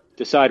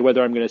decide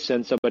whether I'm going to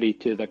send somebody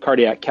to the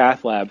cardiac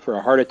cath lab for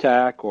a heart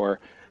attack or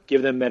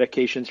give them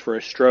medications for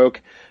a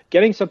stroke.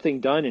 Getting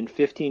something done in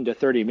 15 to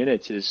 30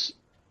 minutes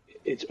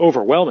it's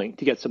overwhelming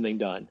to get something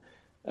done.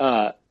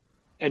 And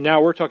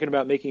now we're talking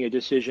about making a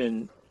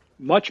decision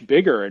much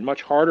bigger and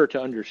much harder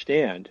to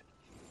understand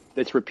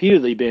that's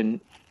repeatedly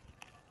been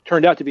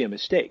turned out to be a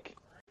mistake.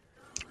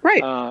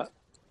 Right.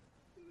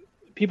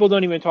 People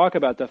don't even talk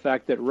about the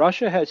fact that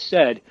Russia has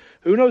said,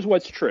 who knows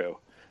what's true,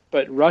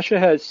 but Russia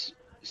has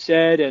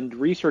said, and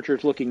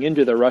researchers looking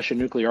into the Russian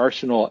nuclear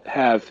arsenal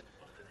have,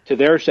 to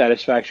their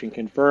satisfaction,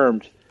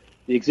 confirmed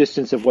the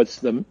existence of what's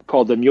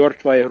called the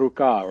Myortvaya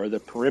Ruka, or the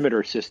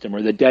perimeter system,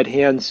 or the dead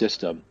hand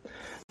system.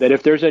 That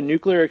if there's a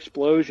nuclear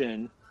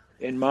explosion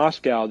in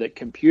Moscow, that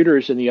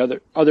computers in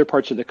the other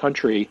parts of the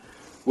country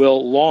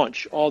will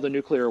launch all the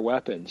nuclear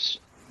weapons.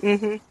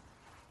 Mm-hmm.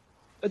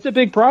 That's a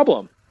big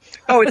problem.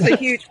 Oh, it's a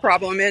huge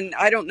problem. And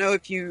I don't know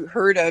if you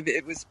heard of,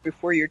 it was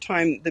before your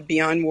time, the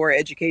Beyond War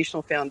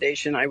Educational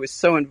Foundation. I was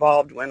so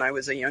involved when I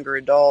was a younger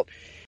adult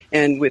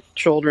and with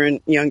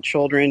young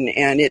children,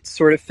 and it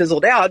sort of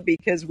fizzled out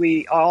because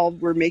we all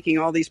were making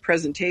all these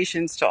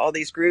presentations to all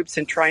these groups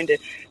and trying to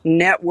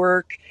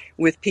network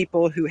with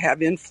people who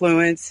have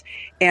influence.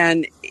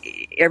 And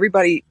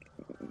everybody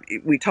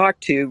we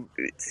talked to,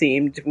 it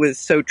seemed, was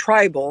so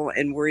tribal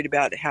and worried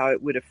about how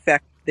it would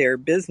affect their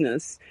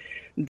business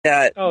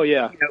that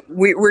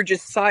we're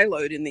just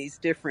siloed in these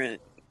different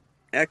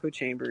echo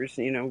chambers,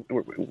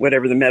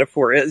 whatever the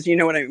metaphor is, you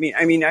know what I mean?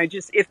 I mean,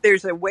 if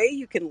there's a way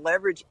you can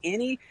leverage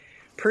any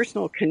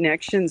personal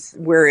connections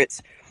where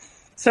it's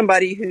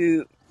somebody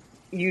who,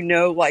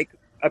 like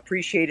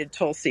appreciated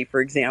Tulsi, for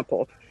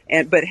example,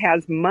 but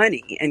has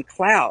money and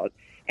clout,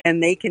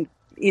 and they can,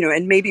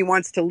 and maybe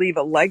wants to leave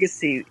a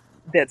legacy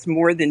that's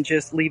more than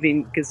just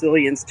leaving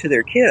gazillions to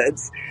their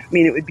kids. I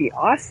mean, it would be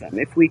awesome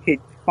if we could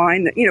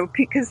find that,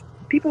 because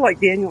people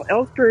like Daniel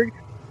Ellsberg,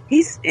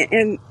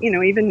 and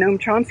even Noam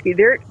Chomsky,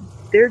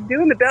 they're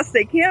doing the best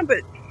they can, but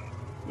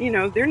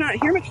they're not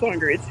here much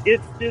longer. It's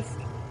just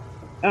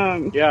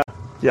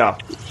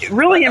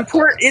really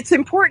important. It's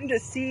important to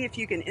see if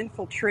you can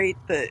infiltrate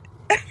the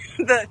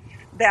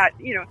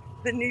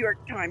New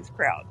York Times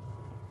crowd.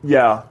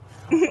 Yeah.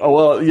 Oh,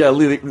 well, yeah,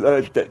 Lee,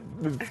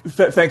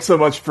 thanks so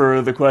much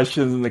for the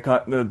questions and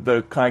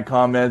the kind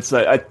comments.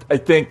 I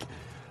think,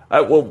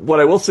 well,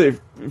 what I will say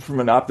from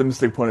an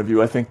optimistic point of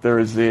view, I think there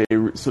is a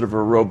sort of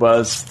a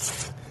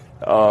robust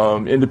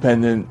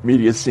independent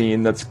media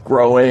scene that's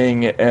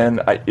growing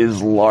and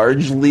is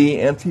largely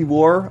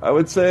anti-war, I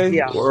would say.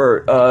 Yeah.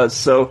 Or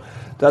so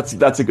that's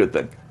a good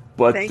thing.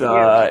 But Thank you.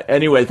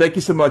 Anyway, thank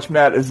you so much,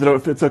 Matt.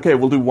 If it's okay,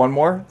 we'll do one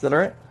more. Is that all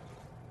right?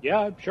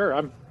 Yeah,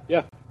 sure.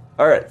 Yeah.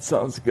 All right,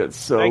 sounds good.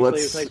 So Thanks, let's.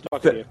 Lee. It was nice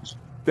talking to you.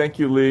 Thank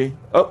you, Lee.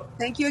 Oh,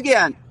 Thank you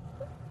again.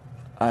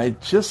 I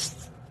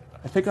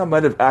think I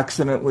might have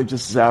accidentally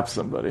just zapped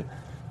somebody.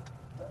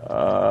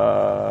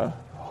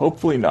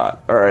 Hopefully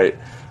not. All right,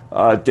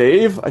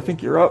 Dave, I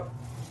think you're up.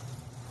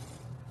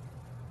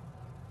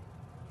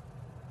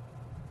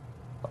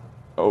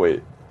 Oh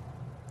wait,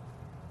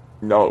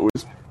 no, it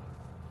was.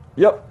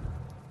 Yep.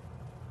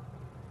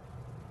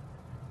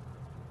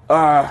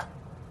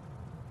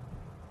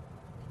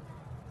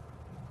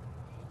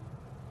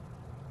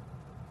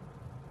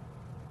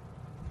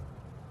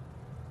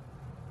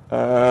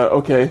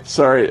 Okay,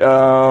 sorry.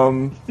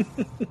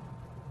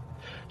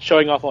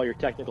 Showing off all your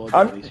technical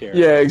abilities here.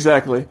 Yeah,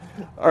 exactly.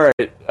 All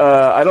right.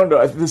 I don't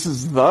know. This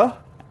is the.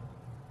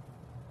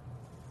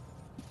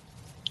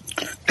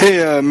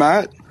 Hey,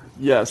 Matt.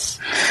 Yes.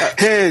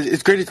 Hey,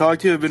 it's great to talk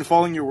to you. I've been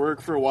following your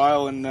work for a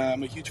while, and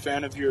I'm a huge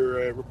fan of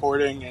your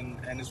reporting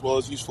and as well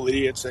as Useful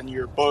Idiots and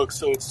your books.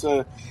 So it's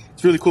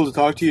really cool to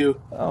talk to you.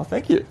 Oh,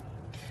 thank you.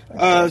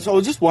 So I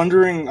was just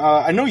wondering,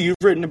 I know you've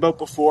written about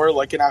before,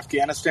 like in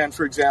Afghanistan,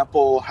 for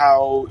example,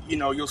 how,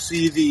 you'll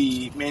see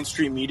the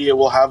mainstream media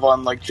will have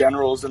on like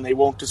generals and they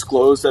won't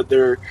disclose that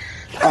they're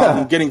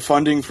getting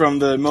funding from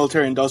the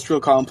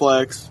military-industrial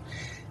complex.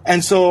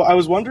 And so I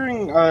was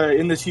wondering,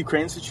 in this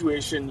Ukraine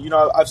situation,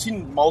 I've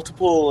seen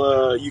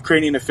multiple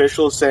Ukrainian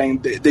officials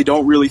saying they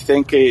don't really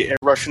think a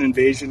Russian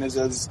invasion is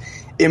as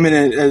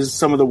imminent as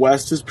some of the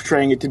West is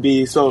portraying it to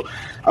be. So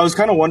I was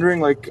kind of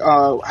wondering, like,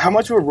 how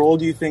much of a role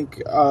do you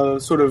think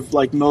sort of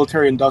like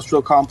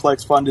military-industrial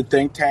complex-funded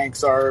think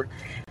tanks are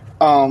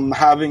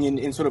having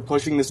in sort of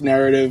pushing this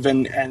narrative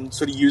and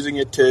sort of using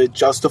it to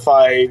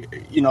justify,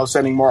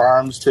 sending more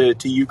arms to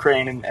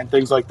Ukraine and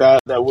things like that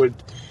would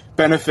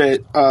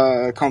benefit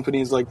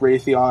companies like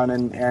Raytheon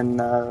and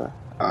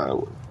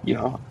well,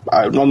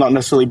 not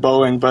necessarily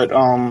Boeing, but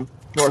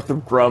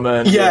Northrop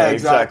Grumman. Yeah,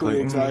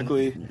 exactly.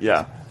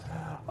 Yeah.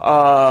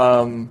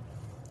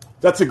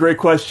 That's a great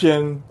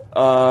question.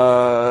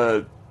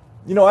 I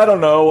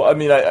don't know. I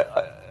mean,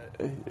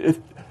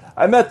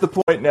 I'm at the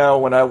point now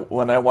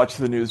when I watch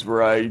the news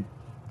where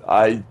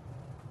I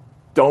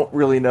don't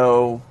really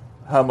know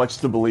how much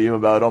to believe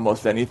about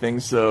almost anything.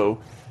 So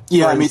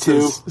yeah, me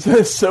too.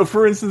 So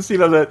for instance,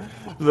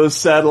 those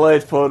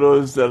satellite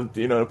photos that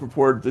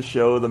purported to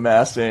show the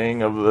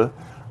massing of the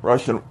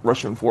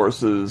Russian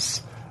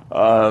forces.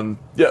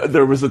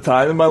 There was a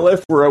time in my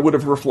life where I would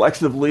have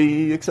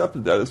reflexively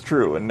accepted that as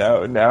true, and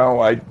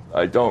now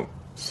I don't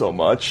so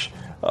much.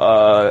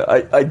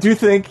 I do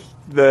think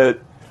that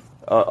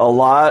a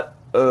lot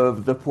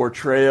of the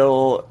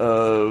portrayal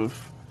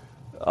of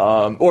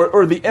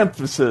or the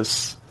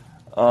emphasis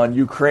on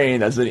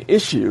Ukraine as an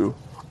issue,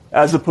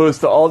 as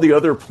opposed to all the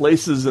other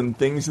places and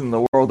things in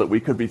the world that we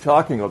could be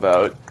talking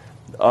about,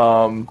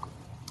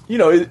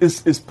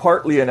 is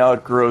partly an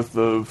outgrowth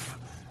of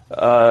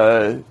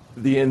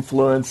the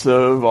influence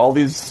of all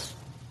these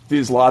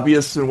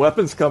lobbyists and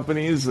weapons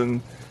companies,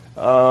 and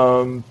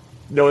in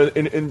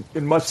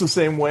much the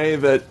same way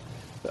that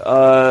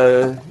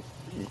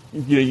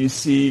you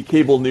see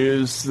cable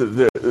news,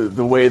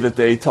 the way that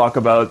they talk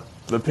about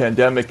the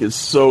pandemic is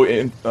so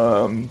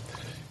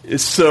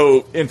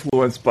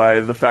influenced by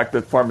the fact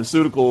that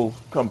pharmaceutical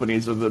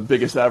companies are the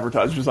biggest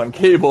advertisers on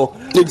cable.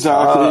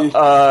 Exactly.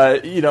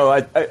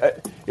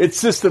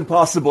 It's just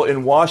impossible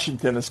in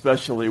Washington,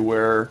 especially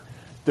where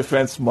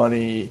defense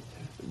money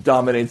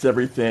dominates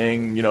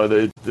everything.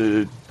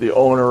 The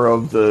owner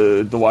of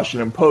the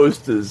Washington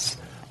Post is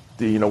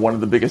one of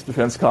the biggest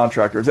defense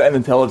contractors and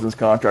intelligence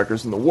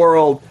contractors in the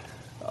world.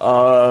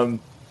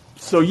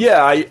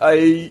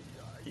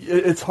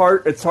 It's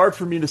hard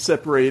for me to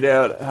separate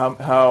out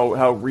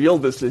how real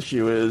this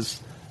issue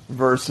is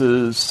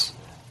versus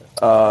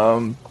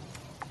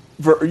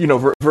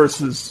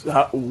versus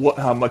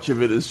how much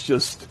of it is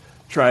just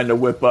trying to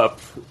whip up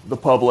the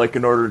public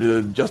in order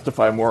to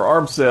justify more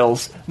arms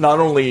sales, not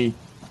only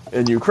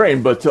in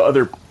Ukraine but to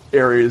other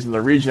areas in the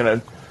region.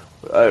 And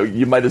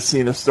you might have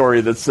seen a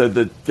story that said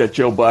that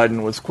Joe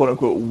Biden was quote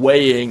unquote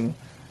weighing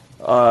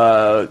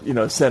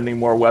sending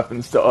more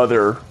weapons to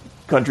other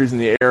countries in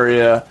the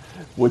area,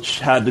 which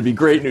had to be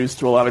great news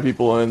to a lot of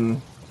people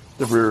in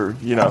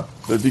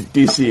the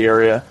D.C.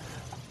 area.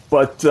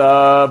 But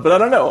I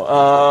don't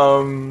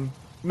know.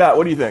 Matt,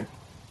 what do you think?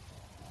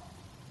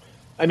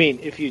 I mean,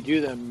 if you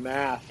do the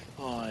math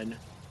on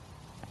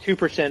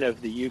 2%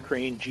 of the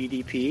Ukraine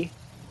GDP,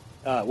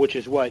 which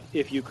is what,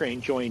 if Ukraine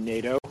joined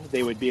NATO,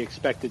 they would be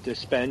expected to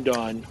spend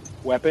on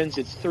weapons,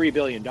 it's $3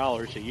 billion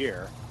a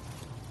year.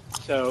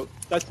 So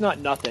that's not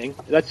nothing.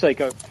 That's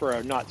like for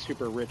a not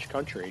super rich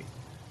country.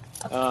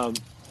 And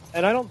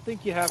I don't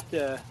think you have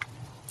to.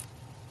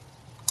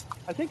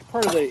 I think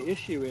part of the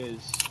issue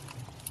is.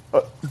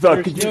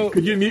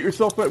 Could you mute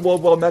yourself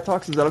while Matt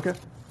talks? Is that okay?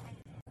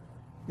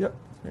 Yep.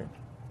 Here.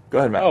 Go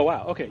ahead, Matt. Oh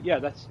wow. Okay. Yeah.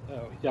 That's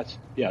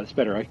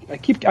better.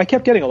 I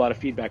kept getting a lot of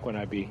feedback when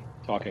I'd be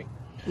talking.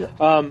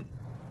 Yeah.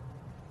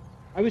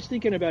 I was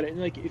thinking about it, and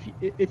like, if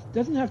it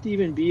doesn't have to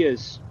even be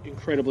as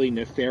incredibly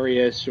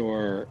nefarious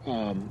or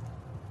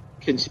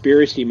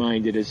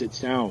conspiracy-minded as it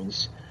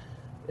sounds.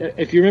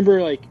 If you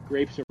remember, like,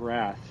 Grapes of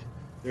Wrath,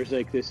 there's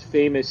like this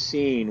famous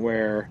scene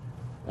where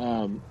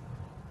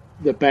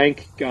the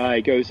bank guy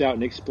goes out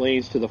and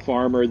explains to the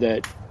farmer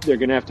that they're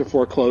going to have to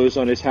foreclose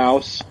on his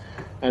house,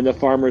 and the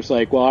farmer's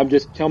like, "Well,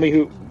 tell me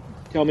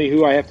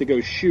who I have to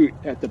go shoot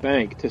at the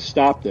bank to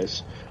stop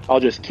this. I'll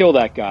just kill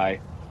that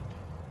guy."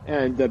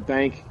 And the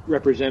bank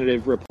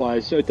representative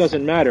replies, "So it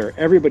doesn't matter.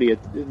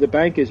 The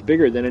bank is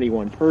bigger than any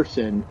one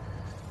person.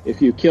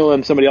 If you kill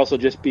him, somebody else will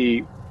just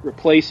be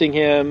replacing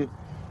him.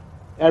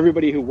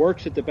 Everybody who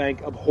works at the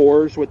bank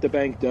abhors what the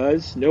bank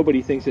does.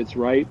 Nobody thinks it's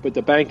right, but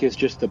the bank is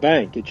just the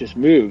bank. It just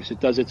moves.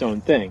 It does its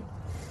own thing."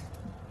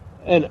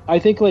 And I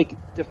think,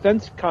 like,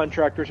 defense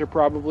contractors are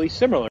probably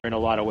similar in a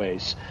lot of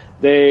ways.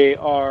 They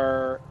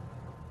are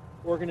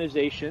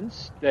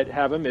organizations that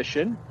have a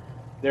mission.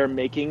 They're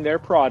making their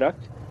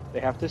product. They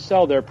have to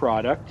sell their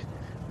product.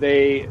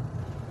 They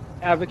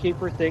advocate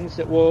for things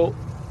that will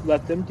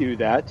let them do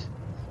that.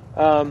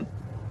 And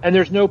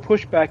there's no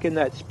pushback in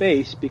that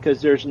space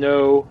because there's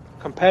no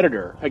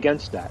competitor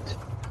against that,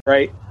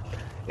 right?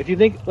 If you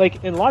think,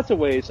 like, in lots of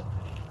ways,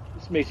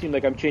 this may seem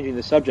like I'm changing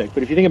the subject,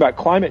 but if you think about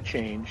climate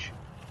change,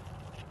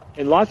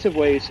 in lots of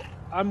ways,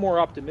 I'm more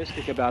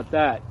optimistic about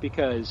that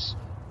because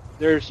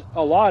there's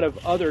a lot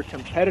of other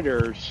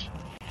competitors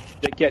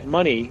that get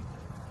money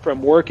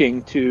from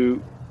working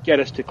to get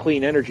us to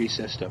clean energy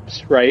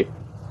systems, right?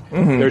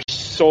 Mm-hmm. There's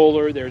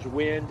solar, there's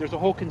wind, there's a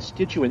whole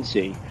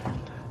constituency.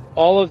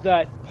 All of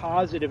that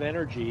positive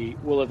energy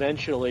will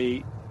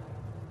eventually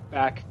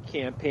back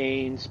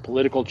campaigns,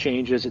 political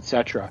changes,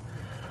 etc.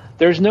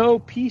 There's no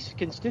peace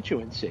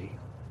constituency.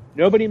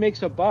 Nobody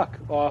makes a buck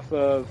off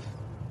of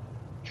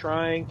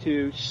trying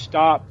to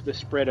stop the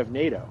spread of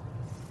NATO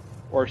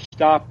or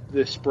stop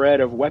the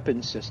spread of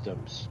weapon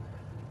systems.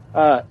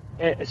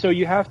 So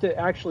you have to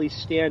actually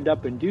stand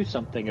up and do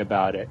something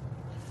about it.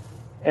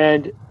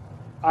 And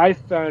I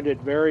found it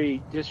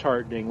very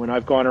disheartening when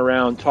I've gone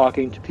around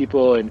talking to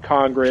people in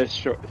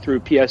Congress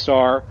through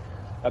PSR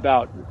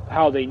about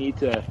how they need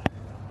to,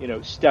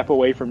 step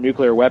away from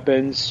nuclear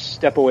weapons,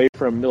 step away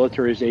from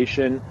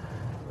militarization.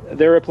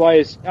 Their reply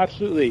is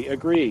absolutely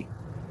agree.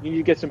 You need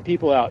to get some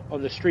people out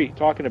on the street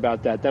talking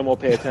about that, then we'll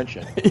pay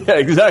attention. Yeah,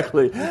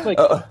 exactly. It's like,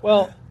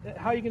 well,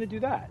 how are you going to do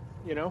that?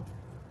 You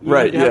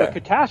right, need to have a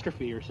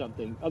catastrophe or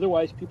something.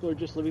 Otherwise, people are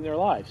just living their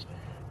lives.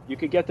 You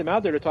could get them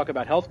out there to talk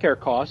about healthcare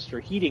costs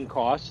or heating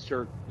costs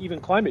or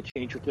even climate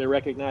change, which they're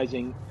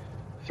recognizing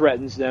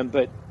threatens them.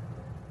 But,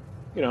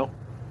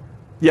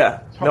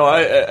 Yeah, no,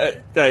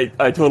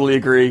 I totally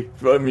agree.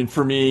 I mean,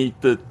 for me,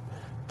 the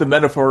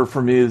metaphor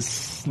for me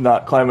is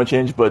not climate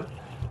change, but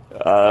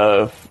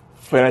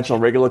financial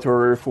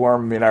regulatory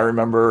reform. I mean, I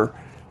remember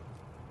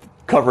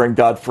covering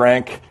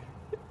Dodd-Frank,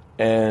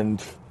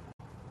 and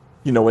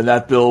when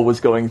that bill was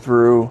going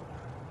through,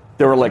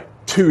 there were like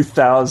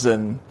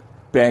 2,000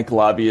 bank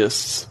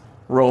lobbyists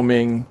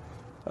roaming,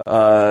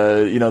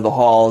 the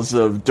halls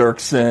of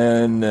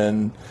Dirksen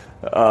and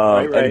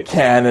and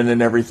Cannon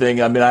and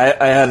everything. I mean,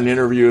 I had an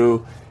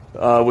interview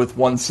with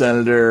one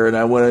senator, and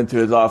I went into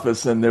his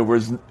office, and it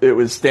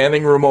was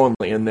standing room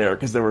only in there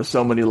because there were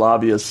so many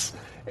lobbyists,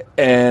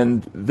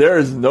 and there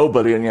is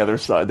nobody on the other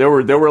side. There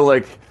were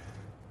like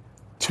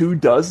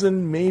 24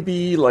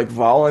 maybe, like,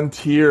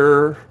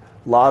 volunteer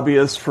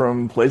lobbyists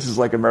from places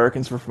like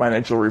Americans for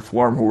Financial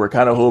Reform who were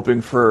kind of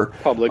hoping for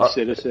public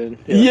citizen.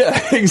 Yeah,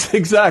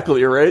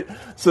 exactly, right.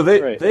 So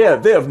they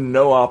have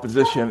no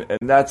opposition,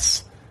 and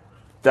that's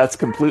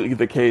completely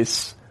the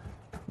case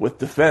with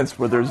defense,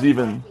 where there's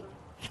even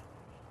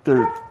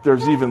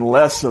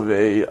less of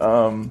a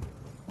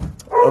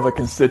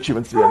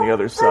constituency on the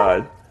other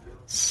side.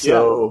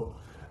 So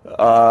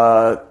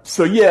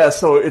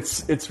so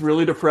it's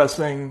really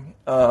depressing.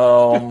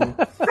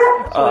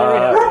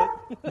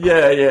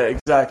 Yeah,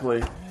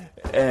 exactly.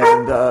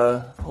 And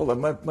hold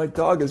on, my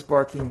dog is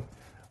barking.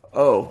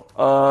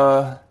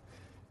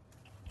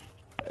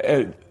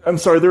 And I'm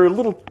sorry, there are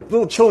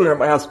little children at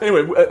my house.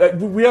 Anyway,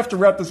 we have to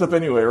wrap this up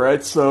anyway,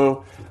 right?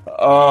 So,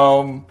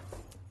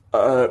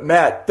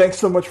 Matt, thanks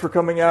so much for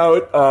coming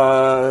out.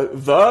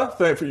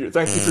 Thank you for your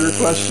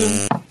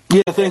question.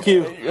 Yeah, thank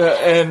you.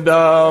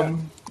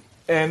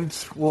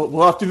 And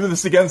we'll have to do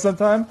this again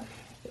sometime.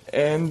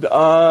 And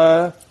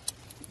the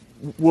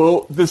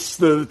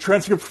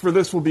transcript for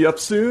this will be up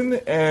soon.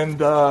 And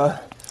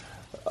Matt,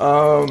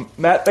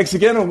 thanks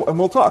again, and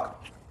we'll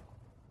talk.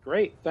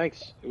 Great,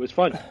 thanks. It was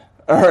fun.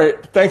 All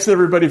right. Thanks,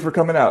 everybody, for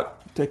coming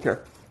out. Take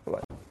care.